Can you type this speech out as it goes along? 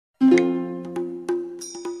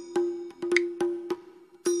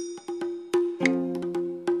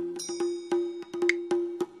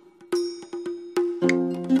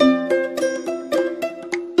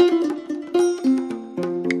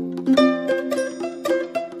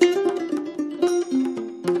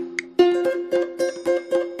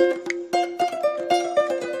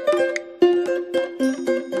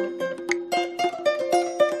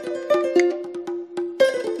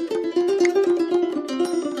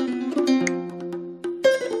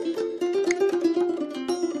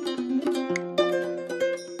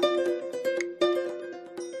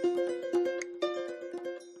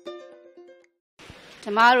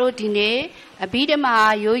Jamaro Dine,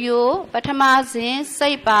 Abidama Yoyo, Patamazin,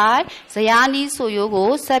 Saipai, Zayani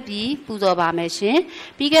Soyogo, Sabi, Puzoba Machine,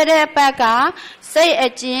 Bigade Paka, Say a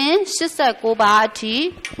Jin, Shisa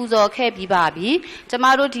Gobati, Puzo Kebi Babi,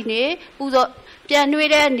 Jamaro Dine, Puzo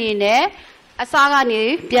Pianuida Nine,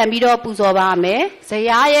 Asagani, Piamido Puzobame,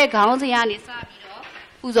 Zayaye Gaunziani Sabido,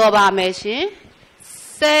 Puzoba Machine,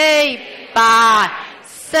 Say bye.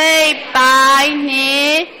 Say bye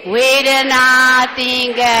ni Vedana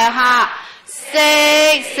Tinga ha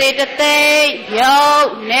Say Siddhate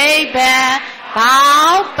Yo Neighbor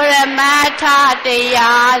Bow Paramata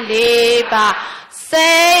Deya Leba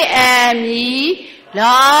Say Ami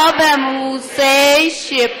Lobamu Say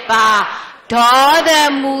Shipa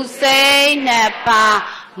Dodamu Say Nepa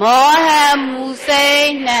Mohamu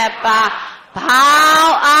Say Nepa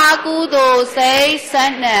Bow Agudo Say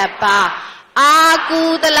Sanepa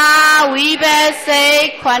Akudala Wibe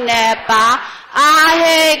say Kwanepa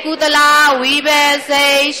Ahe Kudala Wibe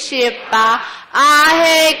say Shipa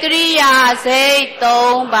Ahe Kriya say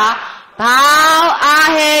Tomba Bao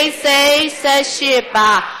Ahe say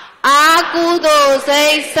Sashipa Akudo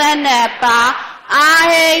say Sanepa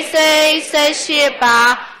Ahe say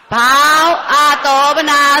Sashipa Bao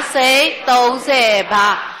Atobana say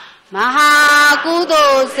Toseba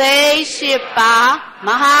Mahakudo say Shipa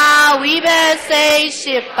Maha Vibe say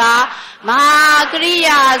Shipa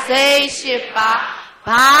Mahakriya say Shipa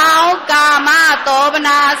Bhau Kama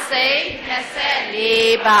Tobana say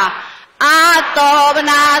Naseleba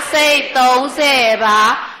Atobana say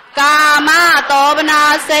Toseba Kama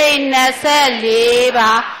Tobana say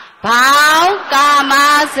Naseleba Bhau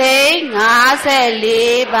Kama say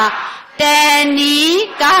Naseleba Teni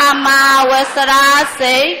Kama Wasara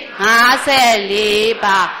say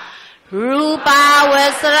Naseleba Rupa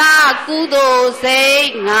Wasara Kudo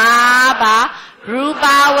say Ngaba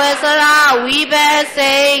Rupa Wasara Vibe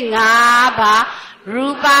say Ngaba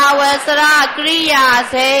Rupa Wasara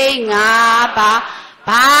Kriya say Ngaba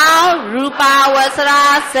Bhau Rupa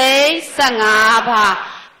Wasara say Sangaba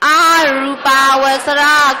Arupa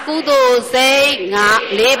Wasara Kudo say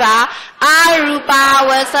Leba Arupa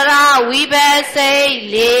Wasara Vibe say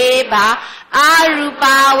Leba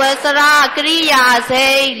Arupa Wasara Kriya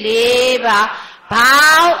say Leba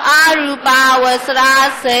Bhau Arupa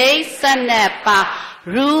Wasara say Sanepa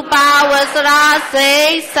Rupa Wasara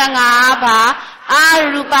say Sangaba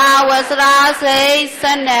Arupa Wasara say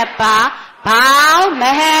Sanepa Bhau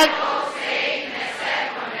Mahek say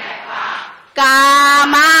Nasepa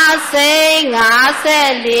Kama say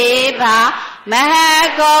Ngase Leba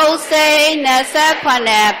Maheko say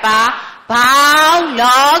Nasepanepa Bhau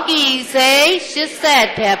Logi say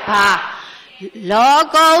Shisetepa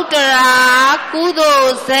Logotara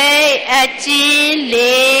Kudo say Achin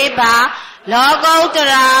Leba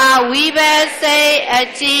Logotara Vibe say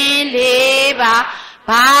Achin Leba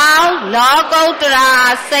Bhau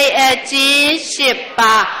Logotara say Achin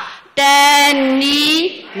Shipa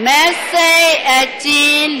Tani Mesay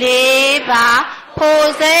Achin Leba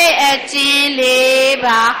Po say Achin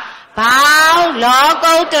Leba Bhau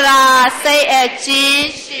Logotara say Achin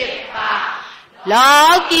Shipa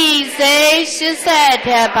Logi say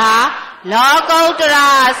Shisetepa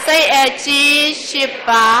Logotara say Achin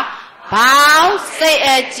Shipa Bhau say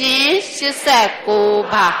Achin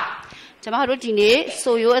Shisekoba Jama Rojine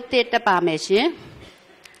Soyo Ateta Machine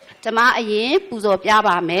Jama Aye Puzo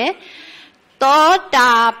Yabame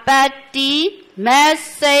Tota Patti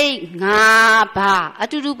Mesay Ngaba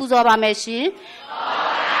Atudu Puzo Machine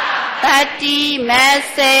Patti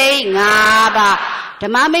Mesay Ngaba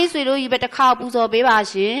Dhamma Swido you better cow Puzo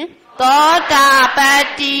Bebashi Tota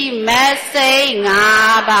Patti Mesay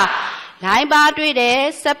Ngaba Laiba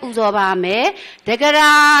Drede Sapuzo Bame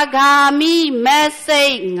Degara Gami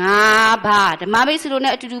Mesay Ngaba Dhamma Swido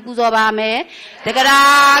net to do Puzo Bame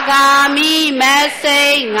Degara Gami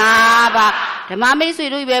Mesay Ngaba Dhamma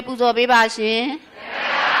Swido you better Puzo Bebashi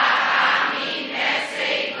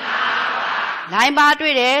Laiba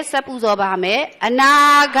Drede Sapuzo Bame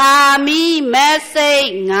Anagami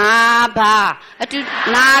Mesay Ngaba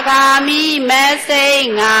Nagami Mesay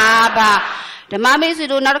Ngaba Dhamma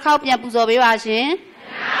Swido not a copy of Puzo Bebashi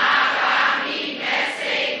Nagami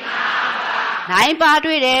Mesay Ngaba Laiba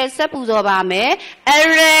Drede Sapuzo Bame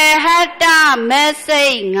Erehata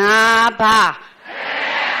Mesay Ngaba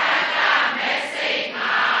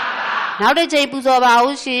Now the J Puzo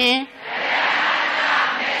Baushin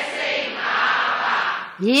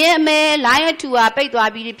Ye me lion to a pay to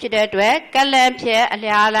a beauty pit dread, Galam Pier, a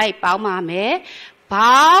like Bauma me,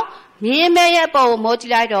 Bow, near me a bow,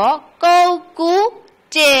 Motilido, go,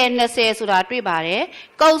 ကျေ20ဆိုတာတွေ့ပါတယ်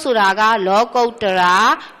ကုတ်ဆိုတာကလောကုတ္တရာ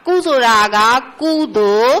ကုဆိုတာကကု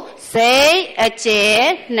သိုလ်စိတ်အကျယ်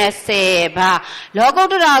20ပါလောကုတ္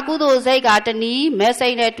တရာကုသိုလ်စိတ်ကတနည်းမက်စိ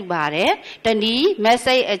တ်နဲ့တူပါတယ်တနည်းမက်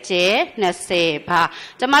စိတ်အကျယ်20ပါ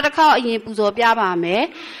ကျွန်မတစ်ခေါက်အရင်ပူဇော်ပြပါမယ်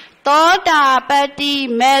သောတာပတ္တိ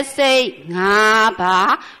မက်စိတ်5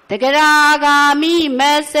ပါးတဂရာဂာမိမ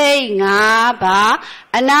က်စိတ်5ပါး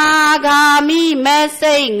အနာဂါမိမက်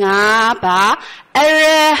စိတ်5ပါးအ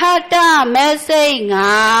ရဟတမက်စိတ်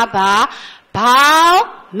5ပါးဘောင်း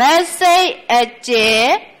မက်စိတ်အကျယ်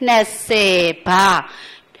20ပါး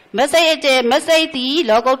မက်စိတ်အကျယ်မက်စိတ်သည်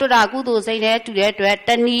လောကုတ္တရာကုသိုလ်စိတ်နဲ့တူတဲ့အတွက်တ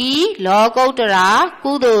နည်းလောကုတ္တရာ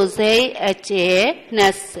ကုသိုလ်စိတ်အကျယ်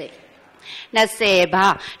20ပါ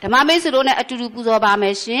ဓမ္မမိတ်ဆွေတို့နဲ့အတူတူပူဇော်ပါမ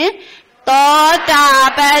ယ်ရှင်သောတာ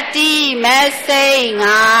ပတ္တိမက်စိတ်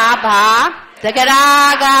5ပါးသဂရာ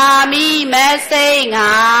ဂာမိမက်စိတ်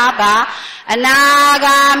5ပါးအနာ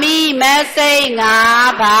ဂါမိမက်စိတ်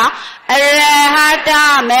5ပါးအရဟတ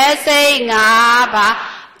မက်စိတ်5ပါး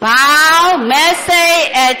ဘောင်းမက်စိတ်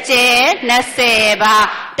အကျယ်20ပါး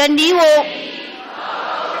တနည်း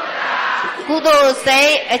ကုသိုလ်စိ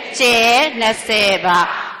တ်အကျယ်20ပါး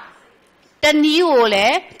တနည်းကိုလ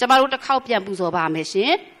ည်းကျမတို့တစ်ခေါက်ပြန်ပူဇော်ပါမယ်ရှ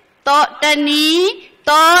င်တနည်း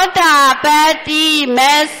သောတာပတ္တိမ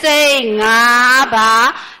က်စိတ်5ပါး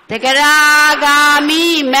တဂရာဂာမိ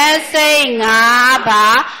မက်စိတ်5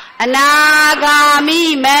ပါးအနာဂါမိ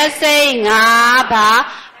မက်စိတ်5ပါး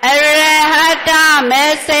အရဟတမ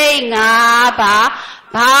က်စိတ်5ပါး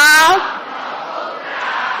ဘောင်း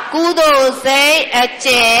ကုသိုလ်စိတ်အ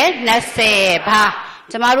ကျယ်20ပါး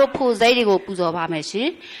ကျမတို့ဖို့စိတ်တွေကိုပူဇော်ပါမယ်ရှင်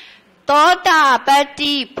သောတာပတ္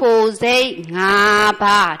တိဖို့စိတ်5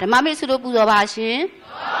ပါးဓမ္မမိတ်ဆွေတို့ပူဇော်ပါရှင်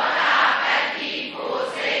သောတာပတ္တိဖို့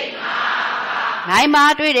စိတ်5ပါးနိုင်မှာ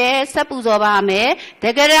တွေ့တယ်ဆက်ပူဇော်ပါမယ်တ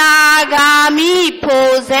ဂရာဂာမိ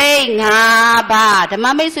ဖို့စိတ်5ပါးဓမ္မ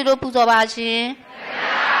မိတ်ဆွေတို့ပူဇော်ပါရှင်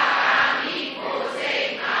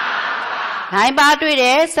နိုင်ပါတွေ့တ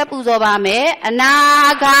ယ်ဆက်ပူဇော်ပါမယ်အနာ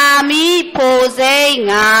ဂါမိဖို့စိတ်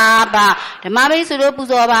5ပါးဓမ္မမိတ်ဆွေတို့ပူ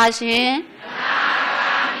ဇော်ပါရှင်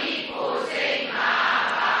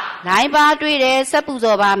နိုင်ပါတွေ့တယ်ဆက်ပူ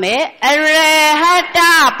ဇော်ပါမယ်အရဟတ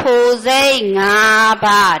ဖို့စိတ်5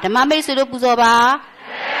ပါးဓမ္မမိတ်ဆွေတို့ပူဇော်ပါ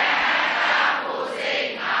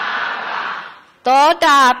သော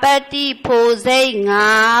တာပတ္တိဖို့စိတ်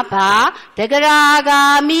5ပါးတဂရာဂာ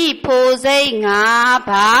မိဖို့စိတ်5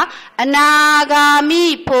ပါးအနာဂါမိ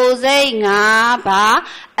ဖို့စိတ်5ပါး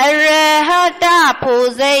အရဟတဖို့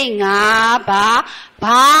စိတ်5ပါး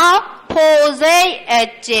ဘောင်းဖို့စိတ်အ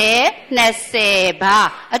ကျယ်20ပါး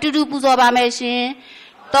အတူတူပူဇော်ပါမယ်ရှင်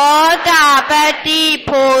သောတာပတ္တိ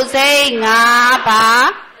ဖို့စိတ်5ပါး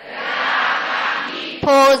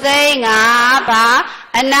ဖို့စိတ်5ပါး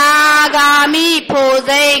အနာဂါမိဖို့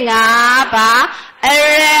စိတ်5ပါးအ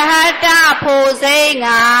ရဟတဖို့စိတ်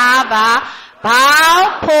5ပါးဘောင်း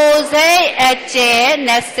ဖို့စိတ်အကျယ်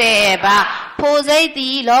20ပါးဖို့စိတ်သ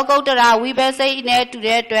ည်လောကုတ္တရာဝိပဿစိတ်နဲ့တူ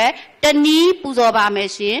တဲ့အတွက်တနည်းပူဇော်ပါမ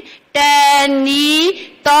ယ်ရှင်တနည်း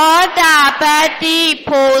သောတာပတ္တိ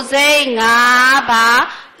ဖို့စိတ်5ပါး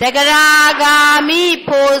တဂရာဂာမိ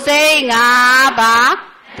ဖို့စိတ်5ပါး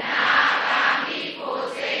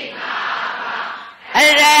အ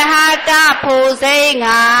ရဟတဖို့စိတ်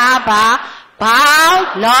5ပါးဘောင်း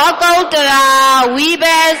လောကုတ္တရာဝိပ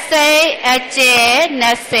ဿစိတ်အကျယ်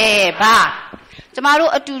20ပါးကျမ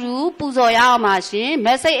တို့အတူတူပူဇော်ရအောင်ပါရှင်မ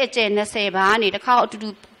က်စိတ်အကျယ်20ပါးနေတစ်ခါအတူတူ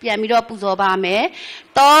ပြန်ပြီးတော့ပူဇော်ပါမယ်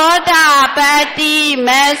သောတာပတ္တိမ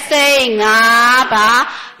က်စိတ်5ပါး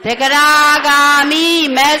တဂရာဂာမိ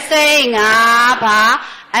မက်စိတ်5ပါး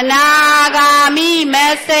အနာဂါမိမ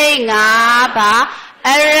က်စိတ်5ပါး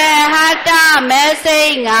အရဟတမက်စိ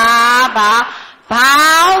တ်5ပါး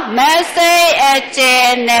ဘောင်းမက်စိတ်အကျယ်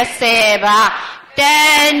20ပါးတ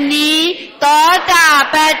ဏီသောတာ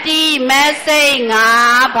ပတ္တိမက်စိတ်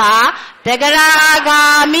5ပါးတဂရာဂာ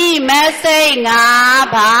မိမက်စိတ်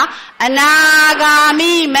5ပါးအနာဂါ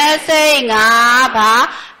မိမက်စိတ်5ပါး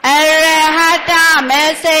အရဟတမ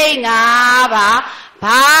က်စိတ်5ပါး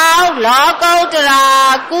ဘောင်းလောကုတ္တရာ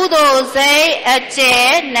ကုသိုလ်စိတ်အကျယ်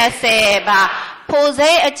20ပါးဖို့စိ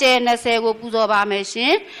တ်အကျယ်20ကိုပူဇော်ပါမယ်ရှ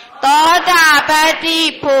င်သောတာပတ္တိ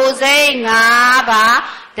ဖို့စိတ်5ပါး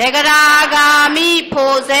တဂရာဂာမိ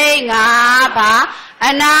ဖို့စိတ်5ပါး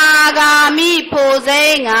အနာဂါမိဖို့စိ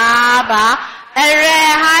တ်5ပါးအရ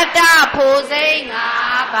ဟတဖို့စိတ်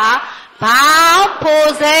5ပါးဘောင်း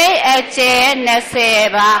ဖို့စိတ်အကျယ်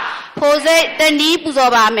20ပါးဖို့စိတ်တနည်းပူ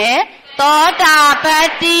ဇော်ပါမယ်သောတာပ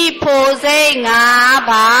တ္တိဖို့စိတ်5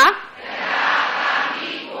ပါး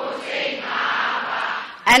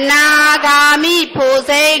အနာဂါမိဖို့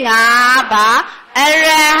စိတ်5ပါး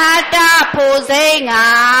Arahata Posei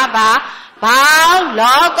Ngaba Bao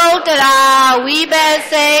Lokotra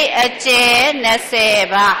Wibase Ache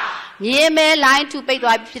Neseba Yeme line to pay to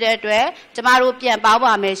a pidre, Tamaru Pian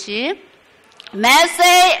Baba Meshi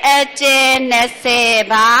Messe Ache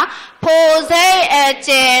Neseba Posei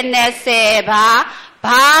Ache Neseba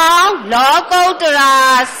Bao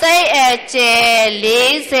Lokotra Say Ache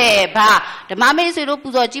Liseba The Mame Suru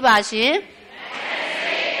Puzo Jibashi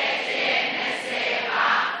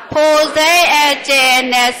Posei Ache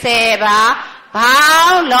Neseba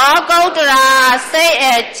Bao Lokotra Say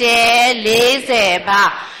Ache Liseba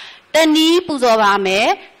Tani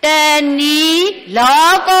Puzovame Tani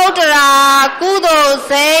Lokotra Kudo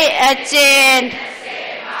Say Ache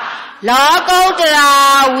Lokotra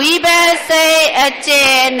Wibe Say Ache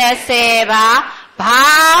Neseba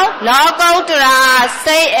Bao Lokotra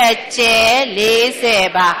Say Ache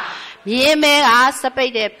Liseba Yemega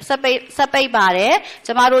Sapay Bare,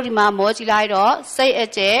 Samaro Dima Mochilaido, say a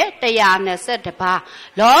chair, Tayana set the bar.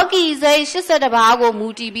 Loki say she said a bago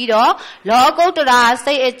muti bido, Logo to la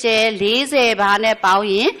say a chair, Lise Bane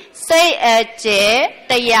Pauin, say a chair,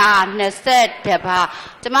 Tayana set the bar.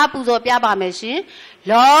 Tamapuzo Piaba machine.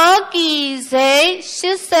 Loki say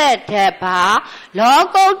she said the bar,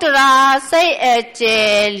 Logo to la say a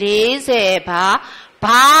chair, Lise bar.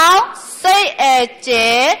 Bao say a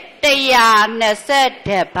chair. Taya Neset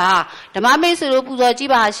Deba. The Mame Suru Puzo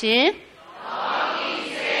Jibashin.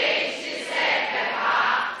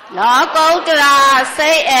 Lokotra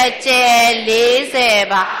say a chair,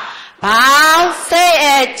 Liseba. Bao say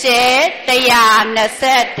a chair, Taya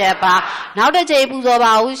Neset Deba. Now the Jay Puzo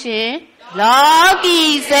Baushin.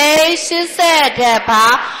 Loki say she said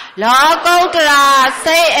Deba. Lokotra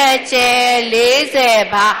say a chair,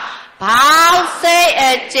 Liseba. Bao say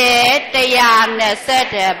a chair, Tayana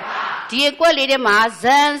said, Dear Qualidima,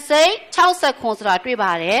 Zan say, Chausa Constra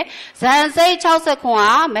Tribare, Zan say Chausa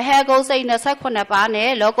Qua, Mehago say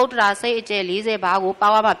Nasakona local dra say a Lize Bago,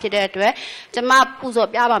 Power Pidetwe, Jama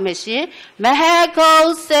Puzo Yaba machine,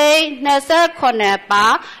 Mehago say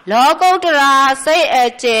Nasakonepa, local dra say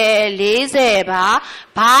a Lize Ba,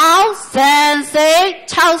 Bao Zan say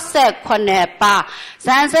Chausa Conepa.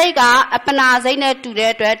 Zansega, Apanazine to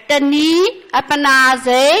the Tani,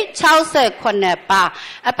 Apanaze, Chausa Conepa,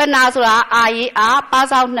 Apanazura, Aya,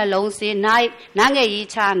 pass out Nalonsi, night, Nangayi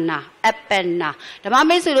Chana, Apena. The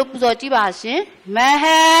Mames look Zotibashi,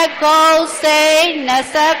 Mehago say,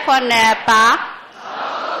 Nasa Conepa,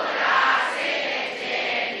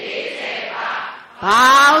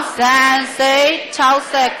 Bao Zansay,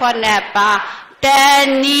 Chausa Conepa,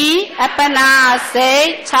 Tani,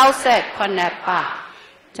 Apanaze, Chausa Conepa.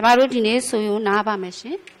 Tamarudine, so you Naba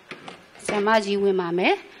machine. Samaji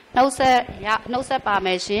Wimame. No, sir, no, sir, pa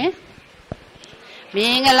machine.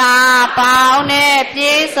 Mingala, Paune,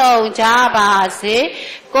 Piso, Java, say,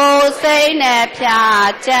 go say,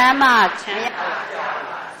 Nepia, Jama,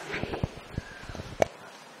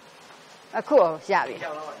 a cool, Yavi.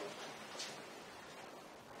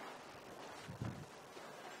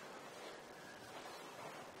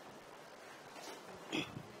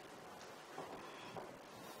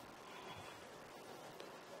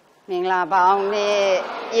 Mingla Baune,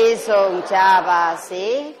 Yisong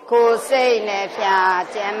Javasi, Kosei Nepia,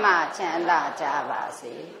 Gemma Chanda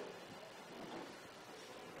Javasi.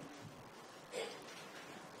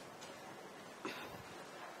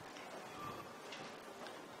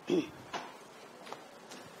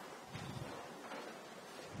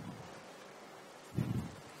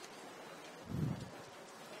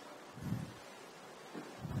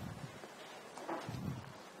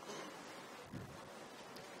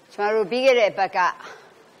 Chmaru bigere baka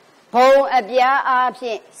Bong abia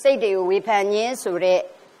api say the weepanian sure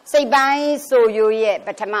say by so you ye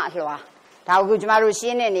batamatloa. Taugujmaru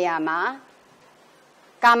shin and yama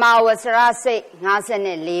Kama was rase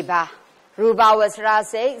Nasan Liba Ruba was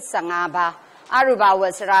rase Sangaba Aruba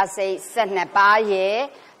was rase Sanapa ye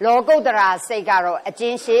Logo the rase garo a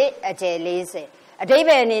jinshi a jelise a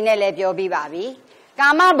David in a lebio bibabi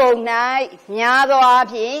Kama bong night Nyado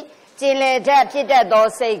api Chile Japita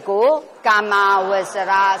dose go, Kama was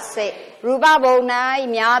rase, Ruba bona,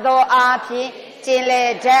 Miado api,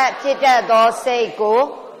 Chile Japita dose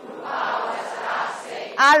go,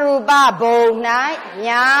 Aruba bona,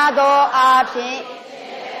 Miado api,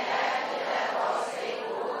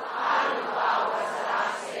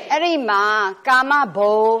 Erima, Kama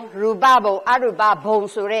bo, Rubabo, Aruba bon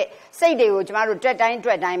sure, say they would maru dreadine,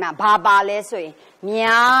 Baba lesui,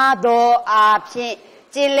 Miado api.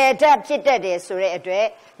 Chile tap chitted sure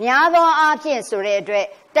adre, Niado Archin sure adre,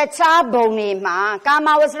 the char bony ma,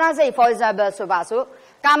 Kama was not say for example Subasu,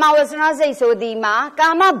 ကာမဝဆရာစိတ်ဆိုဒီမှာကာ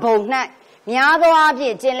မဘုံ၌များသောအားဖြ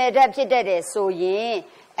င့်ကျင်လည်တတ်ဖြစ်တတ်တယ်ဆိုရင်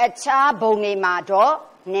အခြားဘုံတွေမှာတော့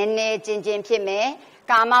နည်းနည်းချင်းချင်းဖြစ်မယ်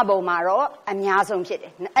ကာမဘုံမှာတော့အများဆုံးဖြစ်တ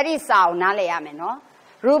ယ်အဲ့ဒီစာကိုနားလည်ရမယ်နော်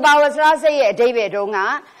ရူပဝဆရာစိတ်ရဲ့အဓိပ္ပာယ်တုံးက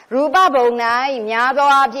ရူပဘုံ၌များသော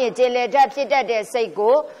အားဖြင့်ကျင်လည်တတ်ဖြစ်တတ်တဲ့စိတ်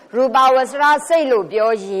ကိုရူပဝဆရာစိတ်လို့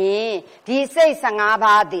ပြောရင်ဒီစိတ်15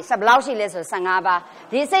ပါးဒီဘယ်လောက်ရှိလဲဆို15ပါး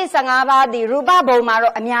ဒီစိတ်15ပါးဒီရူပဘုံမှာ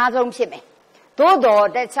တော့အများဆုံးဖြစ်မယ်သို့တော်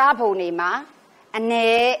တခြားဘုံတွေမှာအ ਨੇ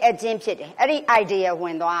အချင်းဖြစ်တယ်အဲ့ဒီ idea ဝ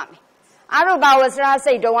င်သွားမယ်အရူပဝဆရာ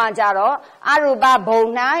စိတ်တုံးကကြတော့အရူပဘုံ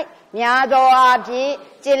၌များသောအားဖြင့်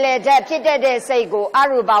ကျင်လည်တတ်ဖြစ်တတ်တဲ့စိတ်ကိုအ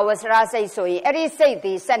ရူပဝဆရာစိတ်ဆိုရင်အဲ့ဒီစိတ်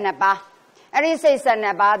ဒီ12ပါးအဲ့ဒီစိတ်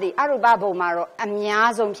12ပါးဒီအရူပဘုံမှာတော့အများ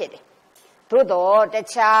ဆုံးဖြစ်တယ်သို့တော့တ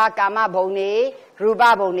ခြားကာမဘုံတွေရူပ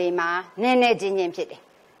ဘုံတွေမှာနည်းနည်းချင်းချင်းဖြစ်တယ်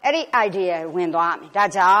အဲ့ဒီ idea ဝင်သွားမယ်ဒါ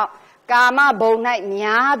ကြောင့်ကာမဘုံ၌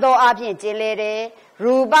များသောအားဖြင့်ကျင်လည်တယ်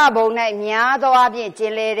ရူပဘုံ၌များသောအားဖြင့်ကျ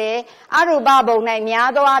င်လည်တယ်အရူပဘုံ၌များ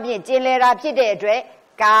သောအားဖြင့်ကျင်လည်တာဖြစ်တဲ့အတွက်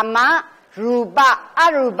ကာမရူပအ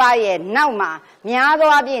ရူပရဲ့နောက်မှာများသော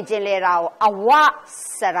အားဖြင့်ကျင်လည်တာကိုအဝ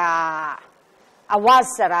ဆ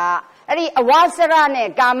ရာအဲ့ဒီအဝဆရာနဲ့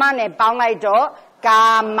ကာမနဲ့ပေါင်းလိုက်တော့ကာ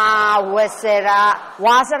မဝဆရာ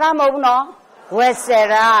ဝါဆရာမဟုတ်ဘူးနော်ဝဆ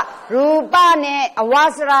ရာရူပနဲ့အဝ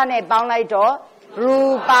ဆရာနဲ့ပေါင်းလိုက်တော့ရူ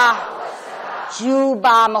ပယူ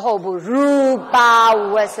ပါမဟုတ်ဘူးရူပါ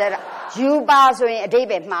ဝဆရာယူပါဆိုရင်အဓိပ္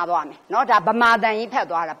ပာယ်မှားသွားမယ်เนาะဒါဗမာတန်ကြီးဖတ်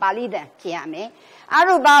သွားတာပါဠိတန်ဖြစ်ရမယ်အ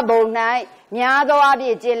ရူပဘုံ၌များသောအားဖြ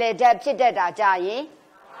င့်ကျင်လည်တတ်ဖြစ်တတ်တာကြရင်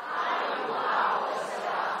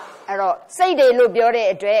အဲ့တော့စိတ်တွေလို့ပြောတဲ့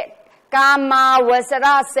အတွက်ကာမဝဆ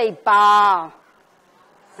ရာစိတ်ပေါင်း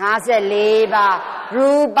54ပါရူ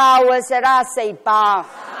ပဝဆရာစိတ်ပေါင်း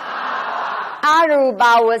အရူပ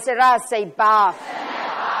ဝဆရာစိတ်ပေါင်း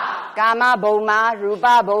ကာမဘုံမှာရူပ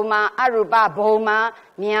ဘုံမှာအရူပဘုံမှာ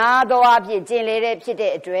များသောအားဖြင့်ကျင်လည်တဲ့ဖြစ်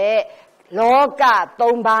တဲ့အတွက်လောက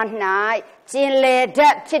3ပါး၌ကျင်လည်တ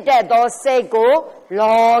တ်ဖြစ်တတ်သောစိတ်ကို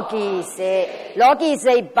လောကီစိ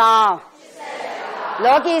တ်ပေါင်း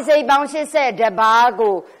82ပါး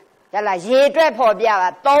ကိုဟလာရေတွက်ဖော်ပြပါ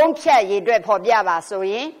3ဖြတ်ရေတွက်ဖော်ပြပါဆို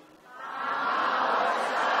ရင်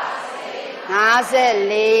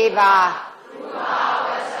54ပါ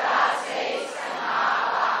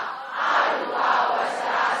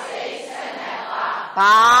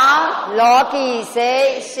ဘာလောကီစိတ်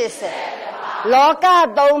80လောက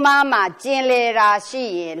3ပါးမှာကျင်လည်တာရှိ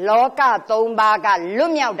ရင်လောက3ပါးကလွ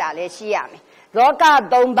တ်မြောက်တာလည်းရှိရမယ်လောက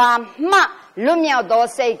3ပါးမှလွတ်မြောက်သော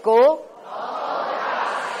စိတ်ကို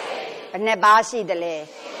ဘယ်နှပါးရှိသလဲ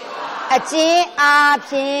အကျဉ်းအား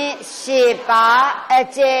ဖြင့်10ပါးအ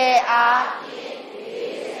ကျယ်အားဖြင့်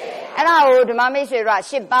အဲ့ဒါကိုဓမ္မမိတ်ဆွေတို့က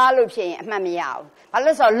10ပါးလို့ဖြစ်ရင်အမှတ်မရဘူးဘာ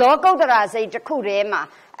လို့ဆိုတော့လောကုတ္တရာစိတ်တစ်ခုတည်းမှာ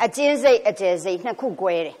အကျဉ်းစိတ်အကျယ်စိတ်နှစ်ခု꿰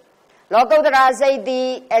တယ်လောကုတ္တရာစိတ်သည်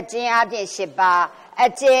အကျဉ်းအားဖြင့်10ပါးအ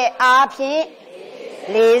ကျယ်အားဖြင့်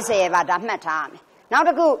40ပါးဒါမှတ်ထားရမယ်နောက်တ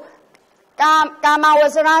စ်ခုကာမဝ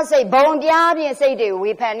ဆရာစိတ်ဘုံပြားဖြင့်စိတ်တွေ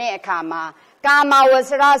ဝေဖန်တဲ့အခါမှာကာမဝ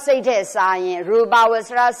ဆရာစိတ်တဲ့စာရင်ရူပဝဆ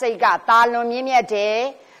ရာစိတ်ကတာလွန်မြင့်မြတ်တယ်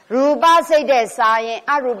ရူပစိတ်တဲ့စာရင်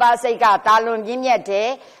အရူပစိတ်ကတာလွန်မြင့်မြတ်တယ်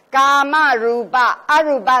ကာမရူပအ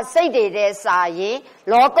ရူပစိတ်တွေတဲ့စာရင်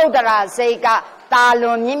လောကုတ္တရာစိတ်ကတာ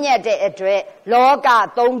လွန်မြင့်မြတ်တဲ့အတွက်လောက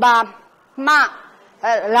3ပါးမှ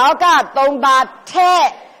လောက3ပါးထက်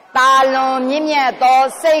တာလွန်မြင့်မြတ်သော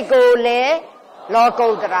စိတ်ကိုလည်းလောကု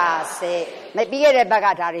တ္တရာစိတ်မပြီးခဲ့တဲ့ဘက်က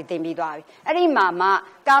ဒါတွေသင်ပြီးသွားပြီအဲ့ဒီမှာမှ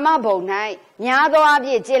ကာမဘုံ၌များသောအားဖြ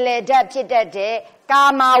င့်ကျင်လည်တတ်ဖြစ်တတ်တဲ့ကာ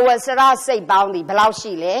မဝဆရာစိတ်ပေါင်းဒီဘယ်လောက်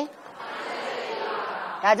ရှိလဲ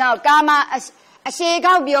ဒါကြောင့်ကာမအရှိ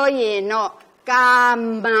ကောက်ပြောရင်တော့ကာ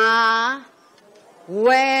မဝ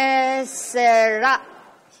ဆရာ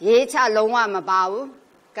ရေးချလုံးဝမပါဘူး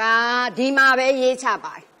ဒီမှာပဲရေးချ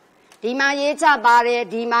ပါတယ်ဒီမှာရေးချပါတယ်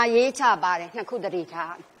ဒီမှာရေးချပါတယ်နှစ်ခုတည်း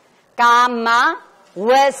ထားကာမဝ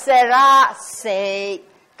ဆရာစိတ်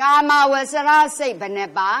ကာမဝဆရာစိတ်ဘယ်နှ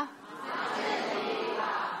ပါ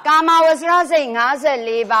ကာမဝဆရာစိတ်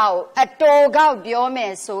54ပါးကိုအတူကောက်ပြောမ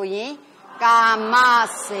ယ်ဆိုရင်ကာမ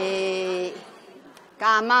စိ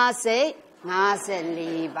တ်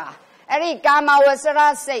54ပါးအဲ့ဒီကာမဝဆရာ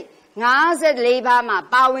စိတ်54ပါးမှာ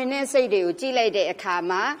ပါဝင်တဲ့စိတ်တွေကိုကြည့်လိုက်တဲ့အခါ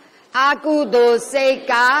မှာအာကုသိုလ်စိတ်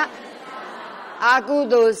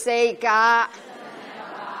က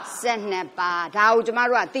12ပါးဒါကိုကျမ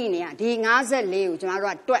တို့ကသိနေရဒီ54ကိုကျမ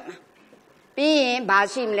တို့ကတွက်မှာပြီးရင်ဘာ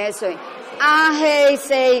ရှိမလဲဆိုရင်အာဟိ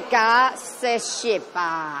စိတ်က18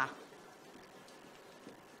ပါး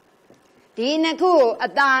ဒီနှစ်ခုကိုအ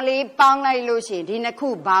တားလေးပေါင်းလိုက်လို့ရှိရင်ဒီနှစ်ခု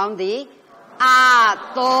ပေါင်းသည်အာ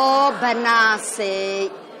သောဘနာစိတ်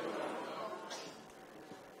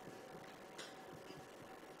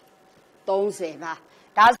 30ပါ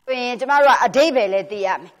ဒါဆိုရင်ကျမတို့ကအဓိပ္ပာယ်လည်းသိရ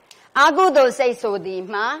မယ်အာကုသိုလ်စိတ်ဆိုသည်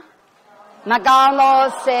မှာမကောင်းသော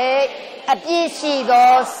စိတ်အပြစ်ရှိ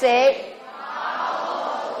သောစိတ်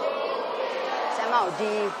ဆရာမ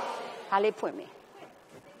ဒီဟာလေးဖွင့်မယ်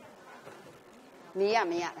မ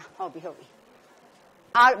ရတာဟုတ်ပြီ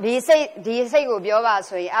ဒီစိတ်ကိုပြောပါ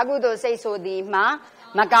ဆိုရင်အာကုသိုလ်စိတ်ဆိုသည်မှာ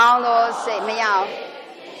မကောင်းသောစိတ်မရအောင်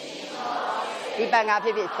ဒီပံကဖြ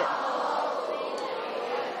စ်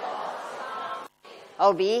ဟု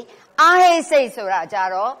တ်ပြီအာဟိစိတ်ဆိုတာကြ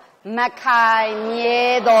တော့မခိုင်မြဲ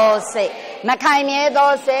သောစိတ်မခိုင်မြဲ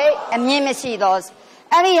သောစိတ်အမြင့်မရှိသော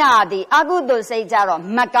အဲ့ဒီဟာဒီအာကုသိုလ်စိတ်ကြတော့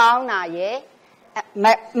မကောင်းတာရဲ့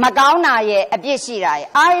အပြစ်ရှိတာရဲ့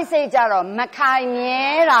အာဟိစိတ်ကြတော့မခိုင်မြဲ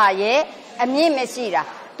တာရဲ့အမြင့်မရှိတာ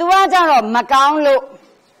သူကကြတော့မကောင်းလို့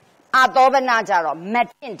အာသောပနကြတော့မ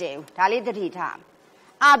တင့်တယ်ဘူးဒါလေးသတိထား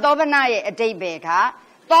အာသောပနရဲ့အတိတ်ပဲက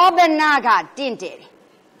သောပနကတင့်တယ်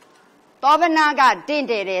သောပနကတင့်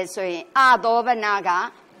တယ်ဆိုရင်အာသောပနက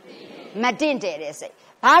မတင့်တယ်တဲ့စိတ်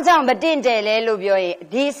ဘာကြောင့်မတင့်တယ်လဲလို့ပြောရင်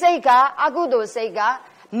ဒီစိတ်ကအကုသိုလ်စိတ်က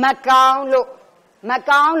မကောင်းလို့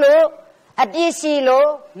အပြစ်ရှိလို့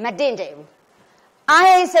မတင့်တယ်ဘူးအာ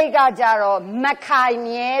ဟိစိတ်ကကြတော့မခိုင်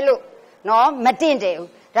မြဲလို့နော်မတင့်တယ်ဘူး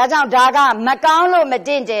ဒါကြောင့်ဒါကမကောင်းလို့မတ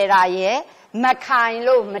င့်တယ်တာရဲ့မခိုင်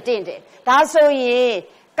လို့မတင့်တယ်ဒါဆိုရင်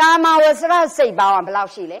ကာမဝဆရစိတ်ပေါင်းကဘယ်လော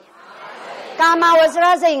က်ရှိလဲကာမဝဆရ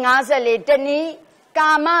စိတ်54တနည်းကာ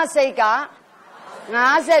မစိတ်က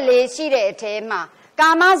54ရှိတဲ့အထဲမှာကာ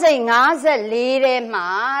မစိတ်54ထဲမှာ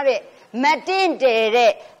တဲ့မတင့်တယ်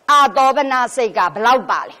တဲ့အာသောပနစိတ်ကဘယ်လောက်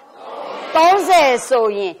ပါလဲ30ဆို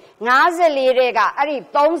ရင်54တဲ့ကအဲ့ဒီ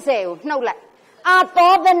30ကိုနှုတ်လိုက်အာ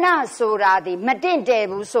သောပနဆိုတာဒီမတင့်တယ်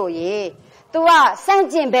ဘူးဆိုရင် तू ကစန့်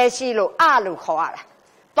ကျင်ပဲရှိလို့အလို့ခေါ်ရတာ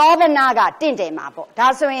သောပနကတင့်တယ်မှာပေါ့ဒါ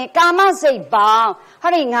ဆိုရင်ကာမစိတ်ပေါင်း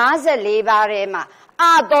ဟောဒီ54ပါးထဲမှာ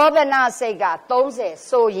အာသောပနစိတ်က30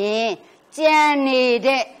ဆိုရင်ကြံနေ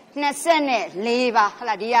တဲ့24ပါးဟုတ်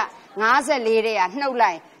လားဒီက54တဲ့ကနှုတ်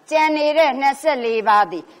လိုက်ကြံနေတဲ့24ပါး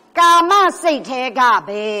ဒီကာမစိတ်ထဲက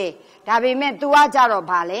ပဲဒါပေမဲ့ तू ကကြတော့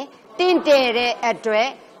ဗာလဲတင့်တယ်တဲ့အတွက်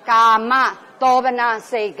ကာမသောပန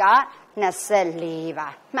စိတ်က24ပါ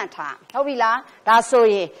မှတ်ထားဟုတ်ပြီလားဒါဆို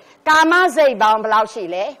ရင်ကာမစိတ်ပေါင်းဘယ်လောက်ရှိ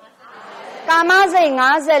လဲကာမစိတ်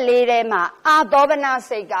54ထဲမှာအာသောပန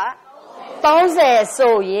စိတ်က30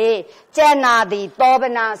ဆိုရင်ကျန်နာသည်သောပ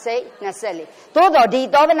နစိတ်24သို့တော့ဒီ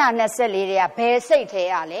သောပန24တွေကဘယ်စိတ်ထဲ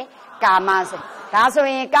ရလဲကာမစိတ်ဒါဆို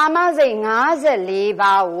ရင်ကာမစိတ်54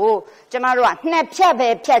ပါးကိုကျမတို့ကနှစ်ဖြတ်ပဲ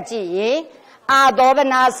ဖြတ်ကြည့်ရင်အာသောပ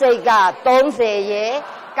နစိတ်က30ရဲ့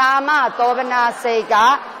ကာမသောပနစိတ်က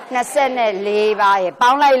24ပါးရဲ့ပေါ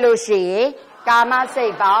င်းလိုက်လို့ရှိရင်ကာမစိ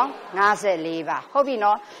တ်ပေါင်း54ပါးဟုတ်ပြီ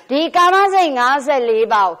နော်ဒီကာမစိတ်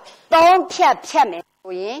54ပါးကို3ဖြတ်မယ်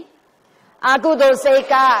ဆိုရင်အာကုသိုလ်စိတ်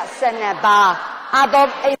က12ပါးအာသော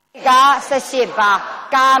စိတ်က18ပါး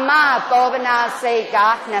ကာမသောပနစိတ်က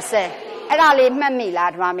20အဲ့ဒါလေးမှတ်မိ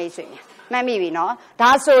လားဓမ္မမိတ်ဆွေမှတ်မိပြီနော်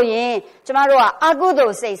ဒါဆိုရင်ကျမတို့ကအာကုသို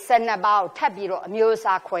လ်စိတ်12ပါးကိုထပ်ပြီးတော့အမျိုးအ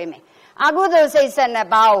စားခွဲမယ်အာကုသိုလ်စိတ်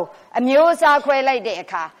12ပါးကိုအမျိုးအစားခွဲလိုက်တဲ့အ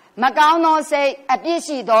ခါမကောင်းသောစိတ်အပြစ်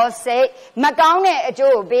ရှိသောစိတ်မကောင်းတဲ့အ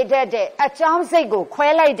ကျိုးကိုပေးတတ်တဲ့အကြောင်းစိတ်ကိုခွဲ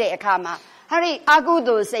လိုက်တဲ့အခါမှာဟာဒီအာကု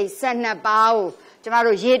သိုလ်စိတ်12ပါးကိုကျမ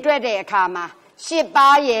တို့ရေတွက်တဲ့အခါမှာ10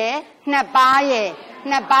ပါးရဲ့2ပါးရဲ့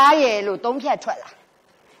2ပါးရဲ့လို့3ဖြတ်ထွက်လာ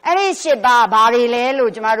အဲ့ဒီ10ပါးဘာတွေလဲ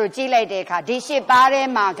လို့ကျမတို့ကြည့်လိုက်တဲ့အခါဒီ10ပါးထဲ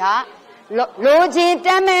မှာကလိုချင်တ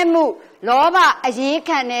မ်းမဲ့မှုလောဘအရေး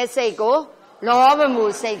ခံတဲ့စိတ်ကိုလောဘမှု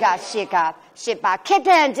စိတ်က10ပါးခိတ္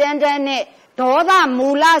တံကြမ်းတမ်းနဲ့ဒေါသမူ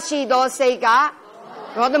လရှိသောစိတ်က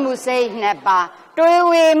ဒေါသမှုစိတ်2ပါးတွေး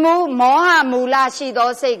ဝေမှုမောဟမူလရှိ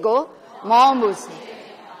သောစိတ်ကိုမောဟမှုစိတ်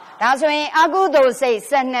ဒါဆိုရင်အကုသိုလ်စိတ်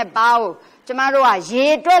12ပါးကိုကျမတို့ကရေ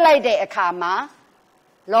တွက်လိုက်တဲ့အခါမှာ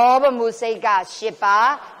လောဘမှုစိတ်က10ပါး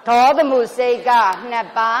ဒေါသမှုစိတ်က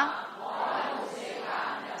2ပါး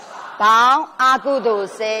ပေါင်းအကုသိုလ်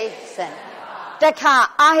စိတ်7တခါ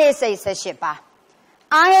အာဟိစိတ်18ပါး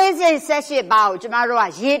အာဟိစိတ်18ပါးကိုကျမတို့က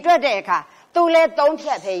ရေတွက်တဲ့အခါသူလဲ3ဖြ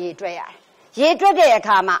တ်ပဲရေတွက်ရတယ်ရေတွက်တဲ့အ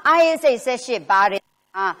ခါမှာအာဟိစိတ်18ပါးတဲ့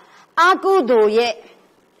အာကုသိုလ်ရဲ့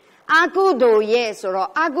ဆိုတော့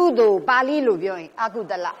အာကုသိုလ်ပါဠိလိုပြောရင်အာကု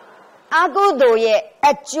သလအာကုသိုလ်ရဲ့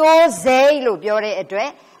အကျိုးစိတ်လို့ပြောတဲ့အတွက်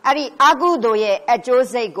အဲ့ဒီအာကုသိုလ်ရဲ့အကျိုး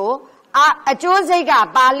စိတ်ကိုအကျိုးစိတ်က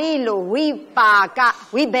ပါဠိလိုဝိပါက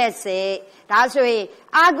ဝိဘက်စိတ်ဒါဆိုရင်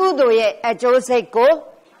အာကုသိုလ်ရဲ့အကျိုးစိတ်ကို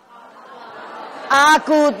အာ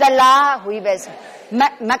ကုသလဝိဘက်စိတ်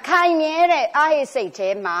မခိုင်မြဲတဲ့အာဟိစိတ်ထဲ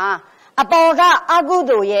မှာအပေါ်ကအကု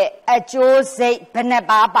သိုလ်ရဲ့အကျိုးစိတ်ဘယ်နှ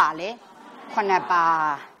ပါးပါလဲ9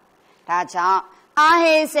ပါးဒါကြောင့်အာ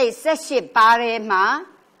ဟိစိတ်18ပါးထဲမှာ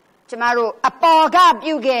ကျမတို့အပေါ်က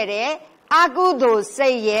ပြုခဲ့တဲ့ အာကုသိုလ်စိ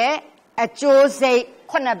တ်ရဲ့အကျိုးစိတ်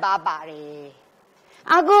ခုနှစ်ပါးပါတယ်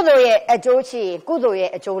အာကုသိုလ်ရဲ့အကျိုးရှိကုသိုလ်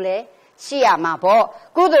ရဲ့အကျိုးလည်းရှိရမှာပေါ့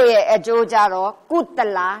ကုသိုလ်ရဲ့အကျိုးကြတော့ကုသ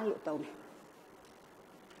လလို့သုံးတယ်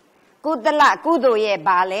ကုသလကုသိုလ်ရဲ့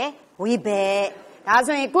ဘာလဲဝိဘက်ဒါ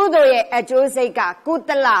ဆိုရင်ကုသိုလ်ရဲ့အကျိုးစိတ်ကကုသ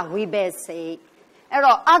လဝိဘက်စိတ်အဲ့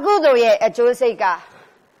တော့အကုသိုလ်ရဲ့အကျိုးစိတ်က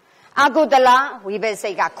အကုသလဝိဘက်စိ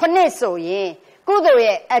တ်ကခုနှစ်ဆိုရင်ကုသိုလ်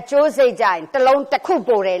ရဲ့အကျိုးစိတ်ကြရင်တစ်လုံးတစ်ခု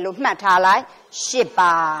ပို့တယ်လို့မှတ်ထားလိုက်10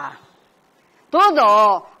ပါသို့တော့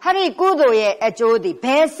ဟာဒီကုသိုလ်ရဲ့အကျိုးဒီဘ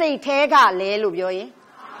ယ်စိတ်แท้ကလဲလို့ပြောရင်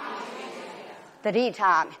တတိ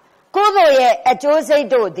ထားမယ်ကုသိုလ်ရဲ့အကျိုးစိတ်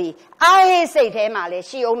တို့သည်အာဟိစိတ်แท้မှာလည်း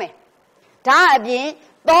ရှိအောင်မယ်ဒါအပြင်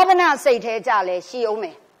သောဗနစိတ်แท้ကြလည်းရှိအောင်မ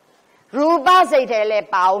ယ်ရူပစိတ်แท้လည်း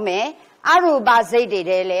ပါအောင်မယ်အရူပစိတ်တွေ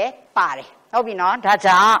လည်းပါတယ်ဟုတ်ပြီနော်ဒါ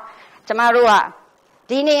ကြောင့်ကျမတို့က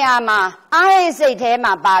ဒီနေရာမှာအာဟိစိတ်แท้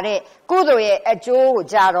မှာပါတဲ့ကုသိုလ်ရဲ့အကျိုးကို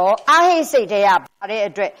ကြတော့အာဟိစိတ်แท้ကပါတဲ့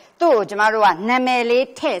အတွက်သူ့ကိုကျမတို့ကနာမည်လေး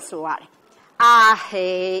ထည့်ဆိုရတယ်အာဟိ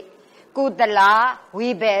ကုသလဝိ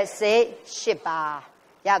ဘက်စိတ်10ပါး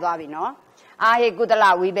ရသွားပြီနော်အာဟိကုသလ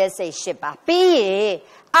ဝိဘက်စိတ်10ပါးပြီးရင်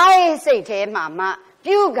အာဟိစိတ်แท้မှာမှ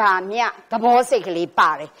ပြုကာမြသဘောစိတ်ကလေးပါ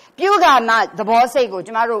တယ်ပြုကာမြသဘောစိတ်ကို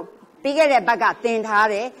ကျမတို့ပြီးခဲ့တဲ့ဘက်ကသင်ထား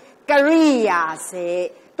တယ်ကရိယာစိတ်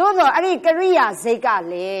သို့သောအဲ့ဒီကရိယာစိတ်က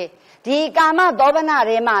လည်းဒီကာမသောဗနာ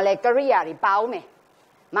ထဲမှာလည်းကရိယာတွေပါအောင်မယ်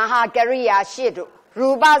မဟာကရိယာ8တို့ရူ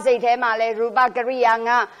ပစိတ်ထဲမှာလည်းရူပကရိယာ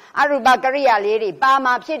9အရူပကရိယာလေးတွေပါ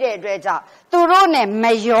မှာဖြစ်တဲ့အတွက်ကြောင့်သူတို့နဲ့မ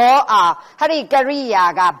ရောအောင်ဟရိကရိယာ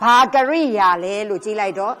ကဘာကရိယာလဲလို့ကြည့်လို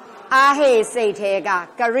က်တော့အာဟိစိတ်ထဲက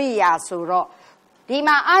ကရိယာဆိုတော့ဒီ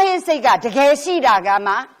မှာအာဟိစိတ်ကတကယ်ရှိတာက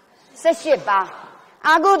မှ18ပါး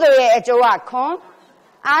အာကုသိုလ်ရဲ့အကျိုးကခွန်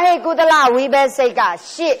အာဟိကုသလဝိဘက်စိတ်က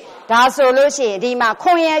8ဒါဆိုလို့ရှိရင်ဒီမှာ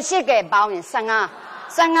ခွန်ရ8ကဲပေါင်းရင်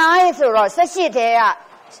15ရဲ့ဆိုတော့18ထဲက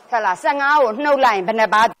ဟုတ်လား15ကိုနှုတ်လိုက်ရင်ဘယ်နှ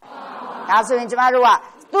ပါဒါဆိုရင်ကျမတို့က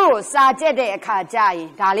သူ့ကိုစာကျက်တဲ့အခါကျရင်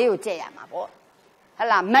ဒါလေးကိုကျက်ရမှာပေါ့ဟုတ်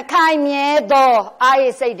လားမခိုင်မြဲသောအာဟိ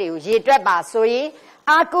စိတ်တွေကိုရေတွက်ပါဆိုရင်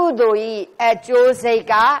အာကုသိုလ်ဤအကျိုးစိတ်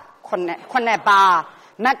က9ပါး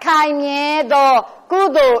မခိုင်မြဲသောကု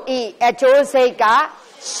သိုလ်ဤအကျိုးစိတ်က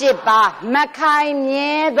10ပါးမခိုင်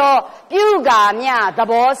မြဲသောပြုကာမြသ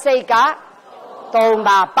ဘောစိတ်က3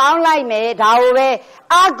ပါးပေါင်းလိုက်မယ်ဒါကိုပဲ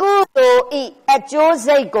အာကုသိုလ်ဤအကျိုး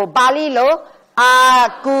စိတ်ကိုပါဠိလိုအာ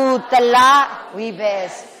ကုသလဝိဘက်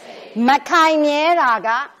မခိုင်မြဲတာက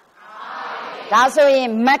ဒါဆိုရင်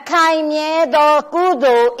မခိုင်မြဲသောကု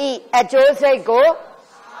သိုလ်ဤအကျိုးစိတ်ကို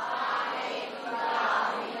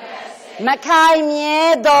မခိုင်မြဲ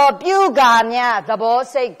သောပြုကာမြသဘော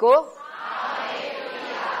စိတ်ကို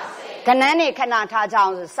ကဏ္ဍနဲ့ခဏထားကြအော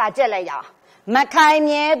င်စာကျက်လိုက်ရအောင်မခိုင်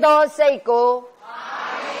မြဲသောစိတ်ကို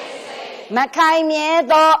မခိုင်မြဲ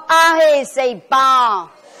သောအာဟိစိတ်ပေါင်း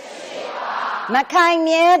မခိုင်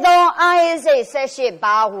မြဲသောအာဟိစိတ်18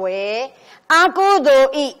ပါးဝေအာကုသိုလ်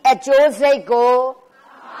ဤအကျိုးစိတ်ကို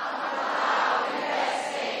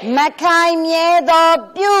မခိုင်မြဲသော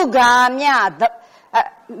ပြုကာမြ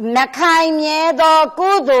မခိုင်မြဲသောကု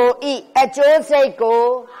သိုလ်ဤအကျိုးစိတ်ကို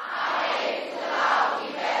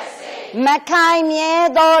မခိုင်မြဲ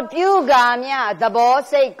သောပြုကာမြသဘော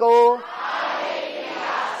စိတ်ကို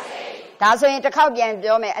ဒါဆိုရင်တစ်ခေါက်ပြန်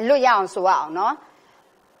ပြောမယ်အလွတ်ရအောင်ဆိုရအောင်နော်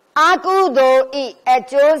အာကုသိုလ်ဤအ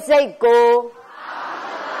ကျိုးစိတ်ကို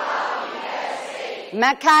မ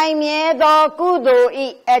ခိုင်မြဲသောကုသိုလ်ဤ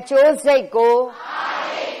အကျိုးစိတ်ကို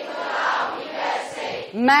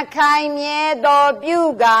မခိုင်မြဲသောပြု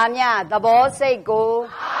ကာမြသဘောစိတ်ကို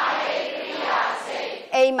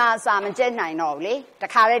အိမ်မှာစာမကျက်နိုင်တော့ဘူးလေတ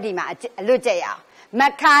ခါတည်းဒီမှာအလွတ်ကျက်ရအောင်မ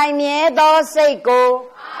ခိုင်မြဲသောစိတ်ကို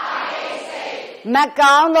မ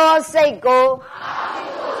ကောင်းသောစိတ်ကို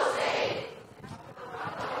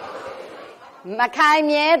မခိုင်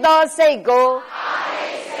မြဲသောစိတ်ကို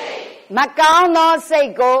မကောင်းသောစိ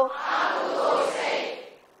တ်ကို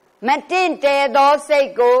မတင့်တယ်သောစိတ်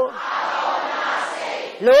ကို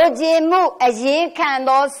လိုချင်မှုအရင်ခံ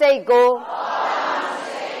သောစိတ်ကို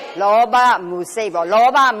လောဘမူစိတ်ပေါ့လော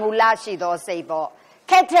ဘမူလရှိသောစိတ်ပေါ့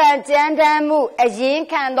ခက်ထန်ကြမ်းတမ်းမှုအရင်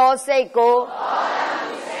ခံသောစိတ်ကို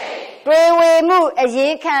တွေးဝေမှုအရ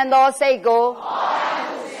င်ခံသောစိတ်ကို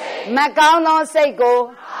မကောင်းသောစိတ်ကို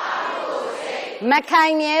မခို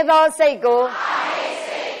င်မြဲသောစိတ်ကို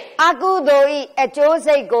အကုသိုလ်ဤအကျိုး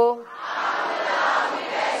စိတ်ကို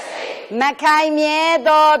မခိုင်မြဲ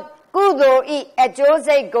သောကုသိုလ်ဤအကျိုး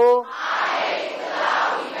စိတ်ကို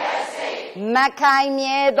မခိုင်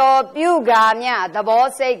မြဲသောပြုကာမြသဘော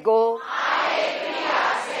စိတ်ကို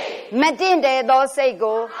မတင့်တယ်သောစိတ်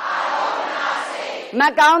ကိုမ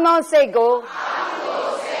ကောင်းသောစိတ်ကို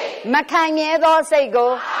မခိုင်မြဲသောစိတ်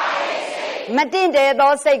ကိုမတင့်တယ်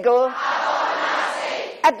သောစိတ်ကို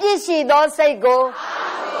အပြစ်ရှိသောစိတ်ကို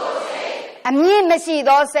အမြင့်မရှိ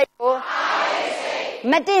သောစိတ်ကို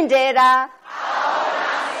မတင့်တယ်တာ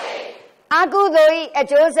အကုသိုလ်၏အ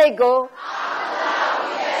ကျိုးစိတ်ကို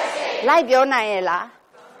လိုက်ပြောနိုင်ရဲ့လား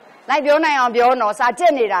လိုက်ပြောနိုင်အောင်ပြောနော်စာကျ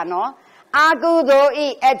က်နေတာနော်အကုသိုလ်၏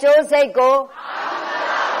အကျိုးစိတ်ကို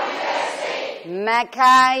မ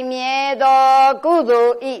ခိုင်မြဲသောကုသို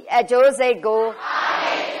လ်၏အကျိုးစိတ်ကို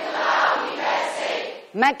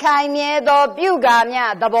မခိုင်မြဲသောပြုကာမြ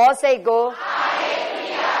သဘောစိတ်ကို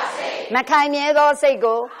မခိုင်မြဲသောစိတ်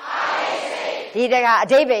ကိုဒီတကအ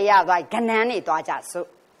ဓိပ္ပာယ်ရသွားကဏ္ဍနေသွားကြစို့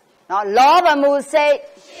နော်လောဘမှုစိတ်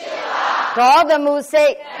ဒေါသမှုစိ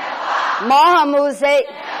တ်မောဟမှုစိတ်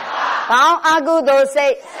ဘောင်းအကုသိုလ်စိ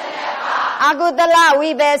တ်အကုသလဝိ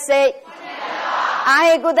ဘယ်စိတ်အာ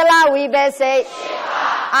ဟိကုသလဝိဘယ်စိတ်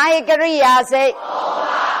အာဟိကရိယာစိတ်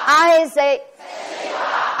အာဟိစိတ်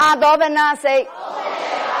အာသောဗနာစိတ်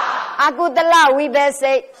အကုသလဝိဘယ်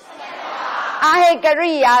စိတ်အာဟိက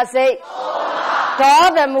ရိယာစိတ်ဒေါ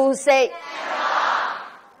သမှုစိတ်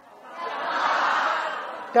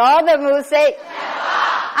ဒေါသမှုစိတ်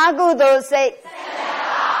အကုသိုလ်စိတ်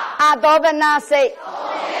အာသောဗနာစိတ်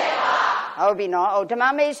ဟုတ်ပြီနော်ဓမ္မ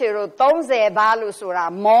မိတ်ဆွေတို့30ပါလို့ဆိုတာ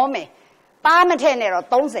မောမယ်ပါမထည့်နဲ့တော့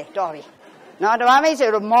30တော်ပြီနော်ဓမ္မမိတ်ဆွေ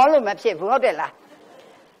တို့မောလို့မဖြစ်ဘူးဟုတ်တယ်လား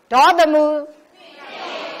ဒေါသ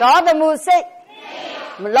မှုစိတ်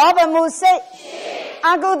လောဘမှုစိတ်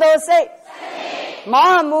အကုသိုလ်စိတ်မော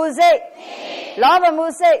ဟမှုစိတ်လောဘမှု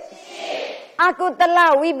စိတ်အကုသလ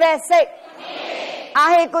ဝိဘယ်စိတ်အာ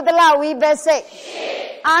ဟိကုသလဝိဘယ်စိတ်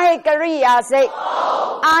အာဟိကရိယာစိတ်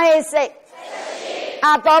အာဟိစိတ်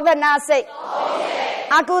အာသောဗနာစိတ်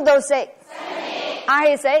အကုသိုလ်စိတ်အာ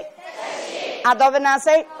ဟိစိတ်အာသောဗနာ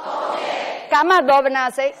စိတ်ကာမသောဗနာ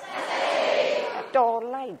စိတ်တော်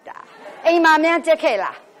လိုက်တာအိမ်မှာများကြက်ခဲ့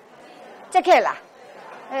လားကြက်ခဲ့တယ်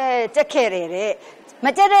တဲ့မ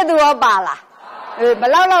ကြက်တဲ့သူရောပါလားဘ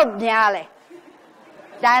လောက်များလဲ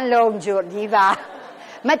တန်းလုံးကျွတ်ဒီပါ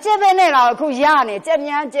မကြက်ပဲနဲ့တော့အခုရနေကြက်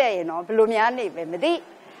များကြက်ရင်တော့ဘယ်လိုများနေပဲမသိ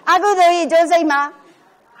အကုသိုလ်ဤကျိုးစိတ်မှာ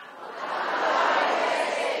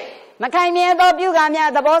မခိုင်မြဲသောပြုကာများ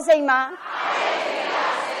သဘောစိတ်မှာ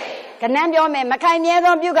ကဏ္ဍပြောမယ်မခိုင်မြဲ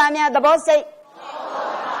သောပြုကာများသဘောစိတ်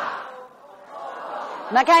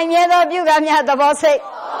မခိုင်မြဲသောပြုကာများသဘောစိတ်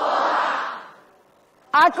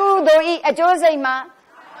အကုသိုလ်ဤအကျိုးစိတ်မှာ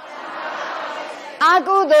အ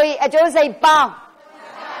ကုသိုလ်ဤအကျိုးစိတ်ပေါင်း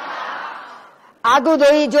အကု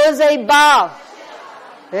သိုလ်ဤအကျိုးစိတ်ပေါင်း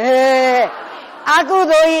အကု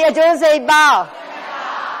သိုလ်ဤအကျိုးစိတ်ပေါင်း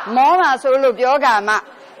မောမှာဆိုလို့ပြောကြမှာ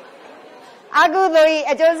အကုသိုလ်ဤ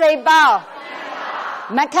အကျိုးစိတ်ပေါင်း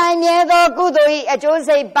မခိုင်မြဲသောကုသိုလ်ဤအကျိုး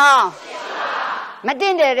စိတ်ပေါင်းမတ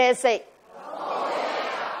င့်တယ်တဲ့စိတ်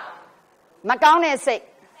မကောင်းတဲ့စိတ်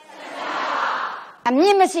အမြ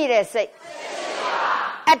င့်မရှိတဲ့စိတ်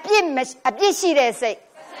အပြစ်ရှိတဲ့စိတ်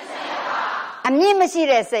အမြင့်မရှိ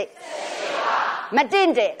တဲ့စိတ်မတ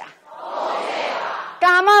င့်တယ်တာ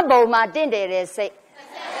ကာမဘုံမှာတင့်တယ်တဲ့စိတ်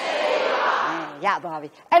ရသွားပြီ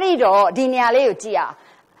အဲ့ဒီတော့ဒီနေရာလေးကိုကြည့်အောင်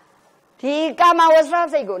ဒီကာမဝဆရ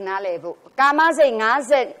စိတ်ကိုနားလည်ဖို့ကာမစိတ်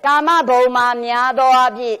50ကာမဘုံမှာများသောအ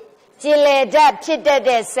ဖြစ်ကျင်လေတတ်ဖြစ်တတ်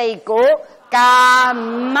တဲ့စိတ်ကိုကာ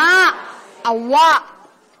မအ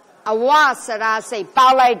ဝဆရာစိတ်ပေါ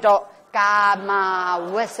က်လိုက်တော့ကာမ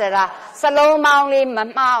ဝဆရာစလုံးပေါင်းလေးမ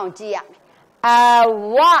မှောင်ကြည့်ရမယ်အ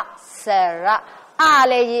ဝဆရာအား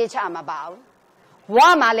လည်းရေးချမပါဘူးဝ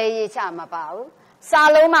မှလည်းရေးချမပါဘူးစာ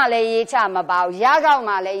လုံးမှလည်းရေးချမပါဘူးရကောက်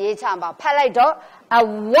မှလည်းရေးချမပါဖတ်လိုက်တော့အ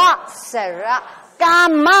ဝဆရာကာ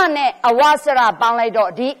မနဲ့အဝဆရာပေါင်းလိုက်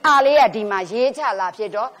တော့ဒီအားလေးကဒီမှာရေးချလာဖြ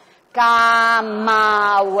စ်တော့ကာမ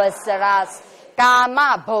ဝဆရာကာမ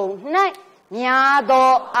ဘုံ၌များ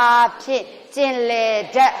သောအားဖြင့်ကျင်လေ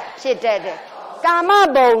တတ်ဖြစ်တတ်တဲ့ကာမ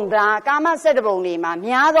ဘုံဒါကာမစက်တဘုံတွေမှာ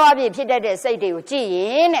များသောအားဖြင့်ဖြစ်တတ်တဲ့စိတ်တွေကိုကြည့်ရ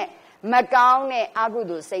င်တဲ့မကောင်းတဲ့အကု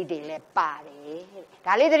သိုလ်စိတ်တွေလည်းပါတယ်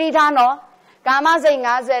ဒါလေးသတိထားနော်ကာမစိတ်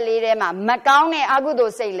54ထဲမှာမကောင်းတဲ့အကုသို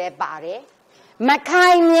လ်စိတ်လည်းပါတယ်မခို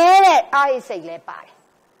င်မြဲတဲ့အာဟိစိတ်လည်းပါတယ်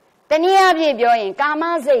တနည်းအားဖြင့်ပြောရင်ကာမ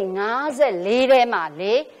စိတ်54ထဲမှာ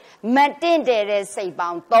လေမတင့်တယ်တဲ့စိတ်ပေါ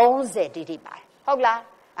င်း30တိတိပါတယ်ဟုတ်လား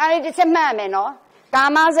အဲ့ဒီတစ်ချက်မှတ်မယ်နော်ကာ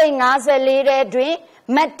မစိတ်54တဲ့တွင်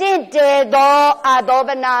မတင့်တယ်သောအာသောဗ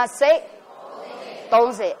နာစိတ်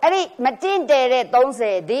30အဲ့ဒီမတင့်တယ်တဲ့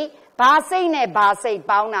30ဒီဘာစိတ်နဲ့ဘာစိတ်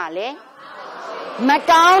ပေါင်းတာလဲမ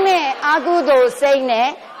ကောင်းတဲ့အကုသိုလ်စိတ်နဲ့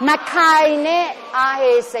မခိုင်တဲ့အာ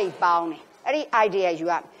ဟိစိတ်ပေါင်းတယ်အဲ့ဒီ idea ယူ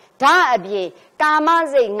ရမယ်ဒါအပြင်ကာမ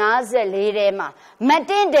စိတ်54ထဲမှာမ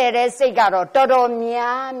တင့်တယ်တဲ့စိတ်ကတော့တော်တော်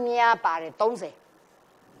များပါတယ်30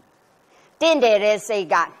တင့်တယ်တဲ့စိတ်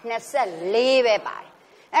က24ပဲပါတယ်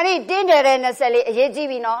အဲ့ဒီတင့်တယ်တဲ့24အရေးကြီး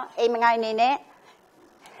ပြီနော်အိမ်မငိုင်းနေနဲ့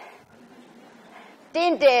တ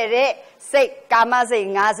င်းတယ်တဲ့စိတ်ကာမစိတ်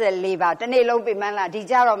54ပါးတနေ့လုံးပြမန်းလာဒီ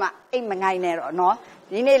ကြတော့မှအိတ်မငိုင်းနဲ့တော့နော်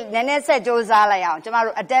ဒီနေ့နည်းနည်းဆက်ကြိုးစားလိုက်အောင်ကျမ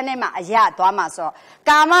တို့အတန်းထဲမှာအရသွားမှာဆို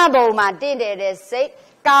ကာမဘုံမှာတင့်တယ်တဲ့စိတ်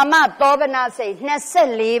ကာမသောဘနာစိတ်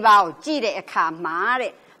24ပါးကိုကြည့်တဲ့အခါမှာ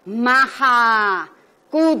တဲ့မဟာ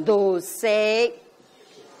ကုသိုလ်စိတ်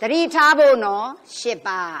တတိထားဖို့နော်10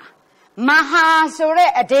ပါးမဟာဆို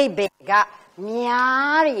တဲ့အဓိပ္ပာယ်က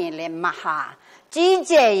များရင်လဲမဟာကြီး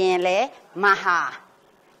ကျယ်ရင်လဲမဟာ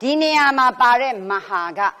ဒီနေရာမှာပါတဲ့မဟာ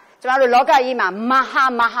ကကျမတို့လောကကြီးမှာမ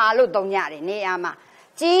ဟာလို့သုံးကြတယ်နေရာမှာ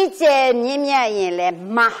ကြီးကျယ်မြင့်မြတ်ရင်လဲ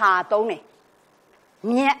မဟာသုံးတယ်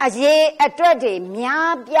မြန်အရေးအတွက်တွေ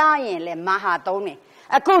များပြားရင်လဲမဟာသုံးတယ်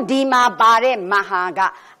အခုဒီမှာပါတဲ့မဟာက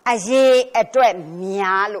အရေးအတွက်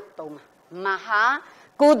များလို့သုံးမဟာ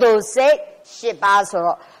ကုသိုလ်စိတ်10ပါးဆို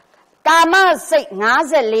တော့ကာမစိတ်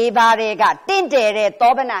54ပါးတွေကတင့်တယ်တဲ့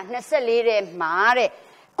သောဘနာ24တဲ့မှာတဲ့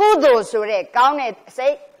ကုသိုလ်ဆိုတဲ့ကောင်းတဲ့စိ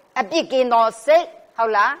တ်အပြစ်ကင်းသောစိတ်ဟု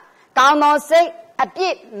တ်လားကောင်းသောစိတ်အပြ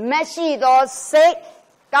စ်မရှိသောစိတ်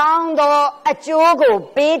ကောင်းသောအကျိုးကို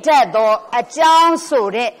ပေးတတ်သောအကြောင်းဆို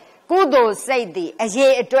တဲ့ကုသိုလ်စိတ်သည်အ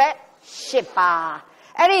ရေးအတွက်10ပါး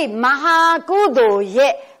အဲ့ဒီမဟာကုသိုလ်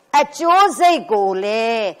ရဲ့အကျိုးစိတ်ကိုလေ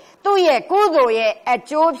သူ့ရဲ့ကုသိုလ်ရဲ့အ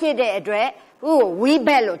ကျိုးဖြစ်တဲ့အတွက်သူ့ကိုဝိဘ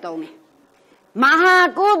က်လို့သုံးတယ်မဟာ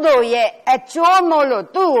ကုသိုလ်ရဲ့အကျိုးမို့လို့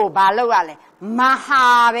သူ့ကိုဘာလုပ်ရလဲမဟာ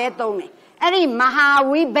ပဲသုံးတယ်အဲ့ဒီမဟာ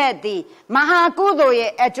ဝိဘက်သည်မဟာကုသိုလ်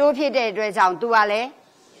ရဲ့အကျိုးဖြစ်တဲ့အတွက်ကြောင့်သူကလည်း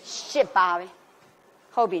10ပါးပဲ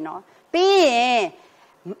ဟုတ်ပြီနော်ပြီးရင်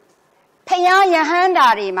ဖယားယဟန္တာ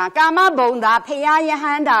တွေမှာကာမဘုံသာဖယားယဟ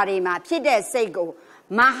န္တာတွေမှာဖြစ်တဲ့စိတ်ကို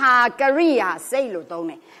မဟာကရိယာစိတ်လို့သုံး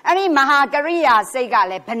တယ်အဲ့ဒီမဟာကရိယာစိတ်က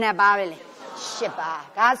လည်းဘယ်နှပါးပဲလဲ10ပါး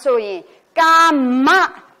ဒါဆိုရင်ကာမ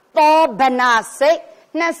သောဘနာစိတ်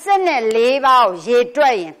24ပါးကိုရေတွ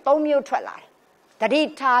က်ရင်3မျိုးထွက်လာတယ်တတိ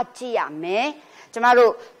ထားကြည့်ရမယ်ကျမ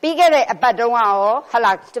တို့ပြီးခဲ့တဲ့အပတ်တုန်းကရောဟုတ်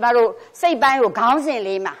လားကျမတို့စိတ်ပိုင်းကိုခေါင်းစဉ်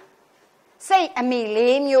လေးမှာစိတ်အမိ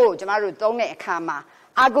4မျိုးကိုကျမတို့သုံးတဲ့အခါမှာ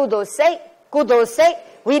အကုသိုလ်စိတ်ကုသိုလ်စိတ်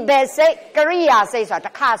ဝိဘက်စိတ်ကရိယာစိတ်ဆိုတာတ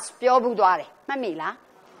စ်ခါပြောဘူးသွားတယ်မှတ်မိလား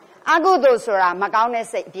အကုသိုလ်ဆိုတာမကောင်းတဲ့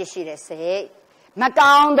စိတ်အပြစ်ရှိတဲ့စိတ်မ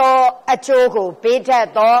ကောင်းသောအကျိုးကိုပေးတတ်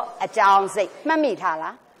သောအကြောင်းစိတ်မှတ်မိထား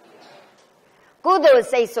လားကုသိုလ်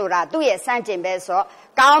စိတ်ဆိုတာသူ့ရဲ့စန့်ကျင်ဘက်ဆို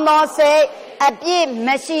ကောင်းသောစိတ်အပြစ်မ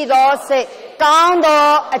ရှိသောစိတ်ကောင်းသော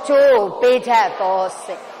အကျိုးကိုပေးတတ်သော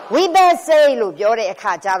စိတ်ဝိဘက်စိတ်လို့ပြောတဲ့အ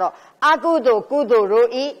ခါကျတော့အကုသိုလ်ကုသိုလ်တို့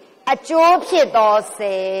ဤအကျိုးဖြစ်သော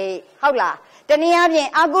စိတ်ဟုတ်လားတနည်းအားဖြင့်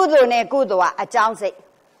အကုသိုလ်နဲ့ကုသိုလ်ကအကြောင်းစိတ်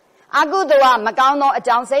အကုသိုလ်ကမကောင်းသောအ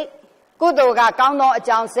ကြောင်းစိတ်ကုသိုလ်ကကောင်းသောအ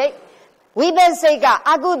ကြောင်းစိတ်ဝိဘက်စိတ်က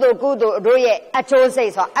အကုသိုလ်ကုသိုလ်တို့ရဲ့အကျိုးစိ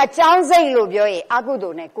တ်ဆိုအကြောင်းစိတ်လို့ပြောရင်အကု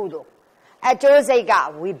သိုလ်နဲ့ကုသိုလ်အကျိုးစိတ်က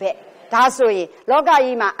ဝိဘက်ဒါဆိုရင်လောက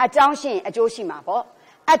ကြီးမှာအကြောင်းရှိရင်အကျိုးရှိမှာပေါ့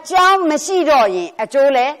အကြောင်းမရှိတော့ရင်အ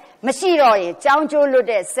ကျိုးလည်းမရှိတော့ရင်ကြောင်းကျိုးလွတ်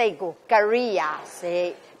တဲ့စိတ်ကိုကရိယာစိတ်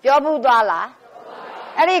ပြောဘူးသွားလား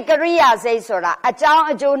အဲ့ဒီကရိယာစိတ်ဆိုတာအကြောင်း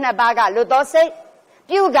အကျိုးနှစ်ပါးကလွတ်သောစိတ်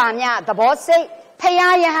ပြုကံများသဘောစိတ်ဖ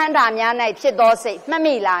ယားယဟန္တာများ၌ဖြစ်သောစိတ်မှတ်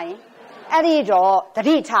မိလားယင်အဲ့ဒီတော့တ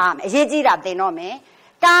တိထားမယ်အရေးကြီးတာသင်တော့မယ်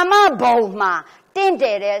ကာမဘုံမှာတင့်တ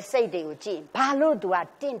ယ်တဲ့စိတ်တွေကိုကြည့်ဘာလို့သူက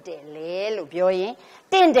တင့်တယ်လဲလို့ပြောရင်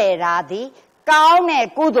တင့်တယ်တာဒီကောင်းတဲ့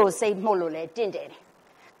ကုသိုလ်စိတ်မှုလို့လဲတင့်တယ်တယ်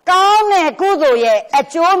ကောင်းတဲ့ကုသိုလ်ရဲ့အ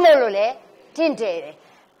ကျိုးမှုလို့လဲတင့်တယ်တယ်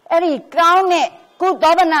အဲ့ဒီကောင်းတဲ့ကု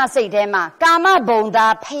သောဘနာစိတ်ထဲမှာကာမဘုံသာ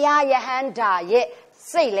ဖယားယဟန္တာရဲ့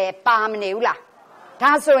စိတ်လဲပါမနေဘူးလား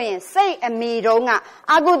ဒါဆိုရင်စိတ်အမိတုံးက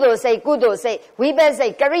အကုသိုလ်စိတ်ကုသိုလ်စိတ်ဝိဘက်စိ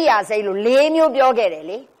တ်ကရိယာစိတ်လို့၄မျိုးပြောခဲ့တယ်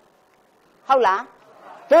လေဟုတ်လား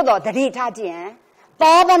သို့တော်တတိထားကြည့်ရင်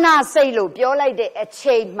သောဘနာစိတ်လို့ပြောလိုက်တဲ့အ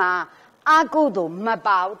ချိန်မှာအကုသိုလ်မ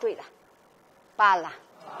ပါဘူးတွေ့လားပါလား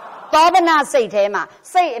သောဘနာစိတ်ထဲမှာ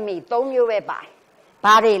စိတ်အမိ၃မျိုးပဲပါတယ်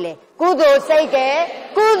ဘာတွေလဲကုသိုလ်စိတ်က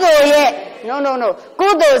ကုသိုလ်ရဲ့ no ကု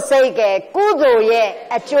သိုလ်စိတ်ကကုသိုလ်ရဲ့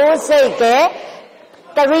အကျိုးစိတ်က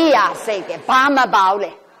ကရိယာစိတ်ကဘာမပါဘူး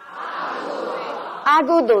လဲအ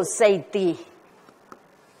ကုသိုလ်စိတ်သည်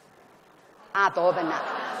အသောဘနာ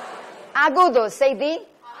အကုသိုလ်စိတ်သည်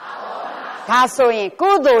ဒါဆိုရင်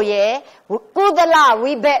ကုသိုလ်ရဲ့ကုသလ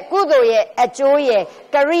ဝိဘက်ကုသိုလ်ရဲ့အကျိုးရဲ့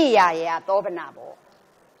ကရိယာရဲ့သောဘနာပေါ့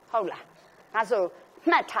ဟုတ်လားဒါဆို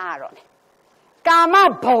မှတ်ထားရတော့လေကာမ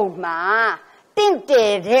ဘုံမှာတင့်တ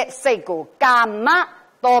ယ်တဲ့စိတ်ကိုကာမ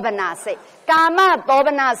သောဘနာစိတ်ကာမသောဘ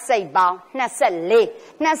နာစိတ်ပေါင်း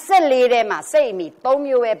24ထဲမှာစိတ်အမိ3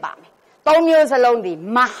မျိုးပဲပါမယ်3မျိုးစလုံးဒီ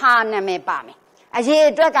မဟာနာမည်ပါမယ်အရေး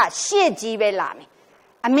အတွက်ကရှစ်ကြီးပဲလာမယ်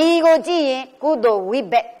အမိကိုကြည့်ရင်ကုသိုလ်ဝိ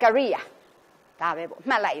ဘက်ကရိယာဒါပဲပေါ့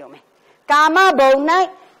မှတ်လိုက်ရုံပဲကာမဘုံ၌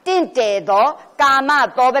တင့်တယ်သောကာမ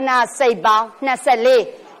သောဘနာစိတ်ပေါင်း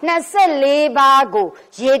24 24ပါးကို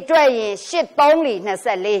ရေတွက်ရင်8 3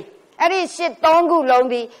 24အဲ့ဒီ8 3ခုလုံး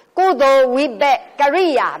ဒီကုသိုလ်ဝိဘက်ကရိ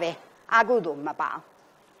ယာပဲအကုသိုလ်မပါ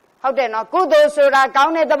ဟုတ်တယ်နော်ကုသိုလ်ဆိုတာကော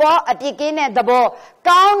င်းတဲ့သဘောအပြစ်ကင်းတဲ့သဘော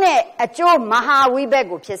ကောင်းတဲ့အကျိုးမဟာဝိဘက်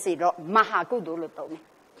ကိုဖြစ်စေတော့မဟာကုသိုလ်လို့သုံးတယ်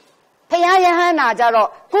ဖယားယဟန္တာကြတော့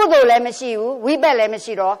ကုသိုလ်လည်းမရှိဘူးဝိဘက်လည်းမ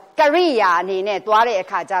ရှိတော့ကရိယာအနေနဲ့သွားတဲ့အ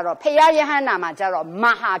ခါကျတော့ဖယားယဟန္တာမှာကျတော့မ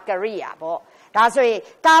ဟာကရိယာပေါ့ဒါဆိုရင်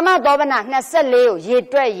ကာမသောဘနာ24ကိုရေ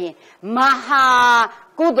တွက်ရင်မဟာ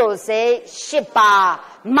ကုသိုလ်စိတ်8ပါး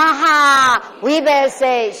မဟာဝိဘက်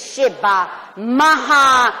စိတ်8ပါးမဟာ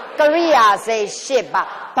ကရိယာစိတ်8ပါး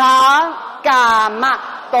ဘာကာမ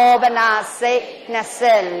သောဘနာစိတ်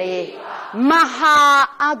24မဟာ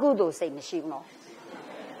အကုသိုလ်စိတ်မရှိဘူးနော်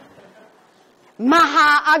မဟာ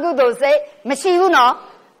အကုသိုလ်စိတ်မရှိဘူးနော်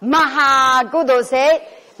မဟာကုသိုလ်စိတ်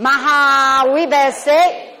မဟာဝိဘက်စိတ်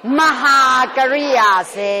မဟာကရိယာ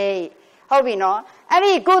စိတ်ဟုတ်ပြီနော်အဲ့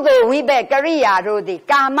ဒီကုသိုလ်ဝိဘက်ကရိယာတို့ဒီ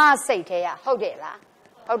ကာမစိတ်ထဲရဟုတ်တယ်လား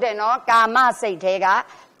ဟုတ်တယ်နော်ကာမစိတ်ထဲက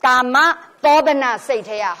ကာမသောဘနာစိတ်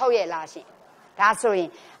ထဲရဟုတ်ရဲ့လားရှင်ဒါဆိုရင်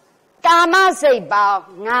ကာမစိတ်ပေါင်း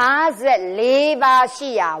54ပါးရှိ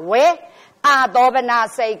ရဝဲအာသောဘနာ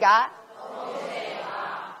စိတ်က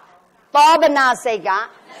သောဘနာစိတ်က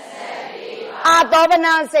အာသောဘ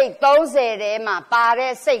နာစိတ်30ထဲမှာပါ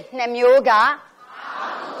တဲ့စိတ်2မျိုးက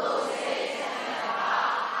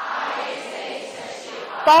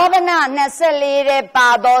သောဘနာ24ထဲပါ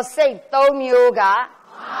သောစိတ်3မျိုးက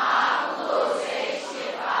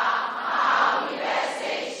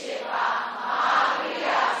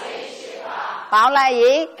ပေါင်းလိုက်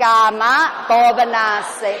ရေကာမသောဘနာ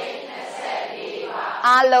စိတ်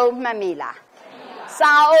အလုံးမှတ်မိလား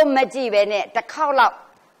စာအုပ်မကြည့်ပဲနဲ့တစ်ခေါက်လောက်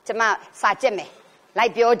ကျမစာကြည့်မယ်လို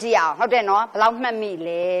က်ပြောကြည့်အောင်ဟုတ်တယ်နော်ဘယ်လောက်မှတ်မိ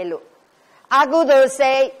လဲလို့အကုသိုလ်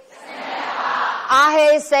စိတ်အာဟိ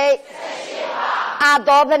စိတ်အာ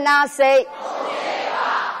သောဘနာစိတ်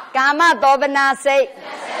ကာမသောဘနာစိတ်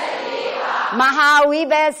မဟာဝိ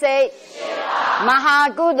ဘက်စိတ်မဟာ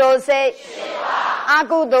ကုသိုလ်စိတ်အ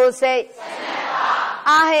ကုသိုလ်စိတ်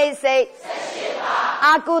အာဟိစိတ်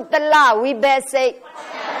အကုသလဝိဘက်စိတ်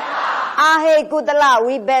အာဟိကုသလ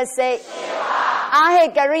ဝိဘက်စိတ်အာဟိ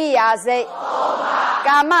ကရိယာစိတ်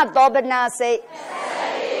ကာမသောဘနာစိတ်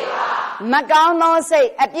မကောင်းသောစိတ်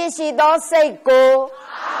အပြစ်ရှိသောစိတ်ကို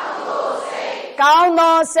ကောင်း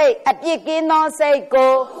သောစိတ်အပြစ်ကင်းသောစိတ်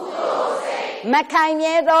ကိုမခိုင်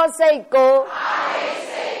မြဲသောစိတ်ကို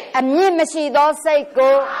အမြင့်မရှိသောစိတ်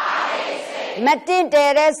ကိုမတင့်တ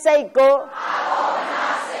ယ်တဲ့စိတ်ကို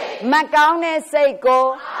မကောင်းတဲ့စိတ်ကို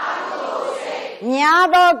ညာ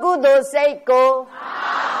သောကုသိုလ်စိတ်ကို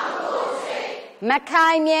မခို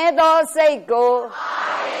င်မြဲသောစိတ်ကို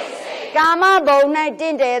ကာမဘုံ၌တ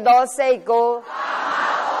င့်တယ်သောစိတ်ကို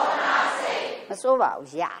မစိုးပါ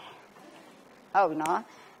ဘူးရတယ်ဟုတ်ပြီနော်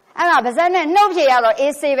အဲ့ဒါပါဇက်နဲ့နှုတ်ဖြေရတော့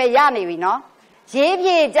အေးဆေးပဲရနေပြီနော်ရေး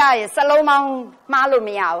ဖြေကြရင်စလုံးပေါင်းမှားလို့မ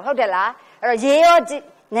ရဘူးဟုတ်တယ်လားအဲ့တော့ရေးရော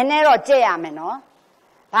နည်းနည်းတော့ကြက်ရမယ်နော်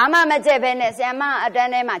ဘာမှမကြက်ဘဲနဲ့ဆရာမအတ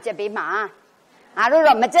န်းထဲမှာကြက်ပေးမှာငါတို့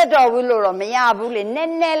တော့မကြက်တော့ဘူးလို့တော့မရဘူးလေန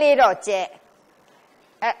ည်းနည်းလေးတော့ကြက်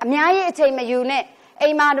အများကြီးအချိန်မယူနဲ့အိ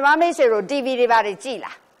မ်မှာဓမ္မမိတ်ဆွေတို့ TV တွေပါတွေကြည်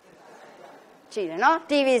လားကြည်တယ်နော်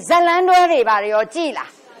TV ဇလန်းတွဲတွေပါတွေရောကြည်လား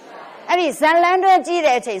အဲ့ဒီဇလန်းတွဲကြည်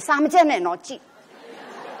တဲ့အချိန်စာမကြက်နဲ့တော့ကြည်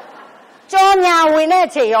ကြောညာဝင်တဲ့အ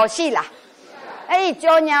ချိန်ရောရှိလားအဲ့ဒီ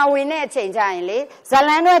ကြောညာဝင်တဲ့အချိန်ကျရင်လေဇလ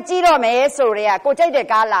န်းတွဲကြည်တော့မယ်ဆိုရဲကိုကြိုက်တဲ့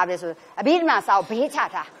ကားလာတယ်ဆိုအဘိဓမ္မာစာကိုဘေးချ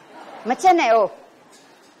ထားမချက်နဲ့ဟုတ်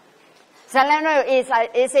ဇလန်းတွဲကို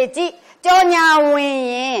အေးစေကြည်ကြောညာဝင်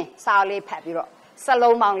ရင်စာလေးဖတ်ပြီးတော့စ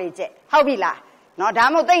လုံးပေါင်းလေးကျက်ဟုတ်ပြီလားနော်ဒါ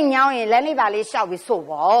မှမဟုတ်သိညောင်းရင်လက်လေးပါလေးရှောက်ပြီးဆို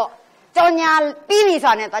ပေါ့ကြောညာပြီးပြီ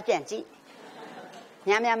ဆိုတာနဲ့သွားပြန်ကြည့်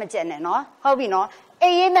များများမကျက်နဲ့နော်ဟုတ်ပြီနော်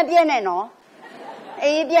အေးရေးမပြက်နဲ့နော်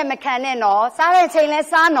အေးပြက်မခံနဲ့နော်စားတဲ့အချိန်လဲ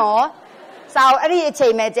စားနော်စားအဲ့ဒီအချိ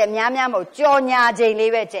န်ပဲကျက်များများမဟုတ်ကြောညာချိန်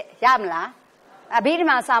လေးပဲကျက်ရမလားအဘိဓမ္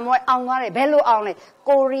မာစာမွဲအောင်သွားတယ်ဘယ်လိုအောင်လဲ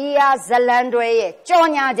ကိုရီးယားဇလန်တွဲရဲ့ကြော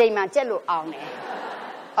ညာချိန်မှာကျက်လို့အောင်တယ်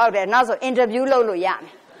ဟုတ်တယ်နောက်ဆိုအင်တာဗျူးလုပ်လို့ရမ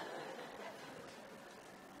ယ်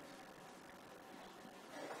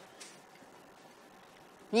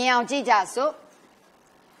မြင်အောင်ကြည့်ကြစို့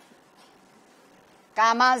ကာ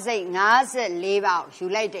မစိတ်54ပါးယူ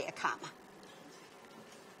လိုက်တဲ့အခါမှာ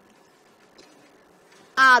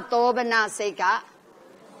အာသောဘနာစိတ်က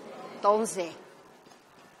30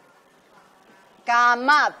ကာမ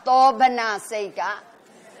သောဘနာစိတ်က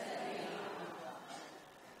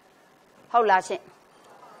ဟုတ်လားရှင်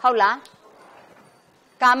ဟုတ်လား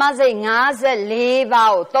ကာမစိတ်54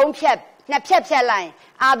ပါးကို2ဖြတ်2ဖြတ်ဖြတ်လိုက်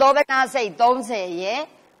အာသောဘနာစိတ်30ရဲ့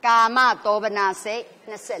ကာမသောဘနာစိတ်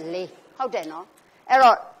24ဟုတ်တယ်နော်အဲ့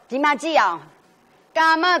တော့ဒီမှာကြည့်အောင် ကာ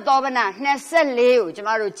မသောဘနာ24ကိုကျမ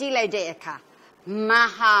တို့ကြည့်လိုက်တဲ့အခါမ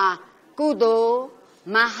ဟာကုသိုလ်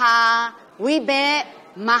မဟာဝိဘက်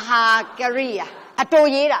မဟာကရိယာအတူ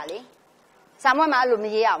ရေးတာလေစာမွတ်မှာအဲ့လိုမ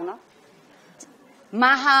ရေးအောင်နော်မ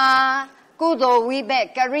ဟာကုသိုလ်ဝိဘက်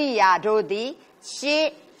ကရိယာတို့သည်ရှ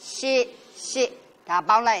စ်ဒါ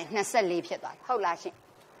ပေါင်းလိုက်24ဖြစ်သွားတယ်ဟုတ်လားရှင်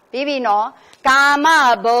ပြီးပြီနော်ကာမ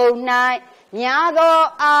ဘုံ၌များသော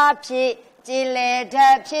အားဖြင့်ကြည်လည်တ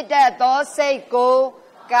တ်ဖြစ်တတ်သောစိတ်ကို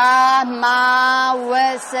ကာမဝ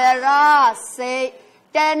ဆရာစိတ်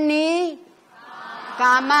တဏီ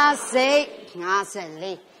ကာမစိတ်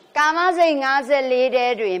54ကာမစိတ်54တဲ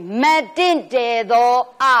တွင်မတင့်တယ်သော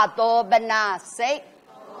အသောဘနာစိတ်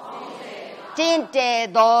တင့်တယ်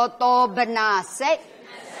သောသောဘနာစိတ်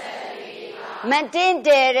မတင့်တ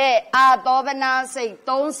ယ်တဲ့အသောဘနာစိတ်30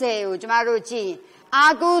ကိုကျမတို့ကြည့်အာ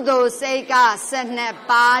ကုသိုလ်စိတ်က12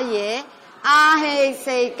ပါးရဲ့အာဟိ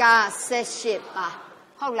စိတ်က18ပါး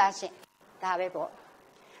ဟုတ်လားရှင်ဒါပဲပေါ့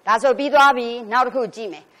ဒါဆိုပြီးသွားပြီနောက်တစ်ခုကြည့်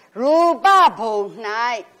မယ်ရူပဘုံ၌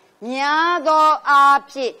ညာသောအား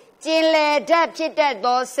ဖြင့်ကျင်လည်တတ်ဖြစ်တတ်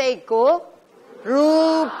သောစိတ်ကိုရူ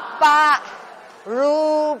ပ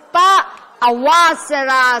အဝဆ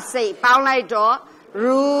ရာစိတ်ပေါင်းလိုက်တော့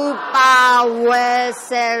ရူပဝဆ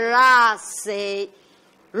ရာစိတ်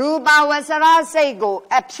ရူပဝဆရာစိတ်ကို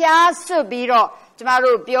အဖျားဆွတ်ပြီးတော့ကျမ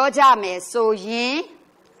တို့ပြောကြမယ်ဆိုရင်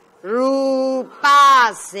ရူပ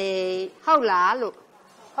စိတ်ဟုတ်လားလို့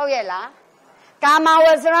ဟုတ်ရဲ့လားကာမဝ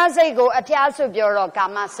ဆရာစိတ်ကိုအဖျားဆွတ်ပြောတော့ကာ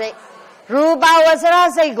မစိတ်ရူပဝဆရာ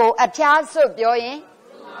စိတ်ကိုအဖျားဆွတ်ပြောရင်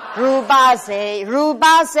ရူပ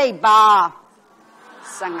စိတ်ပါ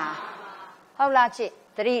15ဟုတ်လားချစ်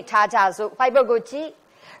သတိထားကြစို့ဖိုက်ဘုတ်ကိုကြည့်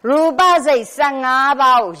ရူပစိတ်15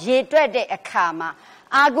ပါးကိုရေတွက်တဲ့အခါမှာ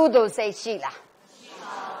အာကုသိုလ်စိတ်ရှိလား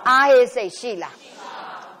အာဟိစိတ်ရှိလား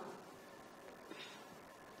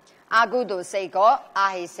အာကုသိုလ်စိတ်ကောအာ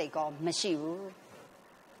ဟိစိတ်ကောမရှိဘူး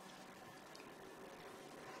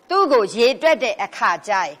သူ့ကိုရေတွက်တဲ့အခါ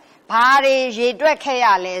ကျရင်ဘာတွေရေတွက်ခဲ့ရ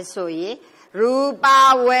လဲဆိုရင်ရူပ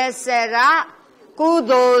ဝဆရာကု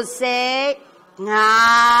သိုလ်စိတ်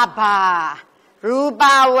5ပါးရူပ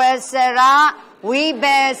ဝဆရာဝိဘ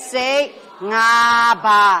က်စိတ်5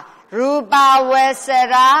ပါးရူပဝဆ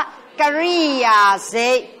ရာကရိယာစိ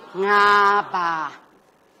တ်5ပါး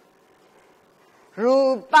ရူ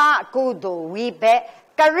ပကုသိုလ်ဝိဘက်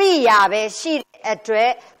ကရိယာပဲရှိတဲ့အတွ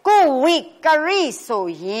က်ကိုဝိကရိဆို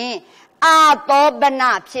ရင်အာသောဘ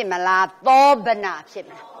နာဖြစ်မလားသောဘနာဖြစ်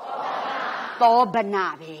မလားသောဘနာ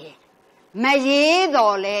ပဲမရေး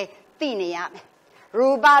တော့လဲသိနေရမယ်ရူ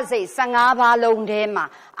ပစိတ်15ပါးလုံးထဲမှာ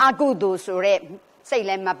အကုသိုလ်ဆိုတဲ့စိတ်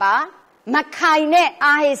လည်းမပါမခိုင်တဲ့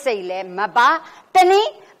အာဟိစိတ်လည်းမပါတန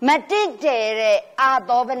ည်းမတင့်တယ်တဲ့အာ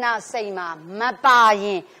သောဘနာစိတ်မှာမပါရ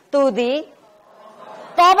င်သူသည်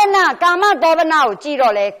သောဘနာကာမသောဘနာကိုကြည့်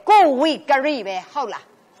တော့လေကိုဝိကရိပဲဟုတ်လား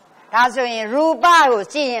ဒါဆိုရင်ရူပကို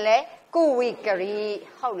ကြည့်ရင်လေကိုဝိကရိ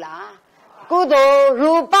ဟုတ်လားကုသိုလ်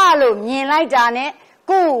ရူပလို့မြင်လိုက်တာနဲ့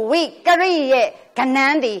ကိုဝိကရိရဲ့ကဏ္ဍ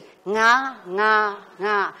သည်ငါ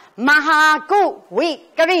မဟာကုဝိ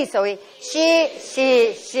ကရိဆိုရင်ရှေ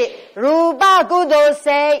ရူပကုသိုလ်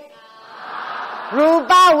စိတ်ရူ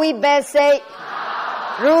ပဝိဘက်စိတ်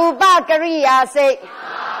ရူပကရိယာစိတ်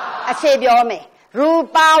အခြေပြောမယ်ရူ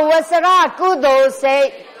ပဝဆရာကုသိုလ်စိတ်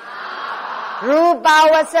ရူပ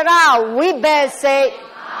ဝဆရာဝိဘက်စိတ်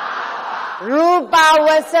ရူပဝ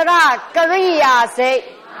ဆရာကရိယာစိတ်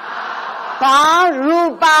ဘာရူ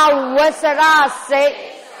ပဝဆရာစိတ်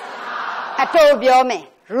အတူပြောမယ်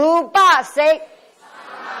ရူပစိတ်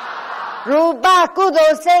ရူပကုသို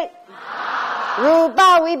လ်စိတ်ရူပ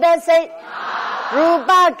ဝိဘက်စိတ်ရူပ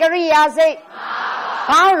ကရိယာစိတ်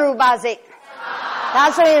ဘာရူပစိတ်ဒါ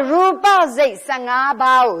ဆိုရင်ရူပစိတ်15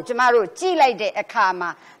ပါးကိုကျမတို့ကြည့်လိုက်တဲ့အခါမှာ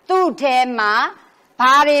သူ့ထဲမှာ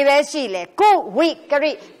ဘာတွေပဲရှိလဲကုဝိက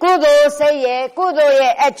ရိကုသိုလ်စိတ်ရဲ့ကုသိုလ်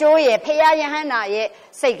ရဲ့အကျိုးရဲ့ဖရာယဟန္တာရဲ့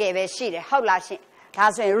စိတ်ကပဲရှိတယ်ဟုတ်လားရှင်ဒါ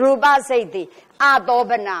ဆိုရင်ရူပစိတ်သည်အသော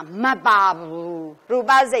ဘနာမပါဘူးရူ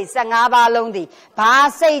ပစိတ်15ပါးလုံးသည်ဘာ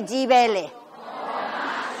စိတ်ကြီးပဲလဲ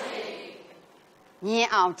မြင်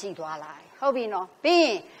အောင်ကြည့်သွားလိုက်ဟုတ်ပြီနော်ပြီးရ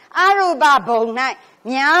င်အရူပဘုံ၌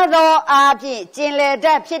များသောအားဖြင့်ကျင်လည်တ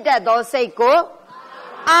တ်ဖြစ်တတ်သောစိတ်ကို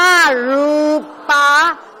အရူပ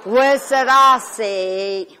ဝဆရာစိ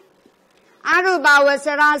တ်အရူပဝဆ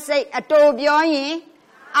ရာစိတ်အတူပြောရင်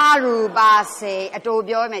အရူပစိတ်အတူ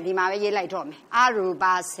ပြောမယ်ဒီမှာပဲရေးလိုက်တော့မယ်အရူပ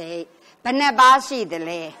စိတ်ဘယ်နှပါးရှိသ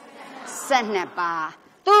လဲ12ပါး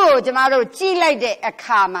သူ့ကိုကျမတို့ကြည့်လိုက်တဲ့အ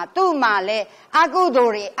ခါမှာသူ့မှာလဲအကုသို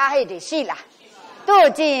လ်တွေအဟိတ်တွေရှိလားသူ့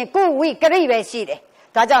ကိုကြည့်ရင်ကုဝိကရိပဲရှိတယ်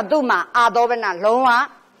ဒါကြောင့်သူ့မှာအာသောဘနာလုံးဝ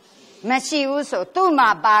မရှိဘူးဆိုသူ့မှာ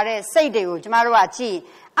ပါတဲ့စိတ်တွေကိုကျမတို့ကကြည့်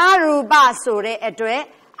အရူပဆိုတဲ့အတွက်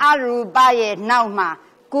အရူပရဲ့နောက်မှာ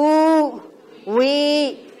ကုဝိ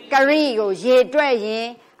ကရိကိုရေတွက်ရင်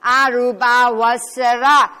အရူပဝဆရ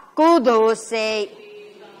ကုသိုလ်စိတ်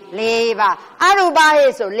၄ပါးအရူပဟိ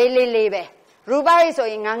ဆို၄ပဲရူပဟိဆို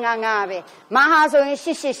ရင်9ပဲမဟာဆိုရင်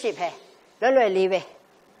8ပဲလွယ်လေးပဲ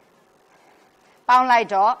ပေါင်းလိုက်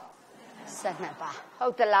တော့12ပါးဟု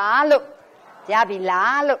တ်သလားလို့ရပြီ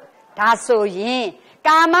လားလို့ဒါဆိုရင်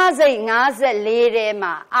ကာမစိတ်54ထဲ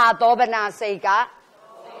မှာအာသောပနာစိတ်က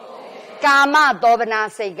ကာမသောပနာ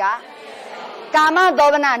စိတ်ကကာမသော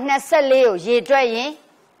ပနာ24ကိုရေတွက်ရင်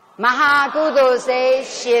မဟာကုသိုလ်စိတ်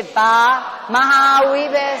10ပါးမဟာဝိ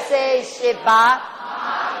ဘစိတ်10ပါး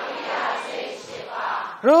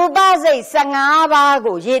ရူပစိတ်15ပါး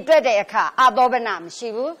ကိုရေတွက်တဲ့အခါအာသောပနာမရှိ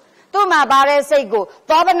ဘူးသူ့မှာပါတဲ့စိတ်ကို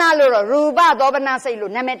သောပနာလို့တော့ရူပသောပနာစိတ်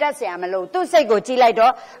လို့နာမည်တက်เสียမလို့သူ့စိတ်ကိုကြည့်လိုက်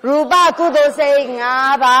တော့ရူပကုသိုလ်စိတ်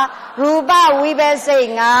5ပါးရူပဝိဘစိတ်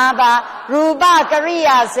5ပါးရူပကရိ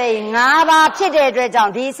ယာစိတ်5ပါးဖြစ်တဲ့အတွက်ကြော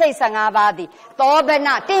င့်ဒီစိတ်15ပါးသည်သောပ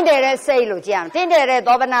နာတင့်တယ်တဲ့စိတ်လို့ကြည့်အောင်တင့်တယ်တဲ့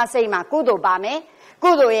သောပနာစိတ်မှာကုသိုလ်ပါမယ်ကု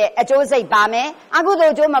သိုလ်ရဲ့အကျိုးစိတ်ပါမယ်အကုသို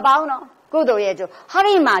လ်အကျိုးမပါဘူးနော်ကုသိုလ်ရဲ့အကျိုးဟော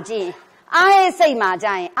ဒီမှာကြည့်အားရဲ့စိတ်မှာကြ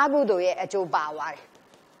ရင်အကုသိုလ်ရဲ့အကျိုးပါသွားတယ်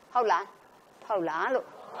ဟုတ်လားလို့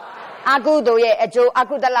အကုသိုလ်ရဲ့အကျိုးအ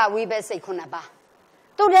ကုသလဝိဘစိတ်9ပါး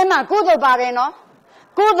သူ့ထဲမှာကုသိုလ်ပါတယ်နော်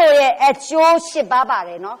ကုသိုလ်ရဲ့အကျိုး10ပါးပါတ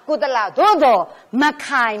ယ်နော်ကုသလသို့တော်မ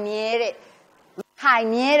ခိုင်မြဲတဲ့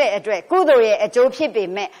အတွက်ကုသိုလ်ရဲ့အကျိုးဖြစ်ပေ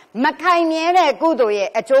မဲ့မခိုင်မြဲတဲ့ကုသိုလ်ရဲ့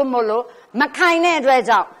အကျိုးမို့လို့မခိုင်တဲ့အတွက်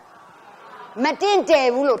ကြောင့်မတင့်တယ်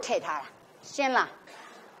ဘူးလို့ထည့်ထားတာရှင်း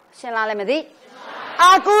လားလည်းမသိ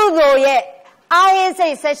အကုသိုလ်ရဲ့အာယစိ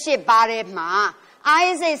တ်18ပါးထဲမှာအာယ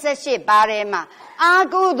စိတ်18ပါးထဲမှာအာ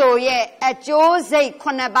ကုသိုလ်ရဲ့အကျိုးစိတ်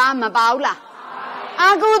9ပါးမပါဘူးလားအာ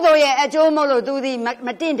ကုသိုလ်ရဲ့အကျိုးမို့လို့သူဒီမ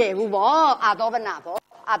တင့်တယ်ဘူးပေါ့အာသောပနာပေါ့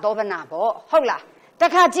ဟုတ်လားတ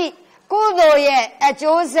ခါကြည့်ကုသိုလ်ရဲ့အ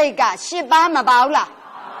ကျိုးစိတ်က10ပါးမပါဘူးလား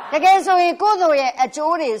တကယ်ဆိုရင်ကုသိုလ်ရဲ့အ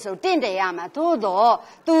ကျိုးတွေဆိုတင့်တယ်ရမှာသို့တော့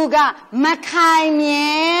သူကမခိုင်မြဲ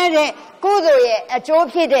တဲ့ကုသိုလ်ရဲ့အကျိုး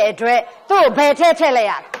ဖြစ်တဲ့အတွက်သူ့ဘယ်ထည့်လိုက်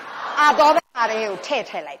ရလဲအာသောပနာတွေကိုထ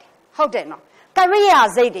ည့်လိုက်တယ်ဟုတ်တယ်နော်ကရိယာ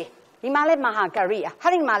စိတ်တွေဒီမှာလဲမဟာကရိယာဟာ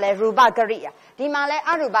ဒီမှာလဲရူပကရိယာဒီမှာလဲ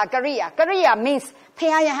အရူပကရိယာ means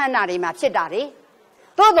ဖျားယဟန္တာတွေမှာဖြစ်တာတွေ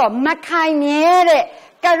သို့တော့မခိုင်မြဲတဲ့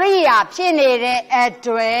ကရိယာဖြစ်နေတဲ့အ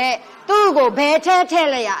တွက်သူ့ကိုဘယ်ထည့်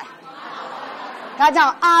လိုက်ရလဲဒါကြော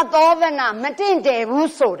င့်အာသောပနာမတင့်တယ်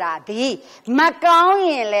ဘူးဆိုတာဒီမကောင်း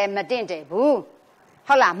ရင်လည်းမတင့်တယ်ဘူး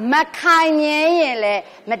ဟုတ်လားမခိုင်မြဲရင်လည်း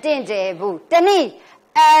မတင့်တယ်ဘူးတနည်း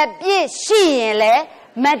အပြစ်ရှိရင်လည်း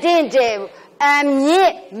မတင့်တယ်ဘူးအမြ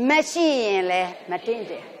င့်မရှိရင်လည်းမတင့်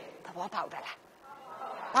တယ်သဘောပေါက်တာလား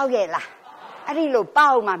ပေါက်ရဲ့လားအဲ့ဒီလိုပေါ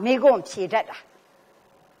က်မှမိကွန်းဖြေတတ်တာ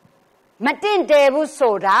မတင့်တယ်ဘူး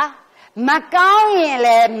ဆိုတာမကောင်းရင်လ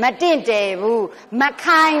ည်းမတင့်တယ်ဘူးမ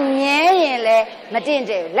ခိုင်မြဲရင်လည်းမတင့်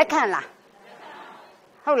တယ်လက်ခံလား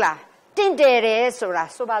ဟုတ်လားတင့်တယ်တယ်ဆိုတာ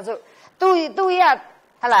ဆိုပါစို့သူရ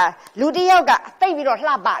ဟလာလူတစ်ယောက်ကတိတ်ပြီးတော့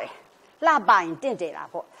လှပရင်တင့်တယ်တာ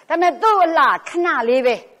ပေါ့ဒါပေမဲ့သူ့အလှခဏလေး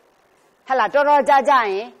ပဲဟလာတော်တော်ကြာ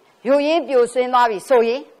ရင်ယူရင်းပြိုဆွင်းသွားပြီဆိုရ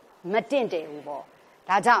င်မတင့်တယ်ဘူးပေါ့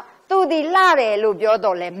ဒါကြောင့်သူဒီလှတယ်လို့ပြော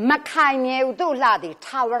တော့လဲမခိုင်မြဲဘူးသူ့လှသည်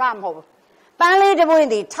ထာဝရမဟုတ်ဘူးပန်းလေးတစ်ပွင့်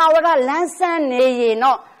သည်ထာဝရလန်းဆန်းနေရင်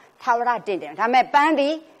တော့ထာဝရတင့်တယ်ဒါပေမဲ့ပန်းသ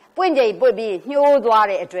ည်ပွင့်ကြိမ်ပွင့်ပြီးညှိုးသွား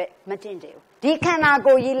တဲ့အတွက်မတင့်တယ်ဘူးဒီခန္ဓာ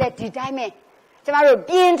ကိုယ်ကြီးလဲဒီတိုင်းပဲကျမတို့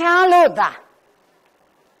ပြင်ထားလို့သာ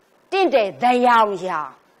တင့်တယ်သယောင်ရာ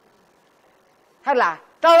ဟုတ်လား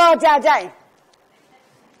တော်တော်ကြာရင်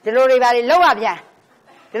ဒီလိုတွေပါလေလောက်ရပြန်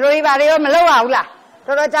ဒီလိုတွေပါလေရောမလောက်ရဘူးလား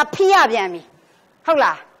တော်တော်ကြာဖိရပြန်ပြီဟုတ်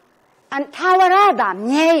လားထာဝရသာ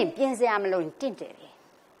မြဲရင်ပြင်စရာမလိုရင်တင့်တယ်လေ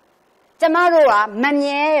ကျမတို့ကမ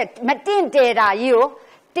မြဲမတင့်တယ်တာကြီးကို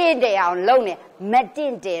တင့်တယ်အောင်လုပ်နေမတ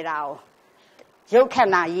င့်တယ်တာကိုရုပ်ခန္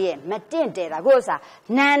ဓာကြီးရဲ့မတင့်တယ်တာကိုဥစ္စာ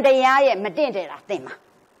နံတရားရဲ့မတင့်တယ်တာသိမှာ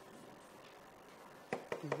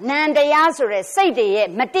နံတရားဆိုတဲ့စိတ်တွေရဲ့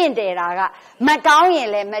မတင့်တယ်တာကမကောင်းရင်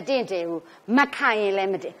လည်းမတင့်တယ်ဘူးမခံရင်လ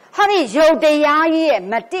ည်းမတင့်ဟောဒီရုပ်တရားကြီးရဲ့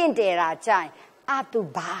မတင့်တယ်တာကြရင်အတု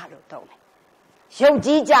ဘာလို့သုံးတယ်ရုပ်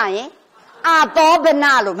ကြီးကြရင်အာသောပန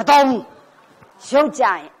လို့မသုံးဘူးရုပ်ကြ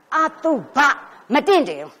ရင်အာတုဘမတင့်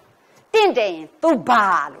တယ်ဘူးတင့်တယ်ရင်တုဘာ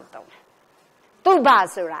လို့သုံးတယ်တုဘာ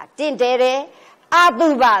ဆိုတာတင့်တယ်တယ်အာတု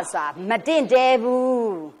ဘဆိုတာမတင့်တယ်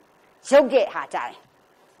ဘူးရုပ်ရဲ့ဟာကြရင်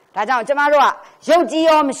ဒါကြောင့်ကျမတို့ကရုပ်ကြီး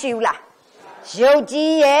ရောမရှိဘူးလားရုပ်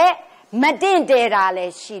ကြီးရဲ့မတင့်တယ်တာလ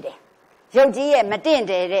ည်းရှိတယ်ရုပ်ကြီးရဲ့မတင့်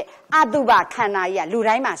တယ်တဲ့အတုပခန္ဓာကြီးကလူ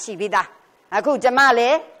တိုင်းမှာရှိပြီးသားအခုကျမလ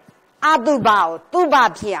ည်းအတုပကိုတုပ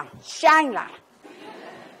ဖြစ်အောင်ရှိုင်းလာ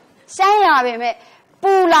ပဲမဲ့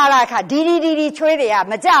Pula Raka, Didi Trade,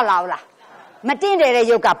 Majala, Matinde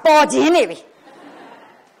Yoga, Borgin Navy.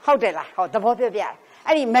 How did I? How the Bobia?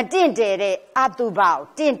 Ari Matinde, Atubao,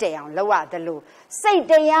 Tinte on Loa the Lu. Say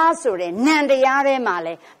de Yasure, Nande Yare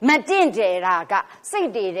Male, Matinde Raga, say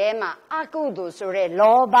de Rema, Akudu Sure,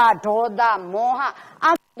 Loba, Doda, Moha,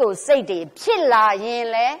 Akudu, say de Pilla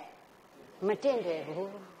Yele, Matinde.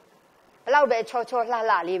 Laube Chocho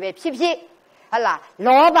Lala, Live Pipi, Allah,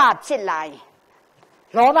 Loba Pilla.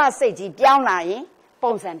 Loba say G. Biaunai,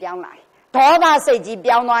 Bones and Biaunai. Doba say G.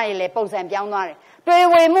 Biaunai, Bones and Biaunai.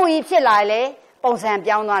 Doe Mui Pilla, Bones and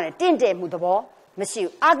Biaunai, Dinte Mutabo. Monsieur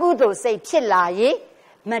Agudo say Pillaye,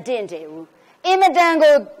 Madinte.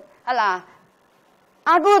 Imadango, Allah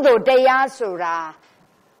Agudo dea sura.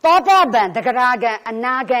 Baba band, the Garaga, and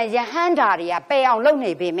Naga, Yahandaria, Bay on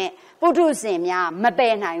Lone Bime, Budu Simia,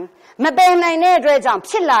 Mabenai, Mabenai Nedred on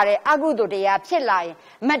Pillare, Agudo dea Pillaye,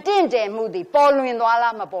 Madinte Moody, Ballwin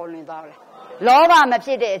Walla, Mabolin Dollar. Lova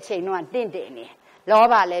Mapide Chino and Dinte.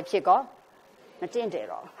 Lova le Pico, Matinte.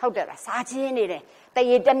 How did I Sachi in it?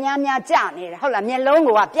 They eat the Yamia Jan, Hola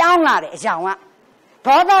Mielongo, Piana, Jawa.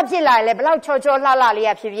 Toda Pilla, Blau Chocho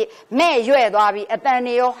Lalalia Pivi, May you Edwabi,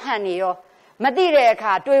 Atenio, Hanio, Madire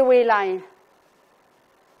car, 2 way line.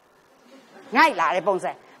 Night la,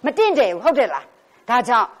 Ponce. Matinde, Hotela.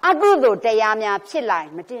 Taja, Agudo, Dayamia, Pilla,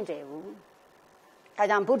 Matinde.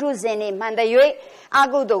 Tajam Putu Zeni, Mandaye,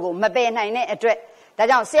 Agudo, Mabena, a dread.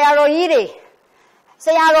 Tajam, Searo Iri.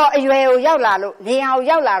 Searo, Yalalo, Niao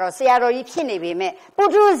Yalaro, Searo Pini, me,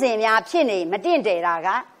 Putu Zenia, Pini, Matinde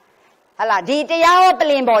Raga. Ala, di Yao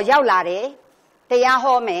Belimbo Yalare,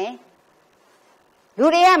 Yaho me.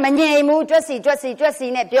 Luria, Manemu, Dressy,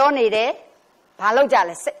 net Bionide, Palo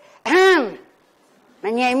Jalis.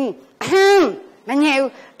 Manemu, Manu,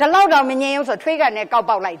 the loud of Manu, so trigger and go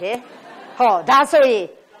about like this. Oh, that's so ye.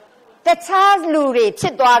 The Charles Luri,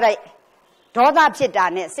 Chitware. Doda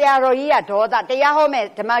Chitane, Searoia, Doda, the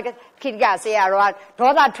Yahome, the market Kidga, Searo,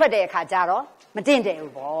 Doda Trade Kajaro, Matinde,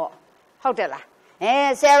 Hotela.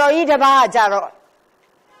 Searoi the Bajaro.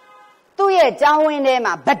 2 years down in them,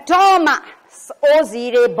 Batoma,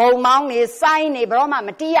 Ozire, Beaumont, Sign, Broma,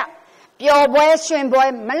 Matia, Pure Boy, Swim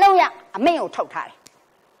Boy, Maloya, a male totai.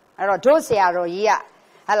 Arodosia,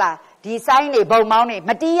 Hala, design a Beaumont,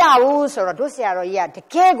 Matia, or Dosia, the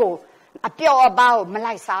Kego, a pure about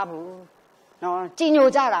Malay Sabu. No, Gino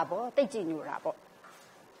Jarabo, the Gino Rabo.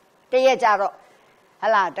 The Jaro,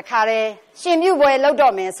 Hala, the Care, Shimbu Boy,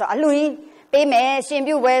 Lodomes, or Louis, Payme,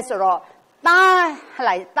 Shimbu West, or Ta,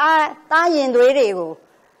 like Ta in radio,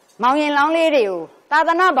 Mountain Long radio,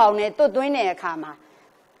 Tadana Bone, to Duine Kama.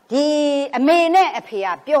 The Amene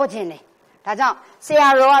appear, Biogene. Tajan,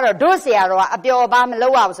 Searo, Dosiaro, a Biobam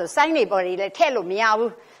Loa, so signy body, let tell me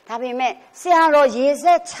out. Tabime, Searo, yes,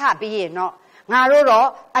 a chappy, no.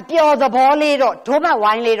 Naroro, a pure the ball little, Toba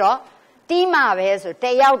wine little. Tima Ves,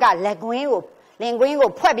 Teoga, Leguingo,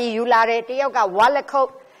 Linguingo, Puebby, Ulare, Teoga,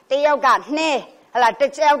 Wallaco, Teoga, Ne, like the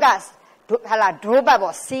Chelgas. Hala droba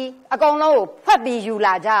was see a gono, Puppy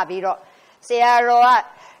Yula Jabiro, Searo,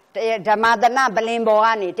 the Madana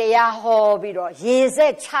Balimboani, Teaho Biro, yes,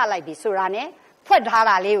 a child be surane, put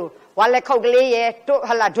Haraliu, Wallacogli,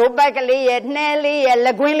 Hala Drobagli, Nelly,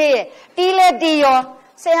 Laguili, Tile Dio,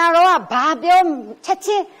 Searo, Babio,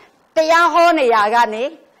 Chachi, Teahone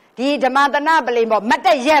Yagani, the Madana Balimbo,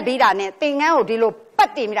 Mata Yabirane, Tingo, Dilo,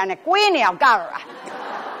 Patim, and a queen of Gara.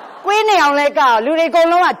 Queenie on Lega,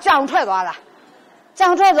 Lurigolo, John Trevor.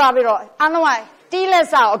 John Trevor, Anoi,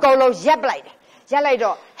 Dilesa, Golo, Yablade.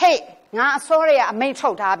 Yalado, hey, not sorry, I may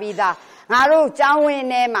trout Abida. Naru,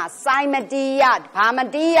 Jawinema, Simadia,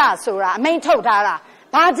 Pamadia, Sura, may totara.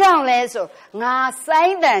 Pajan leso, Na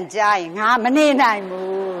Saidan Jai, Na Manina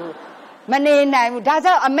Moo. Manina,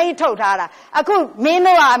 Daza, a may totara. A could,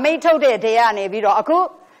 Minoa, may tote deane, Vido, a could.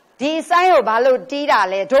 Design Balo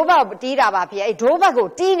Dida, Doba Dida Bapia,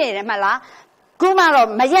 Dobago, Dine, Mala, Kumaro,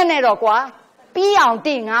 Mayanero, Be on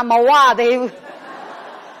Ding, Amawa, they.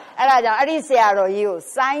 Arisiaro, you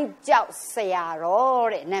sign Jout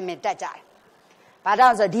Searo, name it Dajai. But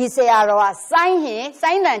also Disearo, sign him,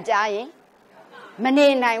 sign and Jai.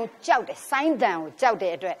 Manina, Jout, sign down, Jout,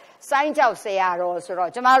 sign Jout Searo, so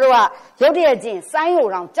Jamarua, Yodia, sign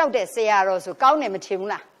around Jout Searo, so Gaune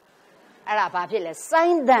Matimula. Arabapilla,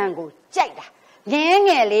 sign dango, Jada.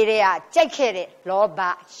 Yang Lydia, Jack it,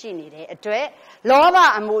 Loba, she needed a dread.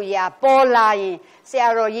 Loba Amuya, Bola,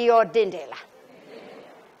 Searo Yo Dindela.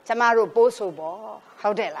 Tamaru Bosobo,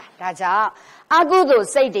 Hodela, Raja. Agudo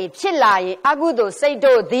say the Chilai, Agudo say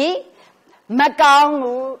do thee.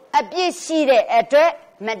 Macamu, a bit seated a dread,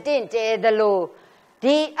 Madinte the low.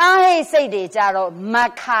 The I say the Jaro,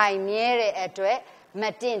 Macai mere a dread.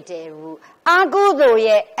 Matin deru. Agudo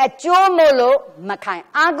ye a jomolo makai.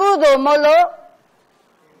 Agudo molo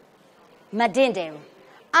Matin deru.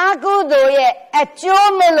 Agudo ye a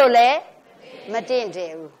jomolole Matin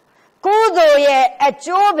deru. Kudo ye a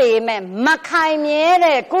jobe me makai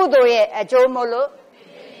miere. Kudo ye a jomolo.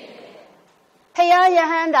 Paya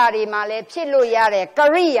yahandari male, Pilu yare,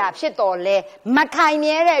 Korea, Pitole, Makai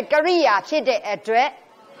miere, Korea, Pite adre.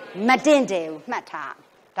 Matinde, Mata.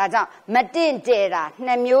 That's Matindera,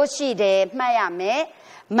 Namushi de Mayame,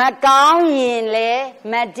 Macauin le,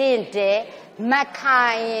 Matinde,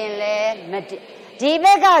 Macain le, Matin.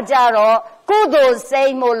 Divega Jaro, Kudo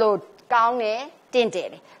say molo, Gaune,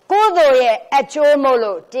 Tinte. Kudo ye, Acho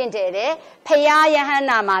molo, Tinte, Paya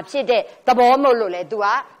Hanama, Pite, the Bomolo le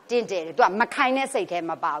dua, Tinte, dua, Macaine say him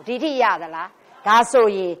about, did he yadala? That's so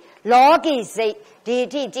ye, Logi say,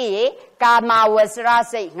 DTG, Kama was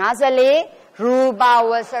Rase, Nazale, Ruba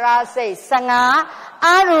was Rase, Sanga,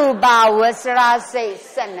 Aruba was Rase,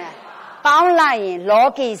 Sana. Pound line,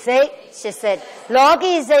 Logi say, she said,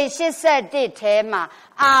 Logi say, she said, did Tema,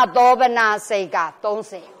 Dobana say, don't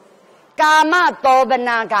say. Kama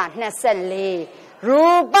Dobanaga, Nestle,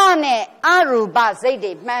 Rubane, Aruba say,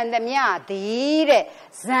 Mandamia, the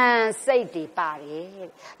Zan say, the party.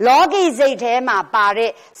 Logi say, Tema,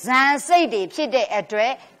 party, Zan say, the Pide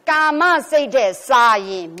address. Kama say de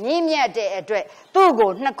sayi, Mimia de address,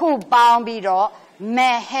 Tugo, Naku Bambido,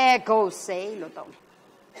 Mehego say, Lodon.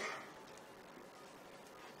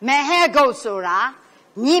 Mehego sura,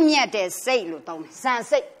 Mimia de say, Lodon, San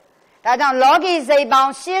say. That on Logi say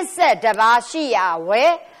bound, she said, Dabashia,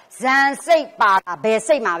 where Zan say, Baba,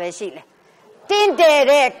 Besay Maveshile.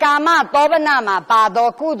 Tinte, Kama, Bobanama,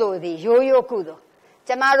 Bado Kudo, the Yoyo Kudo.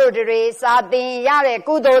 Jamaro de Sabin, Yare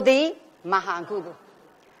Kudo, the Mahan Kudo.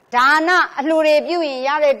 Dana, Lure viewing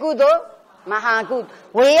Yare Gudo, Mahagud.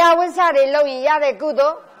 We always had a low in Yare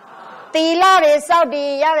Gudo. Tilare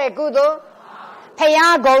Saudi Yare Gudo.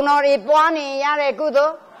 Payago nori buani Yare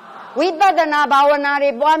Gudo. We better not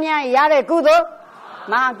bawanari buamia Yare Gudo.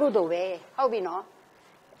 Mahagudo way. How be no?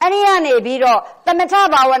 Anyane biro, the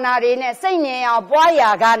metabawanari ne singing our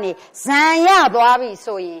boya gani, Zanya boavi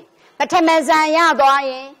soyi. But Temezanya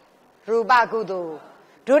doyi, Ruba Gudo.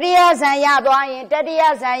 Duria Zanya doyin,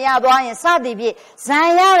 Dadia Zanya doyin, Sadibi,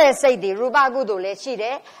 Zanya say the Ruba Gudu le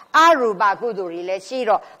shide, Aruba Guduri le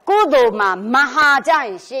shiro, Gudoma,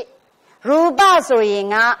 Mahajan shi, Ruba so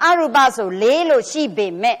yinga, Aruba so lelo shi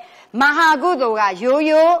be me, Mahagudoga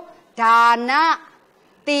yoyo, Dana,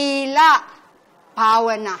 Tila,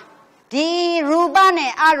 Pawana, Di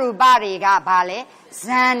Rubane Arubariga Bale,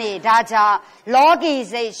 Zani Daja, Logi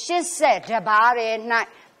say she said, Jabare night,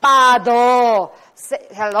 Pado.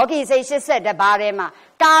 Logi say she said the barema.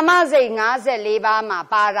 Kama say ngaze libama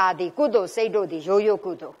para di kudo say do di yoyo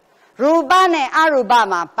kudo. Rubane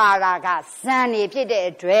arubama paraga sani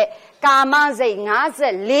pide dre. Kama say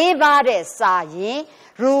ngaze libare sayi.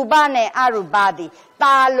 Rubane arubadi.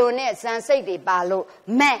 Talo ne san say di balo.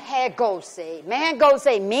 Mehego say. Mehego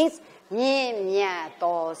say means nyimya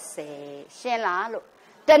to say. Shenla lo.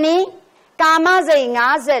 Tani Kama say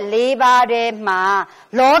ngaze libare ma.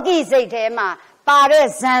 Logi say tema. Pare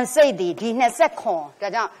Zan say the Nesecon,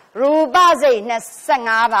 Ruba say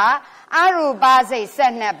Nesangava, Aruba say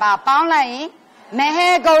Seneba, Poundline,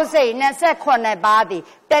 Mehego say Nesecon body,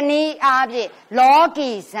 Tani Abi,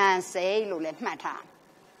 Logi Zan say Lulet Mata.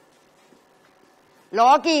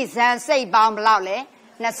 Logi Zan say Bamblale,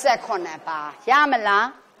 Nesecon ba,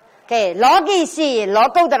 Yamala, K, Logi see,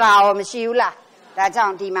 Loco the Rao Mishula, that's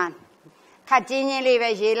on demand. Catini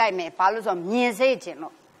live like me, follows on music.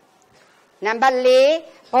 Number lee,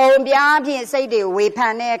 Bombia say the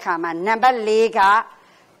weapon kama. Number lega,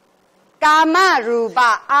 Kama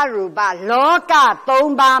Ruba, Aruba, Loka,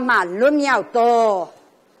 Tomba, Ma, Lumia to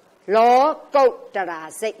Lo, go, Dara,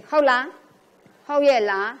 say, Hola,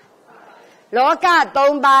 Hoyela, Loka,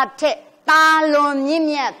 Tomba, te, Talon,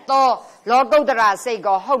 Nimia, to, Logo, Dara, say,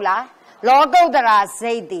 go, Hola, Logo, Dara,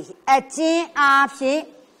 say, the, Echi, Afi,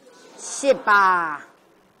 Shipa,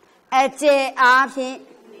 Echi, Afi,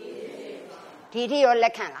 Titi or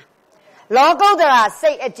Lacana. Logo there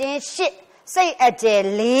say a gin shit, say a j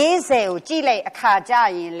lazy, Gile, a caja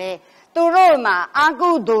in le, to Roma,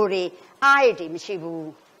 Agu Duri, I dim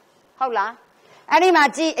shibu. Hola. Anima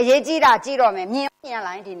G, a Yejira, Girome, Mia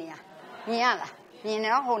Landinia, Miala,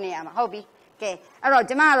 Nina Honia, hobby. Okay, a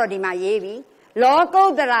Rodimaro di my yevi.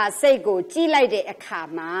 Logo there say go, Gile a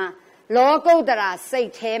kama. Logo there say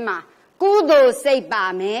tema. Gudo say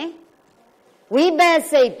bame. We bear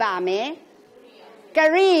say bame.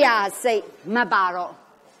 Korea say Mabaro,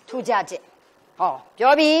 to judge it. Oh,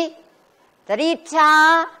 Joby, the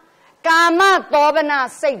Rita, ကာမသောဘနာ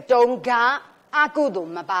စိတ်တုံးကအကုသို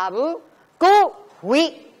လ်မပါဘူးကုဝိ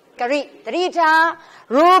ကရိတတိထာ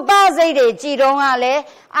ရူပစိတ်တွေကြည်တော့ကလည်း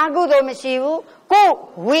အကုသိုလ်မရှိဘူးကု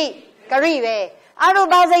ဝိကရိပဲအရူ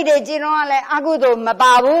ပစိတ်တွေကြည်တော့ကလည်းအကုသိုလ်မ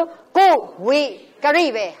ပါဘူးကုဝိကရိ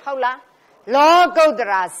ပဲဟုတ်လားလောကုတ္တ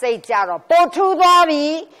ရာစိတ်ကြတော့ပိုထူးသွားပြီ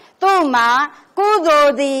သူ့မှာကုသို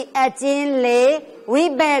လ်သည်အကျဉ်းလေးဝိ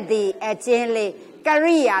ဘတ်သည်အကျဉ်းလေးက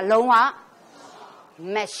ရိယာလုံးဝ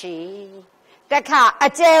မရှိတခါအ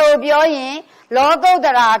ကျယ်ကိုပြောရင်လောကုတ္တ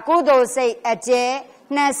ရာကုသိုလ်စိတ်အကျယ်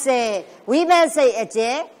20ဝိဘတ်စိတ်အကျ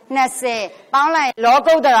ယ်20ပေါင်းလိုက်လော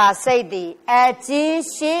ကုတ္တရာစိတ်သည်အကျဉ်း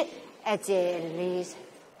ရှိအကျယ်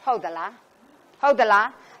40ဟုတ်သလားဟုတ်သလား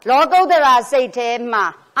လောကုတ္တရာစိတ်ထဲမှာ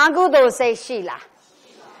အကုသိုလ်စိတ်ရှိလား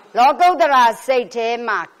လောကုတ္တရာစိတ်ထဲ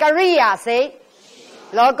မှာကရိယာစိတ်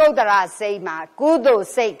လောကုတ္တရာစိတ်မှာကုသိုလ်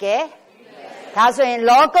စိတ်ကဲဒါဆိုရင်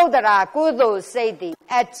လောကုတ္တရာကုသိုလ်စိတ်သည်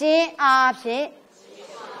အကျဉ်းအားဖြင့်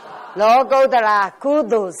လောကုတ္တရာကု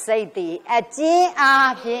သိုလ်စိတ်သည်အကျဉ်း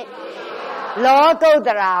အားဖြင့်လောကုတ္တ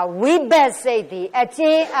ရာဝိဘတ်စိတ်သည်အကျ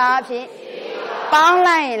ဉ်းအားဖြင့်ပေါင်း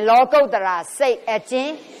လိုက်ရင်လောကုတ္တရာစိတ်အကျ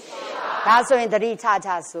ဉ်းဒါဆိုရင်တတိချချ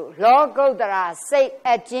ဆိုလောကုတ္တရာစိတ်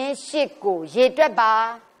အကျဉ်းရှစ်ကိုရေတွက်ပါ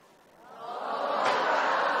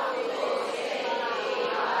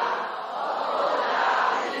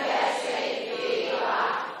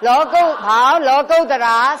လောကုတ္တ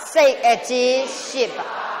ရာစိတ်အကျဉ်းရှစ်ပါ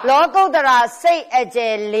လောကုတ္တရာစိတ်အကျ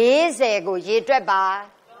ယ်40ကိုရေတွက်ပါ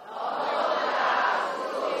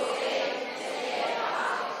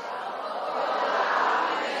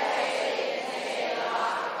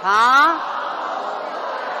ဟာ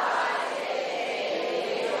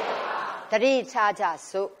တတိချချ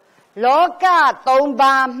ဆိုလောက3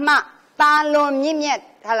ပါးမှတာလွန်မြင့်မြတ်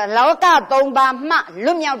ဟာလားလောက3ပါးမှ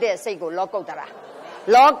လွတ်မြောက်တဲ့စိတ်ကိုလောကုတ္တရာ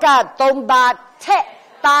လောက3ပါးထက်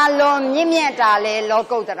တာလွန်မြင့်မြတ်တာလေလော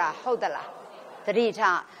ကုတ္တရာဟုတ်သလားတတိထ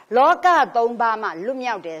လောက3ပါးမှလွတ်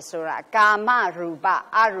မြောက်တယ်ဆိုတာကာမရူပ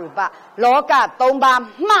အရူပလောက3ပါး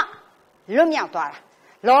မှလွတ်မြောက်သွားတာ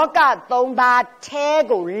လောက3ပါးထဲ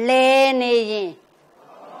ကိုလဲနေရင်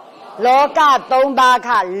လောက3ပါးခ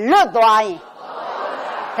လွတ်သွားရင်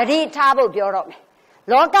တတိထားဖို့ပြောတော့မယ်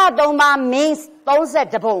လောက3ပါး means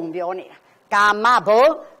 30ဘုံပြောနေတာကာမဘုံ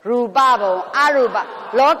ရူပဘုံအရူပ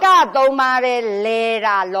လောက3ပါးထဲလဲ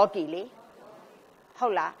တာလောကီလေဟု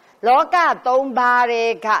တ်လားလောက3ပါးတွေ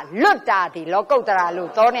ကလွတ်တာဒီလောကုတ္တရာ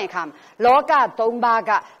လို့သောတဲ့အခါမှာလောက3ပါး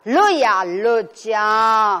ကလွတ်ရလွတ်ကြော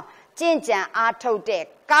င်းကျင့်ကြံအားထုတ်တဲ့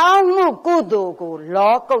ကောင်းမှုကုသိုလ်ကို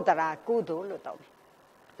လောကုတ္တရာကုသိုလ်လို့တောင်းတယ်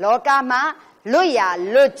လောကမှာလွတ်ရ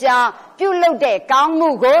လွတ်ကြောင်းပြုလုပ်တဲ့ကောင်းမှု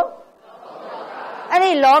ကိုအဲ့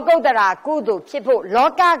ဒီလောကုတ္တရာကုသိုလ်ဖြစ်ဖို့လော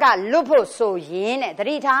ကကလွတ်ဖို့ဆိုရင်တဲ့တ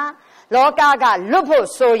တိထားလောကကလွတ်ဖို့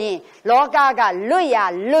ဆိုရင်လောကကလွတ်ရ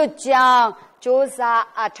လွတ်ကြောင်းကြိုးစား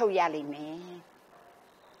အားထုတ်ရလိမ့်မယ်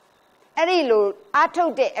အဲ့ဒီလိုအားထု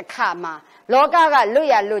တ်တဲ့အခါမှာလောကကလွတ်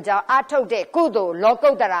ရလွတ်ကြောင်းအားထုတ်တဲ့ကုသိုလ်လောကု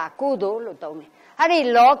တ္တရာကုသိုလ်လို့သုံးတယ်အဲ့ဒီ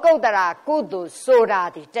လောကုတ္တရာကုသိုလ်ဆိုတာ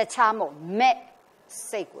ဒီတခြားမဟုတ်မဲ့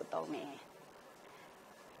စိတ်ကိုသုံးတယ်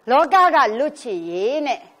လောကကလွတ်ချင်ရေး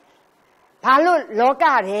နဲ့ဘာလို့လောက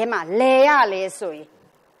ထဲမှာလဲရလဲဆိုရင်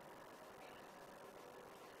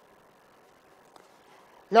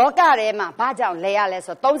လောကထဲမှာဘာကြောင့်လဲရလဲ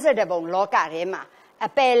ဆို32ဘုံလောကထဲမှာအ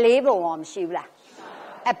ပယ်4ဘုံရောမရှိဘူးလား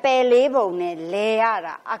အပယ်4ဘုံနဲ့လဲရ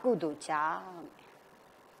တာအကုသိုလ်ကြောင့်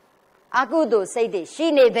အကုသိုလ်စိတ်တွေရှိ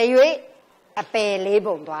နေတဲ့၍အပယ်4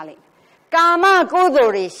ဘုံသွားလိမ့်ကာမကုသို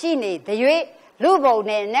လ်တွေရှိနေတဲ့၍လူဘုံ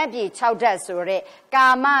နဲ့နတ်ပြည်6ဓာတ်ဆိုတဲ့ကာ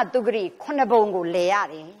မတုဂရိ9ဘုံကိုလဲရ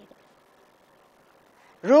တယ်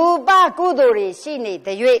ရူပကုသိုလ်တွေရှိနေ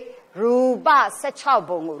တဲ့၍ရူပ16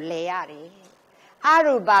ဘုံကိုလဲရတယ်အ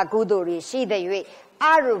ရူပကုသိုလ်တွေရှိတဲ့၍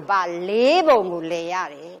အရူပ4ဘုံကိုလဲရ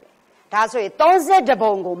တယ်ဒါဆိုရင်32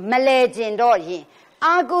ဘုံကိုမလဲကျင်တော့ရင်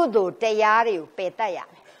အကုသိုလ်တရားတွေကိုပယ်တတ်ရ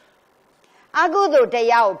မယ်အကုသိုလ်တ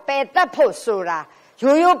ရားကိုပယ်တတ်ဖို့ဆိုတာ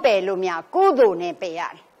ရိုးရိုးပယ်လို့မရကုသိုလ်နဲ့ပယ်ရ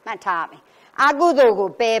တယ်မှတ်ထားမယ်အကုသိုလ်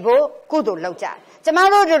ကိုပယ်ဖို့ကုသိုလ်လုပ်ကြတယ်ကျမ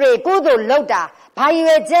တို့တွေကုသိုလ်လုပ်တာဘာရွ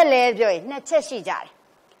ယ်ချက်လဲပြောရင်2ချက်ရှိကြတယ်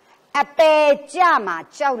အပယ်ကြမှာ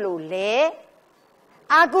ကြောက်လို့လေ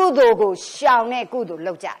အကုသိုလ်ကိုရှောင်တဲ့ကုသိုလ်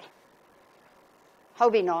လုပ်ကြတယ်ဟု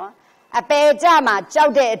တ်ပြီနော်အပယ်ကြမှာကြော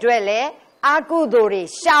က်တဲ့အတွက်လေအကုသိုလ်တွေ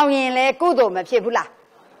ရှောင်ရင်လေကုသိုလ်မဖြစ်ဘူးလား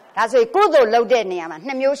ဒါဆိုရင်ကုသိုလ်လုပ်တဲ့နေရာမှာ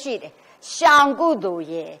2မျိုးရှိတယ်ရှောင်ကုသိုလ်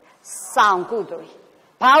ရဲ့ဆောင်ကုသိုလ်ရဲ့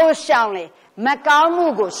ဘာလို့ရှောင်လဲမကောင်းမှု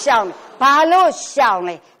ကိုရှောင်တယ်ဘာလို့ရှောင်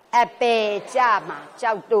လဲအပယ်ကြမှာ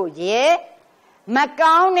ကြောက်တို့ရဲ့မ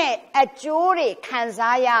ကောင်းတဲ့အကျိုးတွေခံ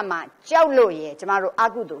စားရမှာကြောက်လို့ရဲ့ကျမတို့အ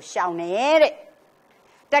ကုသိုလ်ရှောင်တယ်တဲ့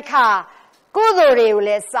တခါကုသိုလ်တွေကိုလ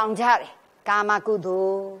ည်းစောင့်ကြတယ်ကာမကုသို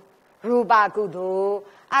လ် ရူပကုသိုလ်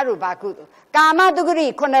အရူပကုသိုလ်ကာမတုဂရိ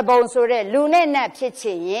ခုနှစ်ပုံဆိုတဲ့လူနဲ့နတ်ဖြစ်ချ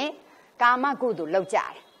င်ရင်ကာမကုသိုလ်လောက်ကြတ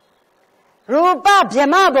ယ်ရူပဗြ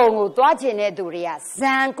ဟ္မဘုံကိုသွားခြင်းတဲ့သူတွေက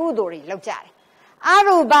ဇံကုသိုလ်တွေလောက်ကြတယ်အ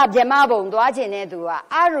ရူပဗြဟ္မဘုံသွားခြင်းတဲ့သူက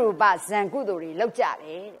အရူပဇံကုသိုလ်တွေလောက်ကြတ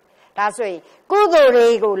ယ်ဒါဆိုရင်ကုသိုလ်တွေ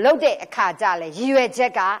ကိုလောက်တဲ့အခါကျလဲရည်ရွယ်ချ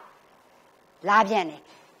က်ကလာပြန်တယ်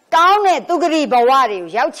ကောင်းတဲ့သူဂရိဘဝတွေ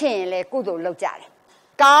ကိုရောက်ချင်ရင်လဲကုသိုလ်လောက်ကြတယ်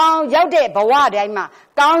ကောင်းရောက်တဲ့ဘဝတိုင်းမှာ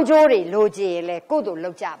ကောင်းကျိုးတွေလိုချင်ရင်လဲကုသိုလ်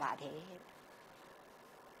လောက်ကြပါတယ်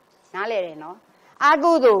နားလဲတယ်နော်အ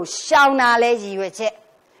ကုသိုလ်ရှောင်တာလဲရည်ရွယ်ချက်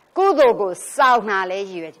ကုသိုလ်ကိုစောင့်တာလဲ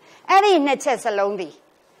ရည်ရွယ်ချက်အဲ့ဒီနှစ်ချက်စလုံးဒီ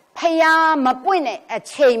ဖျားမပွင့်တဲ့အ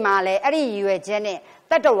ချိန်မှလဲအဲ့ဒီရည်ရွယ်ချက်နဲ့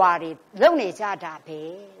တတ္တဝါတွေလုံနေကြတာပဲ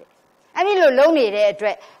အဲ့ဒီလိုလုံနေတဲ့အတွ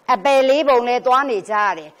က်အပယ်လေးပုံလဲသွားနေကြရ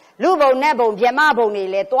တယ်လူဘုံနဲ့ဘုံဗြဟ္မဘုံတွေ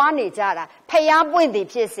လဲသွားနေကြတာဖျားပွင့်သည်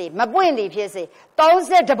ဖြစ်စေမပွင့်သည်ဖြစ်စေ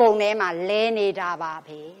32ဘုံထဲမှာလဲနေတာပါ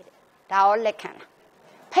ပဲဒါရောလက်ခံလား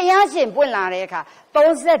ဖျားရှင်ပွင့်လာတဲ့အခါ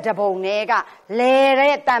32ဘုံထဲကလဲ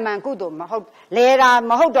တဲ့တမန်ကုသိုလ်မဟုတ်လဲတာ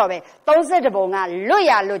မဟုတ်တော့ပဲ32ဘုံကလွတ်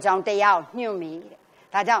ရလွတ်ကြောင်းတရားကိုညွှန်မိတဲ့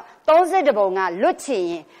ဒါကြောင့်32ဘုံကလွတ်ချင်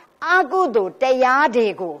ရင်အကုသိုလ်တရားတွေ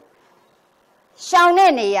ကိုရှောင်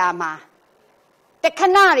တဲ့နေရာမှာတခ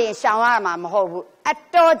ဏရင်ရှောင်ရမှာမဟုတ်ဘူးအ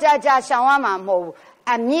တော်ကြာရှောင်ရမှာမဟုတ်ဘူး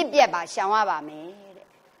အမြင့်ပြတ်ပါရှောင်ရပါမယ်တဲ့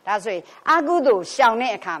ဒါဆိုရင်အကုသိုလ်ရှောင်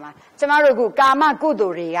တဲ့အခါမှာကျမတို့ကကာမကု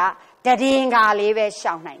သိုလ်တွေကတည်ငါလေးပဲ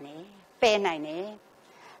ရှောင်နိုင်တယ်ပယ်နိုင်တယ်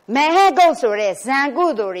မဟေကုတ်ဆိုတဲ့ဇံကု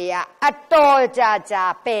သိုလ်တွေကအတော်ကြာ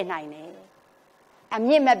ပယ်နိုင်တယ်အ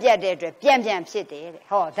မြင့်မပြတ်တဲ့အတွက်ပြန်ဖြစ်တယ်တဲ့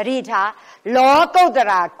ဟောသတိထားလောကုတ္တ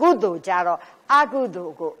ရာကုသိုလ်ကြတော့အကုသို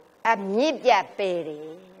လ်ကိုအမြင့်ပြတ်ပယ်တ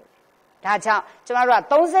ယ်ဒါကြောင့်ကျမတို့က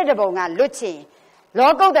32ဘုံကလွတ်ချင်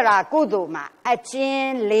လောကုတ္တရာကုသိုလ်မှာအကျဉ်း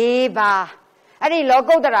၄ပါးအဲ့ဒီလော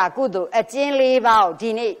ကုတ္တရာကုသိုလ်အကျဉ်း၄ပါးကိုဒီ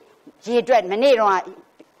နေ့ရေတွက်မနေ့တော့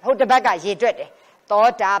ဟုတ်တစ်ပတ်ကရေတွက်တယ်သော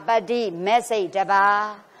တာပတ္တိမက်စိတ်တစ်ပါး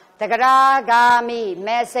တဂရဂာမိမ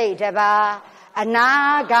က်စိတ်တစ်ပါးအနာ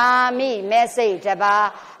ဂာမိမက်စိတ်တစ်ပါး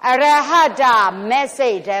အရဟတမက်စိ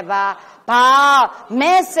တ်တစ်ပါးဘာမ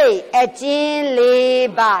က်စိတ်အကျဉ်း၄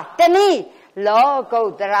ပါးတနည်းလောကု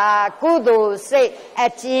တ္တရာကုသိုလ်စိတ်အ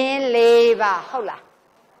ကျဉ်း၄ပါးဟုတ်လား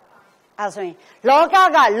အဲဆိုရင်လောက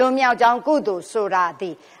ကလွန်မြောက်ကြောင်းကုသိုလ်ဆိုတာ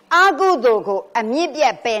ဒီအကုသိုလ်ကိုအမြင့်ပြ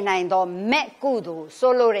တ်ပယ်နိုင်သောမဲ့ကုသိုလ်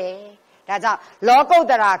ဆိုလိုတယ်ဒါကြောင့်လောကုတ္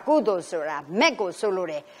တရာကုသိုလ်ဆိုတာမဲ့ကိုဆိုလို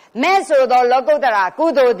တယ်မဲ့ဆိုသောလောကုတ္တရာကု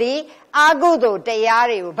သိုလ်သည်အကုသိုလ်တရား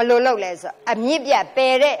တွေကိုဘယ်လိုလုပ်လဲဆိုအမြင့်ပြတ်ပ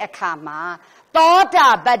ယ်တဲ့အခါမှာသောတာ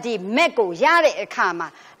ပတ္တိမဲ့ကိုရတဲ့အခါမှာ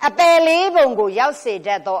အပယ်လေးပုံကိုရောက်စေတ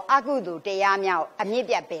တ်သောအကုသိုလ်တရားများကိုအမြင့်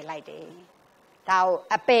ပြတ်ပယ်လိုက်တယ်ဒါကို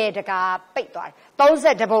အပယ်တကားပိတ်သွားတယ်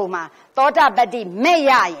32ဘုံမှာသောတာပတ္တိမဲ့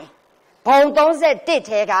ရရင်ဘုံ31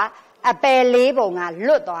ထဲကအပယ်လေးပုံက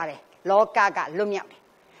လွတ်သွားတယ်လောကကလွတ်မြောက်တယ်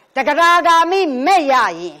တဂရဂာမိမဲ့ရ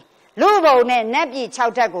ရင်လူဘုံနဲ့နတ်ပြည်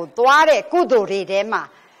6ထပ်ကိုသွားတဲ့ကုသိုလ်တွေထဲမှာ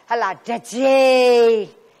ဟလာတစ်ချိ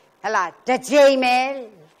န်ပဲ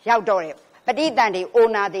ရောက်တော့တယ်ပဋိသန္ဓေအို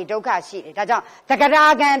နာတိဒုက္ခရှိတယ်ဒါကြောင့်တဂရ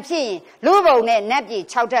ဂံဖြစ်ရင်လူဘုံနဲ့နတ်ပြည်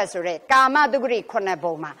6ထပ်ဆိုတဲ့ကာမတုဂရိ9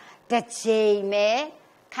ဘုံမှာတစ်ချိန်ပဲ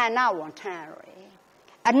ခန္ဓာဝန်ထမ်းရတယ်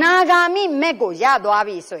အနာဂါမိမဲ့ကိုရသွား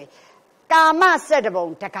ပြီဆိုရင်ကာမ7ဘုံ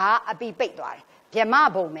တကားအပိပိတ်သွားတယ်ဗြဟ္မ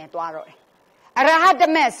ဘုံပဲသွားတော့တယ်အရဟတ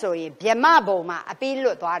မဲ့ဆိုရင်ဗြဟ္မဘုံမှာအပိ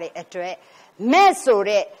လွတ်သွားတဲ့အတွက်မဲ့ဆို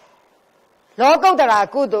တဲ့လောကုတ္တရာ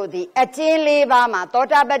ကုသိုလ်သည်အကျဉ်း၄ပါးမှာသော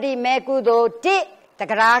တာပတ္တိမဲ့ကုသိုလ်1တ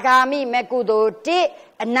ဂရဂါမိမဲ့ကုသိုလ်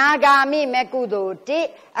1အနာဂါမိမဲ့ကုသိုလ်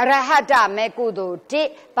1အရဟတမဲ့ကုသိုလ်1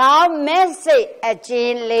ဘောင်းမဲ့စိတ်အကျ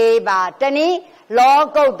ဉ်း၄ပါးတနည်းလော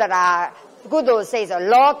ကုတ္တရာကုသိုလ်စိတ်ဆို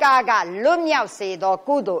လောကကလွတ်မြောက်စေသော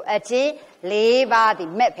ကုသိုလ်အကျဉ်း၄ပါးသ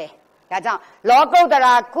ည်မဲ့ပဲဒါကြောင့်လောကုတ္တ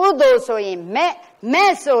ရာကုသိုလ်ဆိုရင်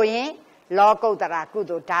မဲ့ဆိုရင်လောကုတ္တရာကု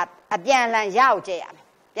သိုလ်ဒါအပြန်လှန်ရောက်ကြရမယ်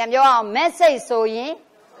ပြန်ပြောအောင်မဲ့စိတ်ဆိုရင်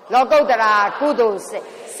လောကုတ္တရာကုသိုလ်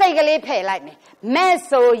စိတ်ကလေးဖယ်လိုက်မယ်မဲ့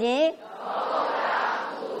ဆိုရင်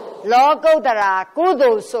လောကုတ္တရာကု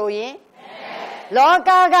သိုလ်ဆိုရင်လောက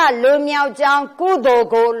ကလူမြောက်ကြောင်းကုသိုလ်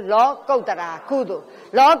ကိုလောကုတ္တရာကုသိုလ်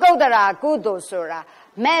လောကုတ္တရာကုသိုလ်ဆိုတာ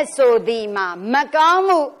မဲ့ဆိုသည်မှာမကောင်း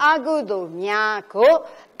မှုအကုသိုလ်များကို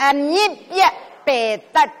အမြင့်ပြတ်ပယ်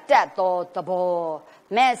တတ်တတ်သောသဘော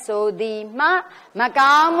မဲ့ဆိုသည်မှာမ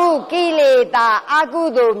ကောင်းမှုကိလေသာအကု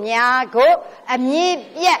သိုလ်များကိုအမြင့်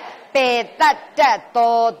ပြတ်ပယ်တတ်တတ်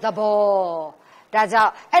သောသဘောဒါကြော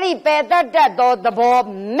င့်အဲ့ဒီပယ်တတ်တတ်သောသဘော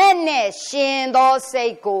မဲ့နဲ့ရှင်သောစိ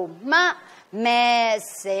တ်ကိုမှမဲ့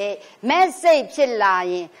စိတ်ဖြစ်လာ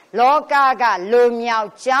ရင်လောကကလူမြော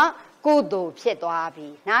က်ကြောင်းကုသိုလ်ဖြစ်သွားပြီ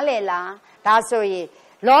နားလည်လားဒါဆိုရင်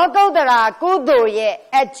လောကုတ္တရာကုသိုလ်ရဲ့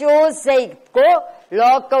အကျိုးစိတ်ကို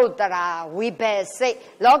လောကုတ္တရာဝိဘက်စိတ်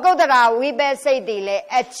လောကုတ္တရာဝိဘက်စိတ်တည်လေ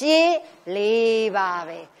အကျဉ်း၄ပါး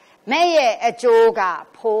ပဲမဲ့ရဲ့အကျိုးက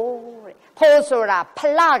ဖိုးတဲ့ဖိုးဆိုတာဖ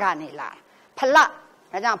လကနေလာဖလဒါ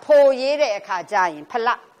ကြောင့်ဖိုးရေးတဲ့အခါကျရင်ဖလ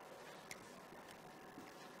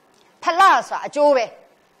ဆိုတာအကျိုးပဲ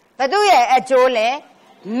ဘသူရဲ့အကျိုးလဲ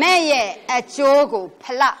မဲ့ရဲ့အကျိုးကိုဖ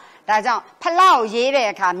လဒါကြောင့်ဖလကိုရေးတဲ့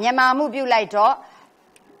အခါမြန်မာမှုပြုလိုက်တော့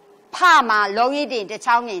ဖမှာလုံးကြီးတင်တစ်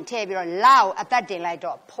ချောင်းငင်ထည့်ပြီးတော့လကိုအသက်တင်လိုက်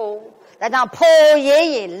တော့ဖိုးဒါကြောင့်ဖိုးရေး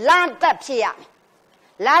ရင်လသက်ဖြစ်ရမယ်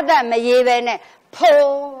လသက်မရေးပဲနဲ့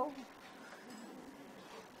ဖိုး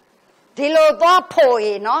ဒီလိုသွားဖိုးရ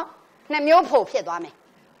င်နော်နှစ်မျိုးဖိုးဖြစ်သွားမယ်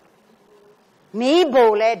မီး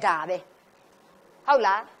ဘိုလဲဒါပဲဟုတ်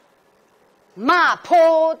လားမ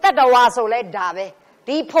ဖိုးတတဝါဆိုလဲဒါပဲ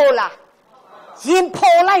ဒီဖိုးလားရင်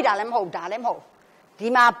ဖိုးလိုက်တာလည်းမဟုတ်ဒါလည်းမဟုတ်ဒီ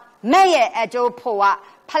မှာမဲ့ရဲ့အကျိုးဖိုးက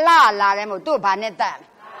ဖလလာတယ်မို့သူ့ဘာနဲ့တတ်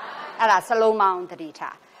အဲ့ဒါစလုံးမောင်းတတိ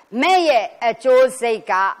ထားမဲ့ရဲ့အကျိုးစိတ်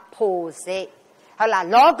ကဖိုးစိတ်ဟုတ်လား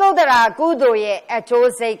လောကုတ္တရာကုသိုလ်ရဲ့အ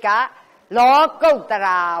ကျိုးစိတ်ကလောကုတ္တ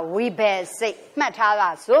ရာဝိဘက်စိတ်မှတ်ထားပါ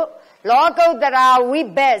စို့လောကုတ္တရာဝိ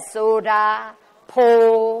ဘက်ဆိုတာ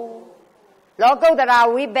ဖိုးလောကုတ္တရာ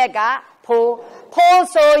ဝိဘက်ကဖိုး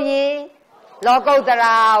ဆိုရင်လောကုတ္တ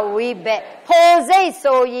ရာဝိဘက်ဖိုးစိတ်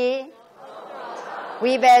ဆိုရင်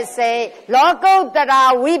ဝိဘက်စိတ်လောကုတ္တရာ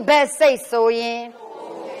ဝိဘက်စိတ်ဆိုရင်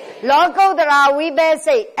လောကုတ္တရာဝိဘက်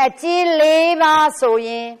စိတ်အကျဉ်း၄ပါးဆိုရ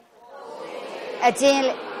င်အကျဉ်း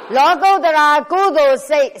လောကုတ္တရာကုသိုလ်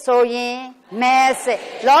စိတ်ဆိုရင်မဲစိတ်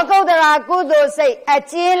လောကုတ္တရာကုသိုလ်စိတ်အ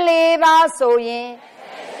ကျဉ်း၄ပါးဆိုရင်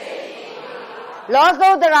လောကု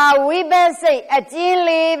တ္တရာဝိဘက်စိတ်အကျဉ်း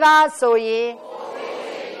၄ပါးဆိုရင်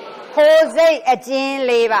ဖိုးစိတ်အကျဉ်း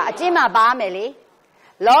၄ပါးအကျဉ်းမှာပါမယ်လေ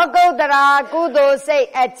လောကုတ္တရာကုသိုလ်စိတ်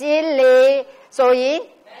အကျဉ်း၄ဆိုရင်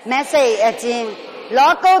မက်စိတ်အကျဉ်း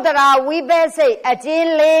လောကုတ္တရာဝိဘက်စိတ်အကျဉ်း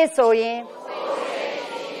၄ဆိုရင်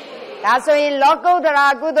ဒါဆိုရင်လောကုတ္တရာ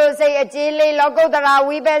ကုသိုလ်စိတ်အကျဉ်း၄လောကုတ္တရာ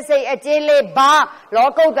ဝိဘက်စိတ်အကျဉ်း၄ဘာလော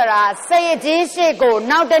ကုတ္တရာစိတ်အကျဉ်း၈ကို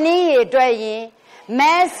နောက်တနည်းရတွေ့ရင်မ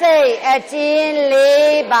က်စိတ်အကျဉ်း၄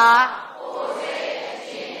ပါ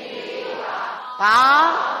ဘာ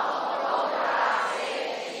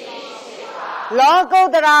လောကုတ္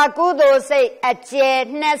တရာကုသိုလ်စိတ်အကျယ်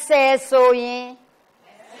20ဆိုရင်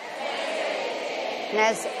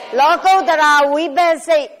လောကုတ္တရာဝိဘက်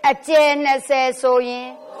စိတ်အကျယ်20ဆိုရင်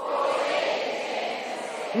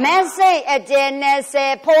မက်စိတ်အကျယ်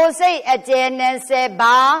20ဖိုးစိတ်အကျယ်20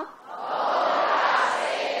ဘာ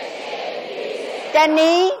တန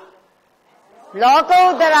ည်းလောကု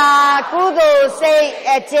တ္တရာကုသိုလ်စိတ်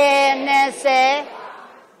အကျယ်20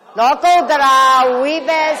လောကုတ္တရာဝိဘ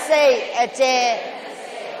က်စိတ်အကျယ်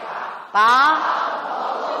ဘာ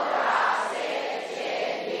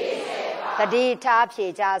တတိထားဖြေ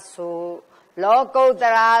ကြဆိုလောကုတ္တ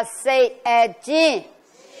ရာစိတ်အကျဉ်း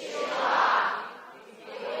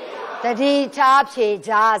တတိထားဖြေ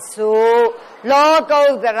ကြဆိုလောကု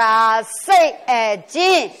တ္တရာစိတ်အကျ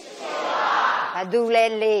ဉ်းဘာသူလဲ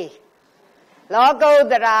လေးလောကုတ္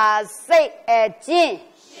တရာစိတ်အကျဉ်း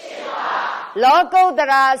လောကုတ္တ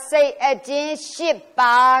ရာစိတ်အကျဉ်း8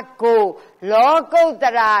ပါးကိုလောကုတ္တ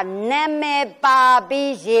ရာနာမည်ပါ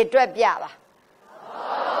ပြီးရေတွက်ပြပါ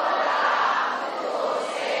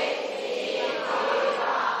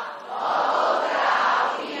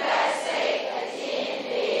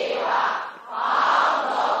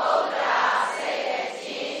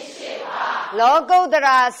လောကုတ္တ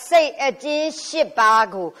ရာစိတ်အကျဉ်း8ပါး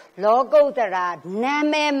ကိုလောကုတ္တရာနာ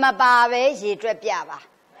မည်မပါပဲရေတွက်ပြပါ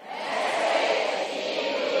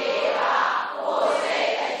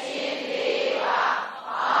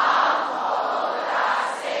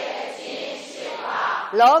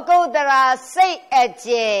လောကုတ္တရာစိတ်အ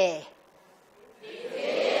ကျယ်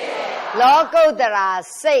လောကုတ္တရာ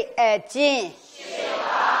စိတ်အကျဉ်း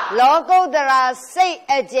လောကုတ္တရာစိတ်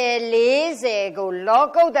အကျယ်40ကိုလော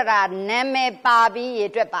ကုတ္တရာနာမည်ပါပြီးရေ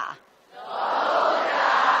တွက်ပါလောကုတ္တ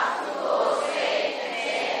ရာသုစိတ်အကျ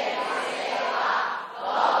ယ်20ပါ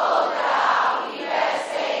လောကုတ္တရာဝိဘက်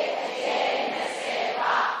စိတ်အကျယ်20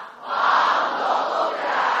ပါလောကုတ္တ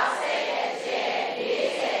ရာစိတ်အကျယ်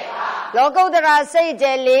40ပါလောကုတ္တရာစိတ်အကျ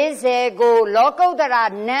ယ်40ကိုလောကုတ္တရာ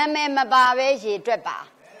နာမည်မပါပဲရေတွက်ပါ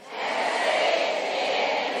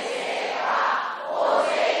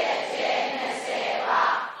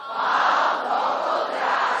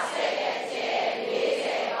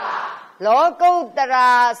လောကုတ္တ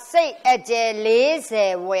ရာစိတ်အကျယ်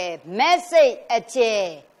40ဝယ်မက်စိတ်အကျယ်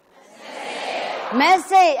မက်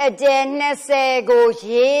စိတ်အကျယ်20ကို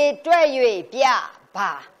ရေတွက်၍ပြ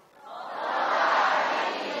ပါ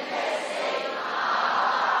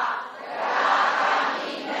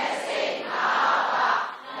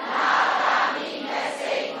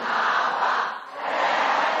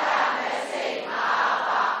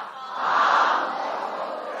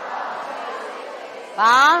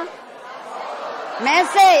ဘာမဲ့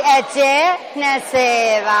စိတ်အကျဲ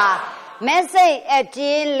20ပါမဲ့စိတ်အကျ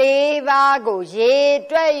ဉ်း4ပါးကိုရေ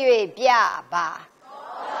တွက်၍ပြပါ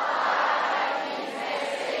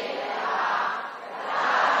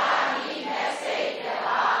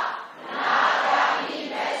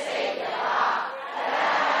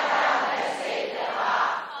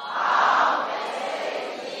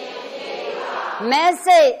မဲ့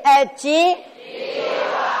စိတ်အကျဉ်း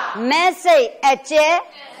မဲ့စိတ်အကျဲ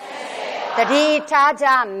တတိထားကြ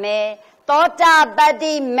မယ်သောတာပတ္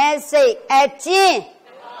တိမဲ့စိတ်အကျဉ်း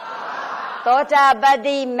သောတာပတ္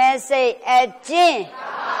တိမဲ့စိတ်အကျဉ်း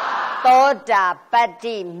သောတာပတ္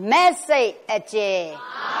တိမဲ့စိတ်အကျဲ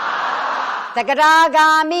တဂရဂာ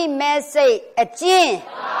မိမဲ့စိတ်အကျဉ်း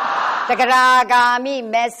တဂရဂာမိ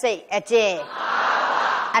မဲ့စိတ်အကျဲ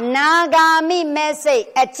အနာဂာမိမဲ့စိတ်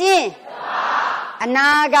အကျဉ်းအနာ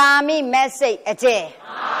ဂာမိမဲ့စိတ်အကျဲ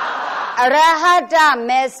အရဟတ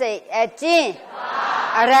မဲ့စိတ်အကျဉ်း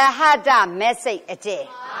အရဟတမဲ့စိတ်အကျဲ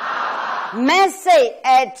မဲ့စိတ်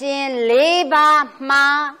အကျဉ်း4ပါးမှာ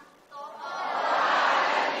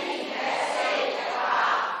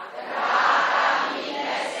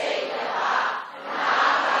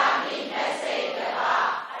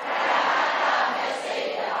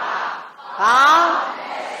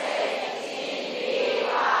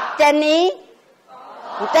တ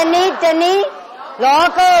ဏီလော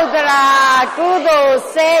ကုတ္တရာကုသိုလ်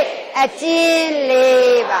စိတ်အကျဉ်း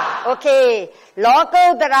4ပါโอเคလောကု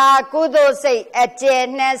တ္တရာကုသိုလ်စိတ်အကျယ်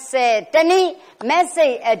20တဏိမဲ့စိ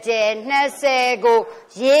တ်အကျယ်20ကို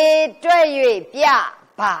ရေတွက်၍ပြ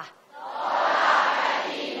ပါ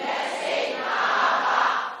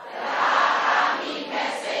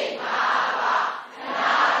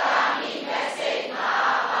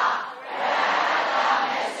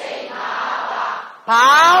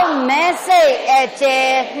ဘောင်းမဲ့စိတ်အကျ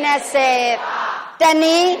ယ်20တ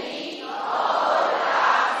ဏီ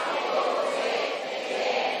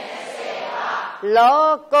လော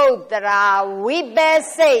ကုတ္တရာဝိပဿ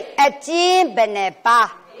စိတ်အကျဉ်းဘယ်နှပါ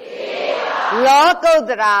လောကုတ္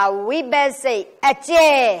တရာဝိပဿစိတ်အကျ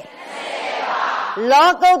ယ်လော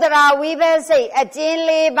ကုတ္တရာဝိပဿစိတ်အကျဉ်း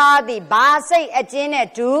4ပါးသည်ဘာစိတ်အကျဉ်းနဲ့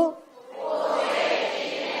တူ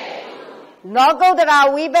လောကုတ္တရာ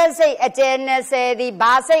ဝိပဿစိတ်အကျယ်20သည်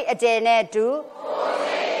ဘာစိတ်အကျယ်နဲ့တူ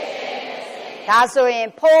ဒါဆိုရင်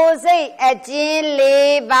ဖိုလ်စိတ်အကျဉ်း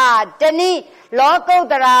4ပါးတနည်းလောကုတ္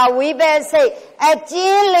တရာဝိပဿစိတ်အကျ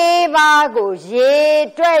ဉ်း4ပါးကိုရေ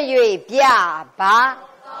တွက်၍ပြပါ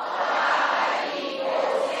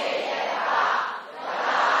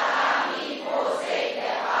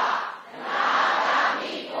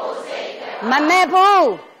မမဲ့ဘူး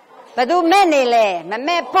ဘသူမဲ့နေလဲမ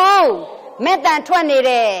မဲ့ဘူးမဲ့တန်ထွက်နေ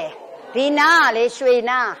တယ်ဒီနာကလေရွှေ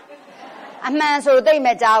နာအမှန်ဆိုသိမ့်မ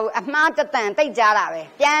ကြောက်အမှားတတန်သိကြတာပဲ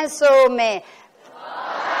ပြန်ဆိုမယ်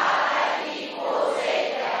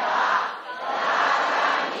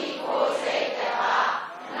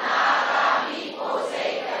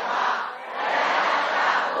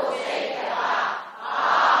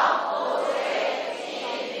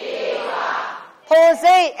ဖိုလ်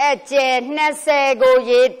စိတ်အကျယ်20ကို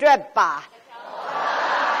ရေတွက်ပါ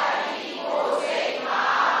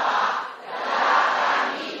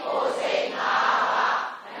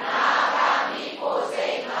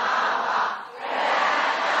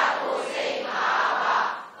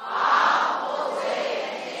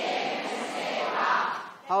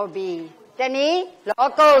ဟုတ်ပြီတနည်းလော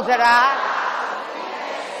ကုတ္တရာ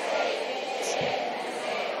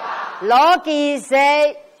လောကီစိတ်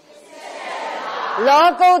လော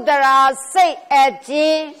ကုတ္တရာစိတ်အကျ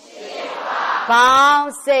ဉ်းဘော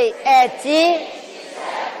င်းစိတ်အကျဉ်း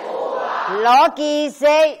လောကီ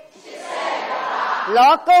စိတ်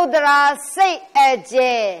လောကုတ္တရာစိတ်အကျ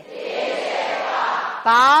ဉ်း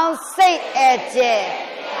ဘောင်းစိတ်အကျဉ်း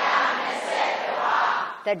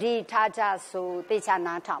တတိထားကြဆိုသိချ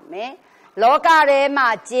နာထောင်မယ်လောကထဲမှာ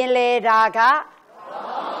ကျင်လေတာက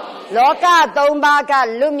လောက3ပါးက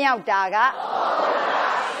လွတ်မြောက်တာက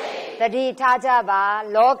တတိထားကြပါ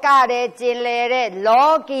လောကထဲကျင်လေတဲ့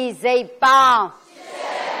လောကီစိတ်ပေါင်း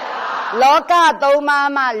လောက3ပါး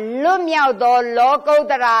မှာလွတ်မြောက်သောလောကုတ္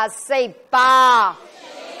တရာစိတ်ပေါင်း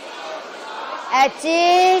အကျ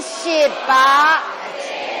ဉ်း8ပါး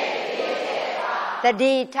တ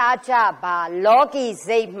တိထားကြပါလောကီ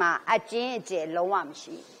စိတ်မှာအကျဉ်းအကျယ်လုံးဝမ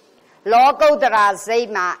ရှိလောကုတ္တရာစိတ်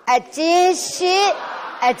မှာအကျဉ်း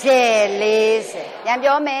8အကျယ်40ပြန်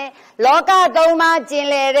ပြောမယ်လောက3ပါးကျင်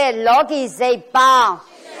လည်တဲ့လောကီစိတ်ပေါင်း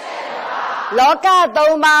လောက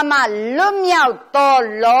3ပါးမှာလွတ်မြောက်သော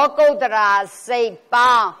လောကုတ္တရာစိတ်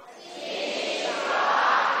ပေါင်း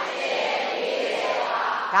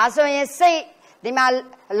ဒါဆိုရင်စိတ် ဒီမှာ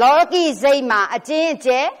လောကီစိတ်မှာအကျဉ်းအ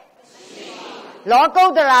ကျယ်လောကု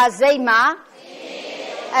တ္တရာစိတ်မှာ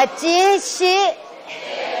အကျဉ်းရှိ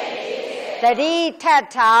တတိထပ်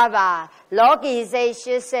ထားပါလောကီစိတ်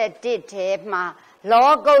81ထဲမှာ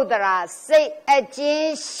လောကုတ္တရာစိတ်အကျ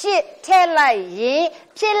ဉ်းရှိထည့်လိုက်ရင်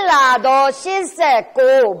ဖြစ်လာသော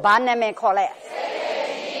89ဘာနာမည်ခေါ်လိုက်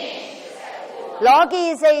လောကီ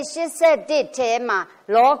စိတ်81ထဲမှာ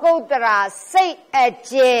လောကုတ္တရာစိတ်အ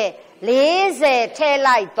ကျဉ်း40ထည့်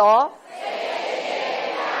လိုက်တော့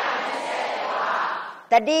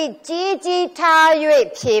တတိကြီးကြီးထား၍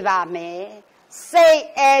ဖြေပါမယ်စိတ်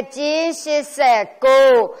အကျဉ်း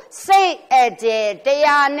89စိတ်အကျဉ်း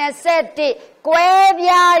121ကွဲ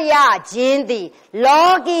ပြားရခြင်းသည်လော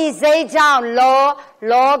ကီစိတ်ကြောင့်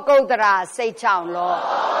လောကုတ္တရာစိတ်ကြောင့်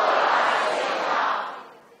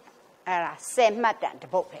အဲ့ဒါ10မှတ်တန်တ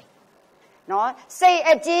ပုတ်ပဲနော်စိတ်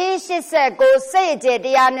အကျဉ်း89စိတ်အကျဉ်း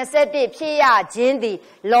121ဖြစ်ရခြင်းသည်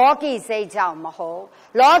လောကီစိတ်ကြောင့်မဟုတ်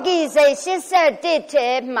လောကီစိတ်81ထဲ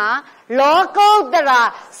မှာလောကုတ္တရာ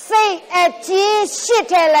စိတ်အကျဉ်း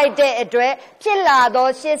8ထဲလိုက်တဲ့အတွက်ဖြစ်လာသော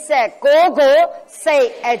89ကိုစိတ်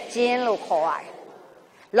အကျဉ်းလို့ခေါ်ရတယ်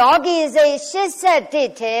လောကီစိတ်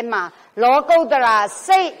81ထဲမှာလောကုတ္တရာ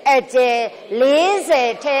စိတ်အကျဉ်း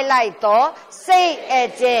40ထဲလိုက်တော့စိတ်အ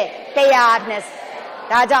ကျဉ်း120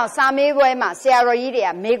ဒါကြောင့်စာမေးပွဲမှာဆရာတော်ကြီးတွေက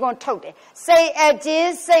မေးခွန်းထုတ်တယ်စိတ်အကျ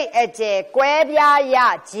ဉ်းကွဲပြားရ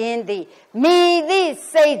ခြင်းသည်မိသည့်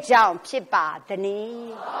စိတ်ကြောင့်ဖြစ်ပါသန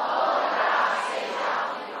ည်း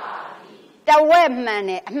တဝက်မှန်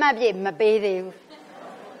တယ်အမှတ်ပြည့်မပေးသေးဘူး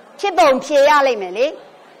ဖြစ်ပုံဖြေရလိမ့်မယ်လေ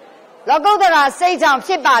လောကုတ္တရာစိတ်ကြောင့်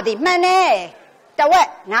ဖြစ်ပါသည်မှန်တယ်တဝက်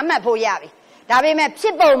9မှတ်ဖို့ရပြီဒါပေမဲ့ဖြ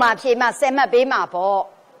စ်ပုံမှာဖြေမှ10မှတ်ပေးမှာပေါ့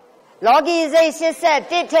လောကီစိတ်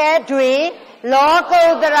81ထဲတွင်လောကု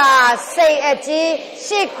တ္တရာစိတ်အကျဉ်း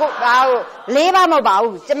8ပါးကို4ပါးမဟုတ်ပါ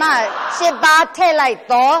ဘူးကျမ8ပါးထည့်လိုက်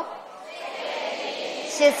တော့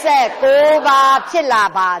89ပါးဖြစ်လာ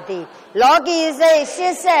ပါသည်လောကီစိတ်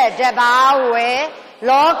82ပါးဝယ်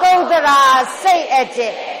လောကုတ္တရာစိတ်အကျ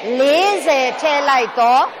ဉ်း40ထည့်လိုက်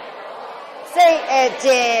တော့စိတ်အကျ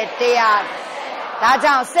ဉ်း100ဒါ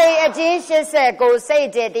ကြောင့်စိတ်အကျဉ်း89စိတ်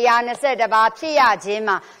အကျဉ်း120ပါးဖြစ်ရခြင်း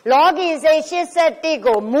မှာလောကီစိတ်81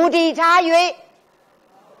ကိုမူတည်ထား၍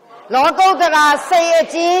လောကုတ္တရာစိတ်အ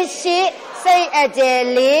ကျဉ်းစိတ်အကျဉ်း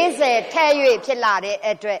40ထည့်၍ဖြစ်လာတဲ့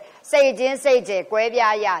အတွက်စိတ်အကျဉ်းကွဲ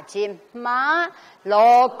ပြားရခြင်းမှာ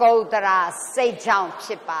လောကုတ္တရာစိတ်ကြောင့်ဖြ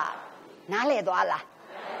စ်ပါနားလည်သွားလား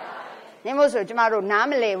နေမို့ဆိုကျမတို့နား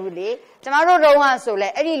မလည်ဘူးလေကျမတို့တော့ဆိုလဲ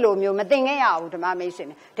အဲ့ဒီလိုမျိုးမသိခဲ့ရဘူးဓမ္မမိတ်ဆွေ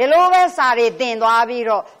ဒီလိုပဲစာတွေသင်သွားပြီး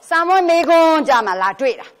တော့စာမွေးမေခွန်းကြမှာလာ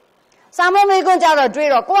တွေ့တာစာမွေးမေခွန်းကြတော့တွေ့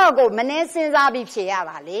တော့ကိုယ့်အကိုမနှင်းစဉ်းစားပြီးဖြေရ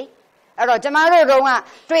တာလေအဲ့တော့ကျမတို့တော့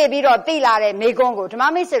တွေ့ပြီးတော့သိလာတဲ့မေခွန်းကိုဓမ္မ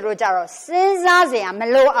မိတ်ဆွေတို့ကြတော့စဉ်းစားစရာမ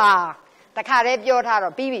လိုအားတခါတည်းပြောထား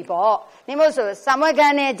တော့ပြီးပြီပေါ့နေမို့ဆိုစာမွေးခ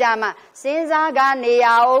န်းနဲ့ကြမှာစဉ်းစားကနေရ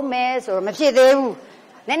အောင်မယ်ဆိုတော့မဖြစ်သေးဘူး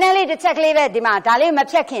နည်းနည်းလေးတစ်ချက်ကလေးပဲဒီမှာဒါလေးမ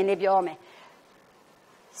ဖြတ်ခင်လေးပြောမယ်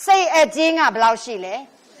စိတ်အကျဉ်းကဘယ်လောက်ရှိလဲ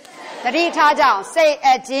သတိထားကြအောင်စိတ်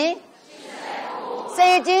အကျဉ်း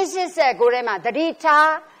89ထဲမှာသတိထား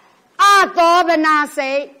အသောဗနာ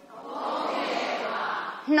စိတ်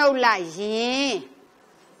နှုတ်လိုက်ရင်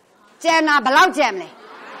ကျန်တာဘယ်လောက်ကျန်မလဲ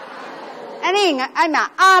အဲ့မှာ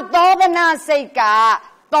အသောဗနာစိတ်က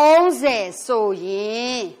30ဆိုရ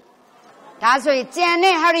င်ဒါဆိုရင်ကျန်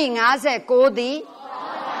တဲ့ဟရိ59သည်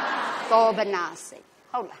သောဗနာစိတ်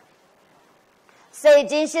ဟုတ်လားစိတ်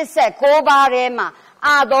ချင်း89ပါးထဲမှာ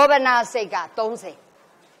အာသောဗနာစိတ်က30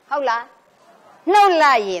ဟုတ်လားနှုတ်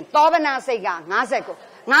လိုက်ရင်သောဗနာစိတ်က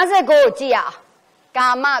59ကိုကြည့်ရအောင်ကာ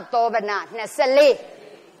မသောဗနာ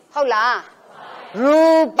24ဟုတ်လားရူ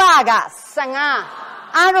ပက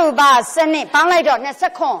15အရူပစနစ်ပေါင်းလိုက်တော့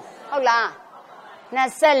29ဟုတ်လား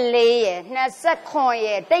24ရယ်29ရ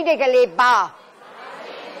ယ်တိတ်ကလေးပါ50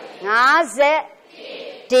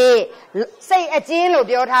စိတ်အကျဉ်းလို့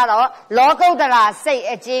ပြောထားတော့လောကုတ္တရာစိတ်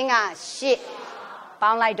အကျဉ်းက8ပေါ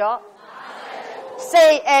င်းလိုက်တော့စိ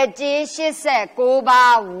တ်အကျဉ်း89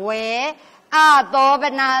ပါးဝင်အသောဗ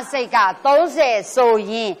နာစိတ်က30ဆို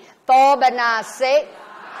ရင်သောဗနာစိတ်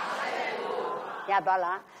ရပါ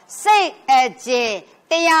လားစိတ်အကျဉ်း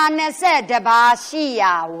120ပါးရှိရ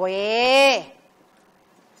ဝယ်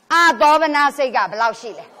အသောဗနာစိတ်ကဘယ်လောက်ရှိ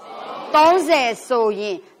လဲ30ဆိုရ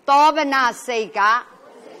င်သောဗနာစိတ်က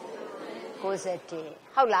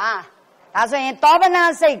61ဟုတ်လားဒါဆိုရင်သောဗနာ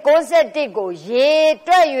စိတ်61ကိုရေ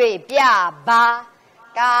တွက်၍ပြပါ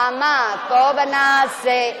ကာမသောဗနာ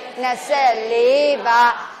စိတ်24ပါ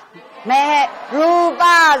မေရူပ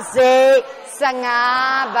စိတ်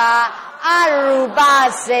15ပါအရူပ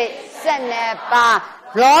စိတ်12ပါ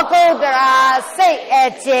လောကုတ္တရာစိတ်အ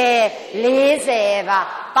ကျယ်40ပါ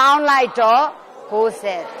ပေါင်းလိုက်တော့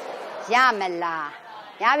60ရမလား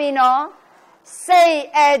ရပြီနော်စိတ်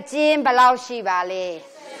အကျဉ်ဘယ်လောက်ရှိပါလဲ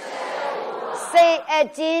စိတ်အ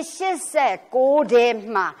ကျဉ်89ထဲ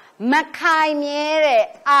မှာမခိုင်မြဲတဲ့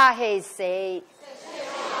အဟိတ်စိတ်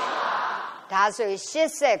ဒါဆို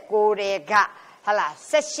89ထဲကဟုတ်လား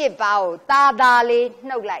18ပါးကိုတာတာလေး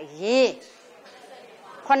နှုတ်လိုက်ရင်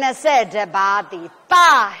80ပါးဒီတာ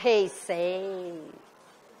ဟိတ်စိတ်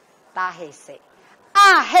တာဟိတ်စိတ်အ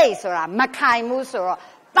ဟိတ်ဆိုတာမခိုင်မှုဆိုတော့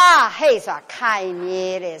တာဟိတ်ဆိုတာခိုင်မြဲ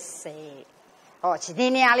တဲ့စိတ်ဟောဒီ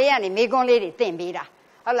နေရာလေးကနေမိကွန်းလေးတွေသင်ပေးတာ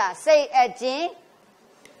ဟုတ်လားစိတ်အကျဉ်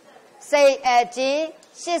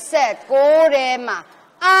89ထဲမှာ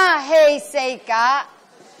အဟိတ်စိတ်က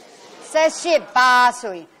18ပါး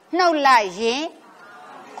ဆိုရင်နှုတ်လိုက်ရင်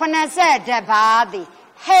80ပါးဒီ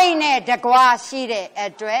ဟိတ်နဲ့တကွာရှိတဲ့အ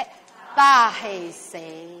တွက်တာဟိတ်စိ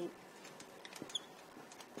တ်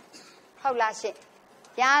ဟုတ်လားရှင့်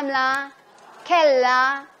ရမလားခက်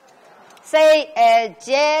လားစိတ်အ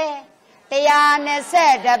ကျယ်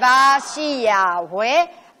120ပါးရှိရာဝဲ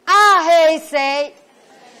အဟိတ်စိတ်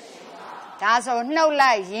ဒါဆိုနှုတ်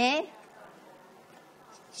လိုက်ရင်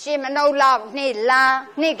ရှင်းမနှုတ်လောက်နှစ်လား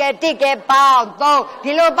နှစ်ကတစ်ကပေါင်း3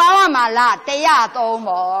ဒီလိုပေါင်းရမှာလား103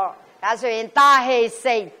ပေါ့ဒါဆိုရင်တာဟိတ်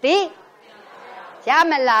စိတ်ဒီရ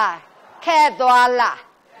မလားခဲသွားလား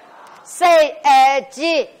စိတ်အကျ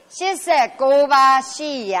ဉ်89ပါး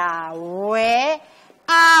ရှိရာဝဲ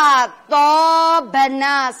အသောဗ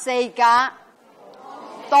နာစိတ်က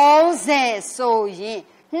30ဆိုရင်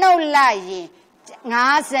နှုတ်လိုက်ရင်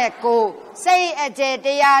59စိတ်အကျယ်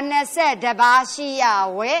120ပါးရှိရ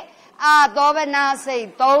ဝဲအသောဗနာစိတ်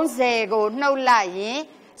30ကိုနှုတ်လိုက်ရင်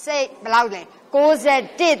စိတ်ဘယ်လောက်လဲ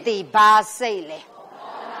61ဒီဘာစိတ်လဲ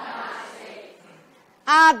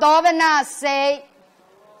အသောဗနာစိတ်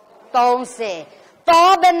30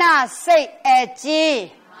သောဗနာစိတ်အကျဉ်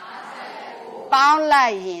ပေါင်းလို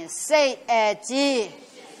က်ရင်စိတ်အကျဉ်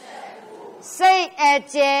စိတ်အ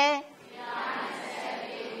ကျဉ်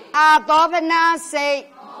အသောဗနာစိတ်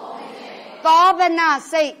သောဗနာ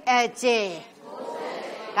စိတ်အကျဉ်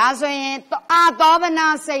ဒါဆိုရင်အသောဗနာ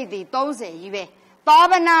စိတ်ဒီ30ကြီးပဲသော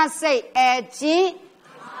ဗနာစိတ်အကျဉ်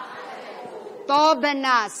သောဗ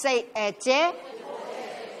နာစိတ်အကျဉ်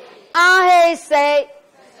အဟိတ်စိတ်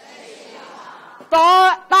သော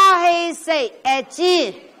တာဟိတ်စိတ်အကျဉ်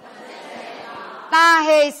တာ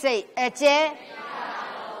ဟိတ်စိတ်အကျဉ်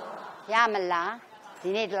ရမလားဒီ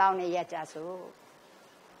နေ့ဒီလောက်နဲ့ရကြစို့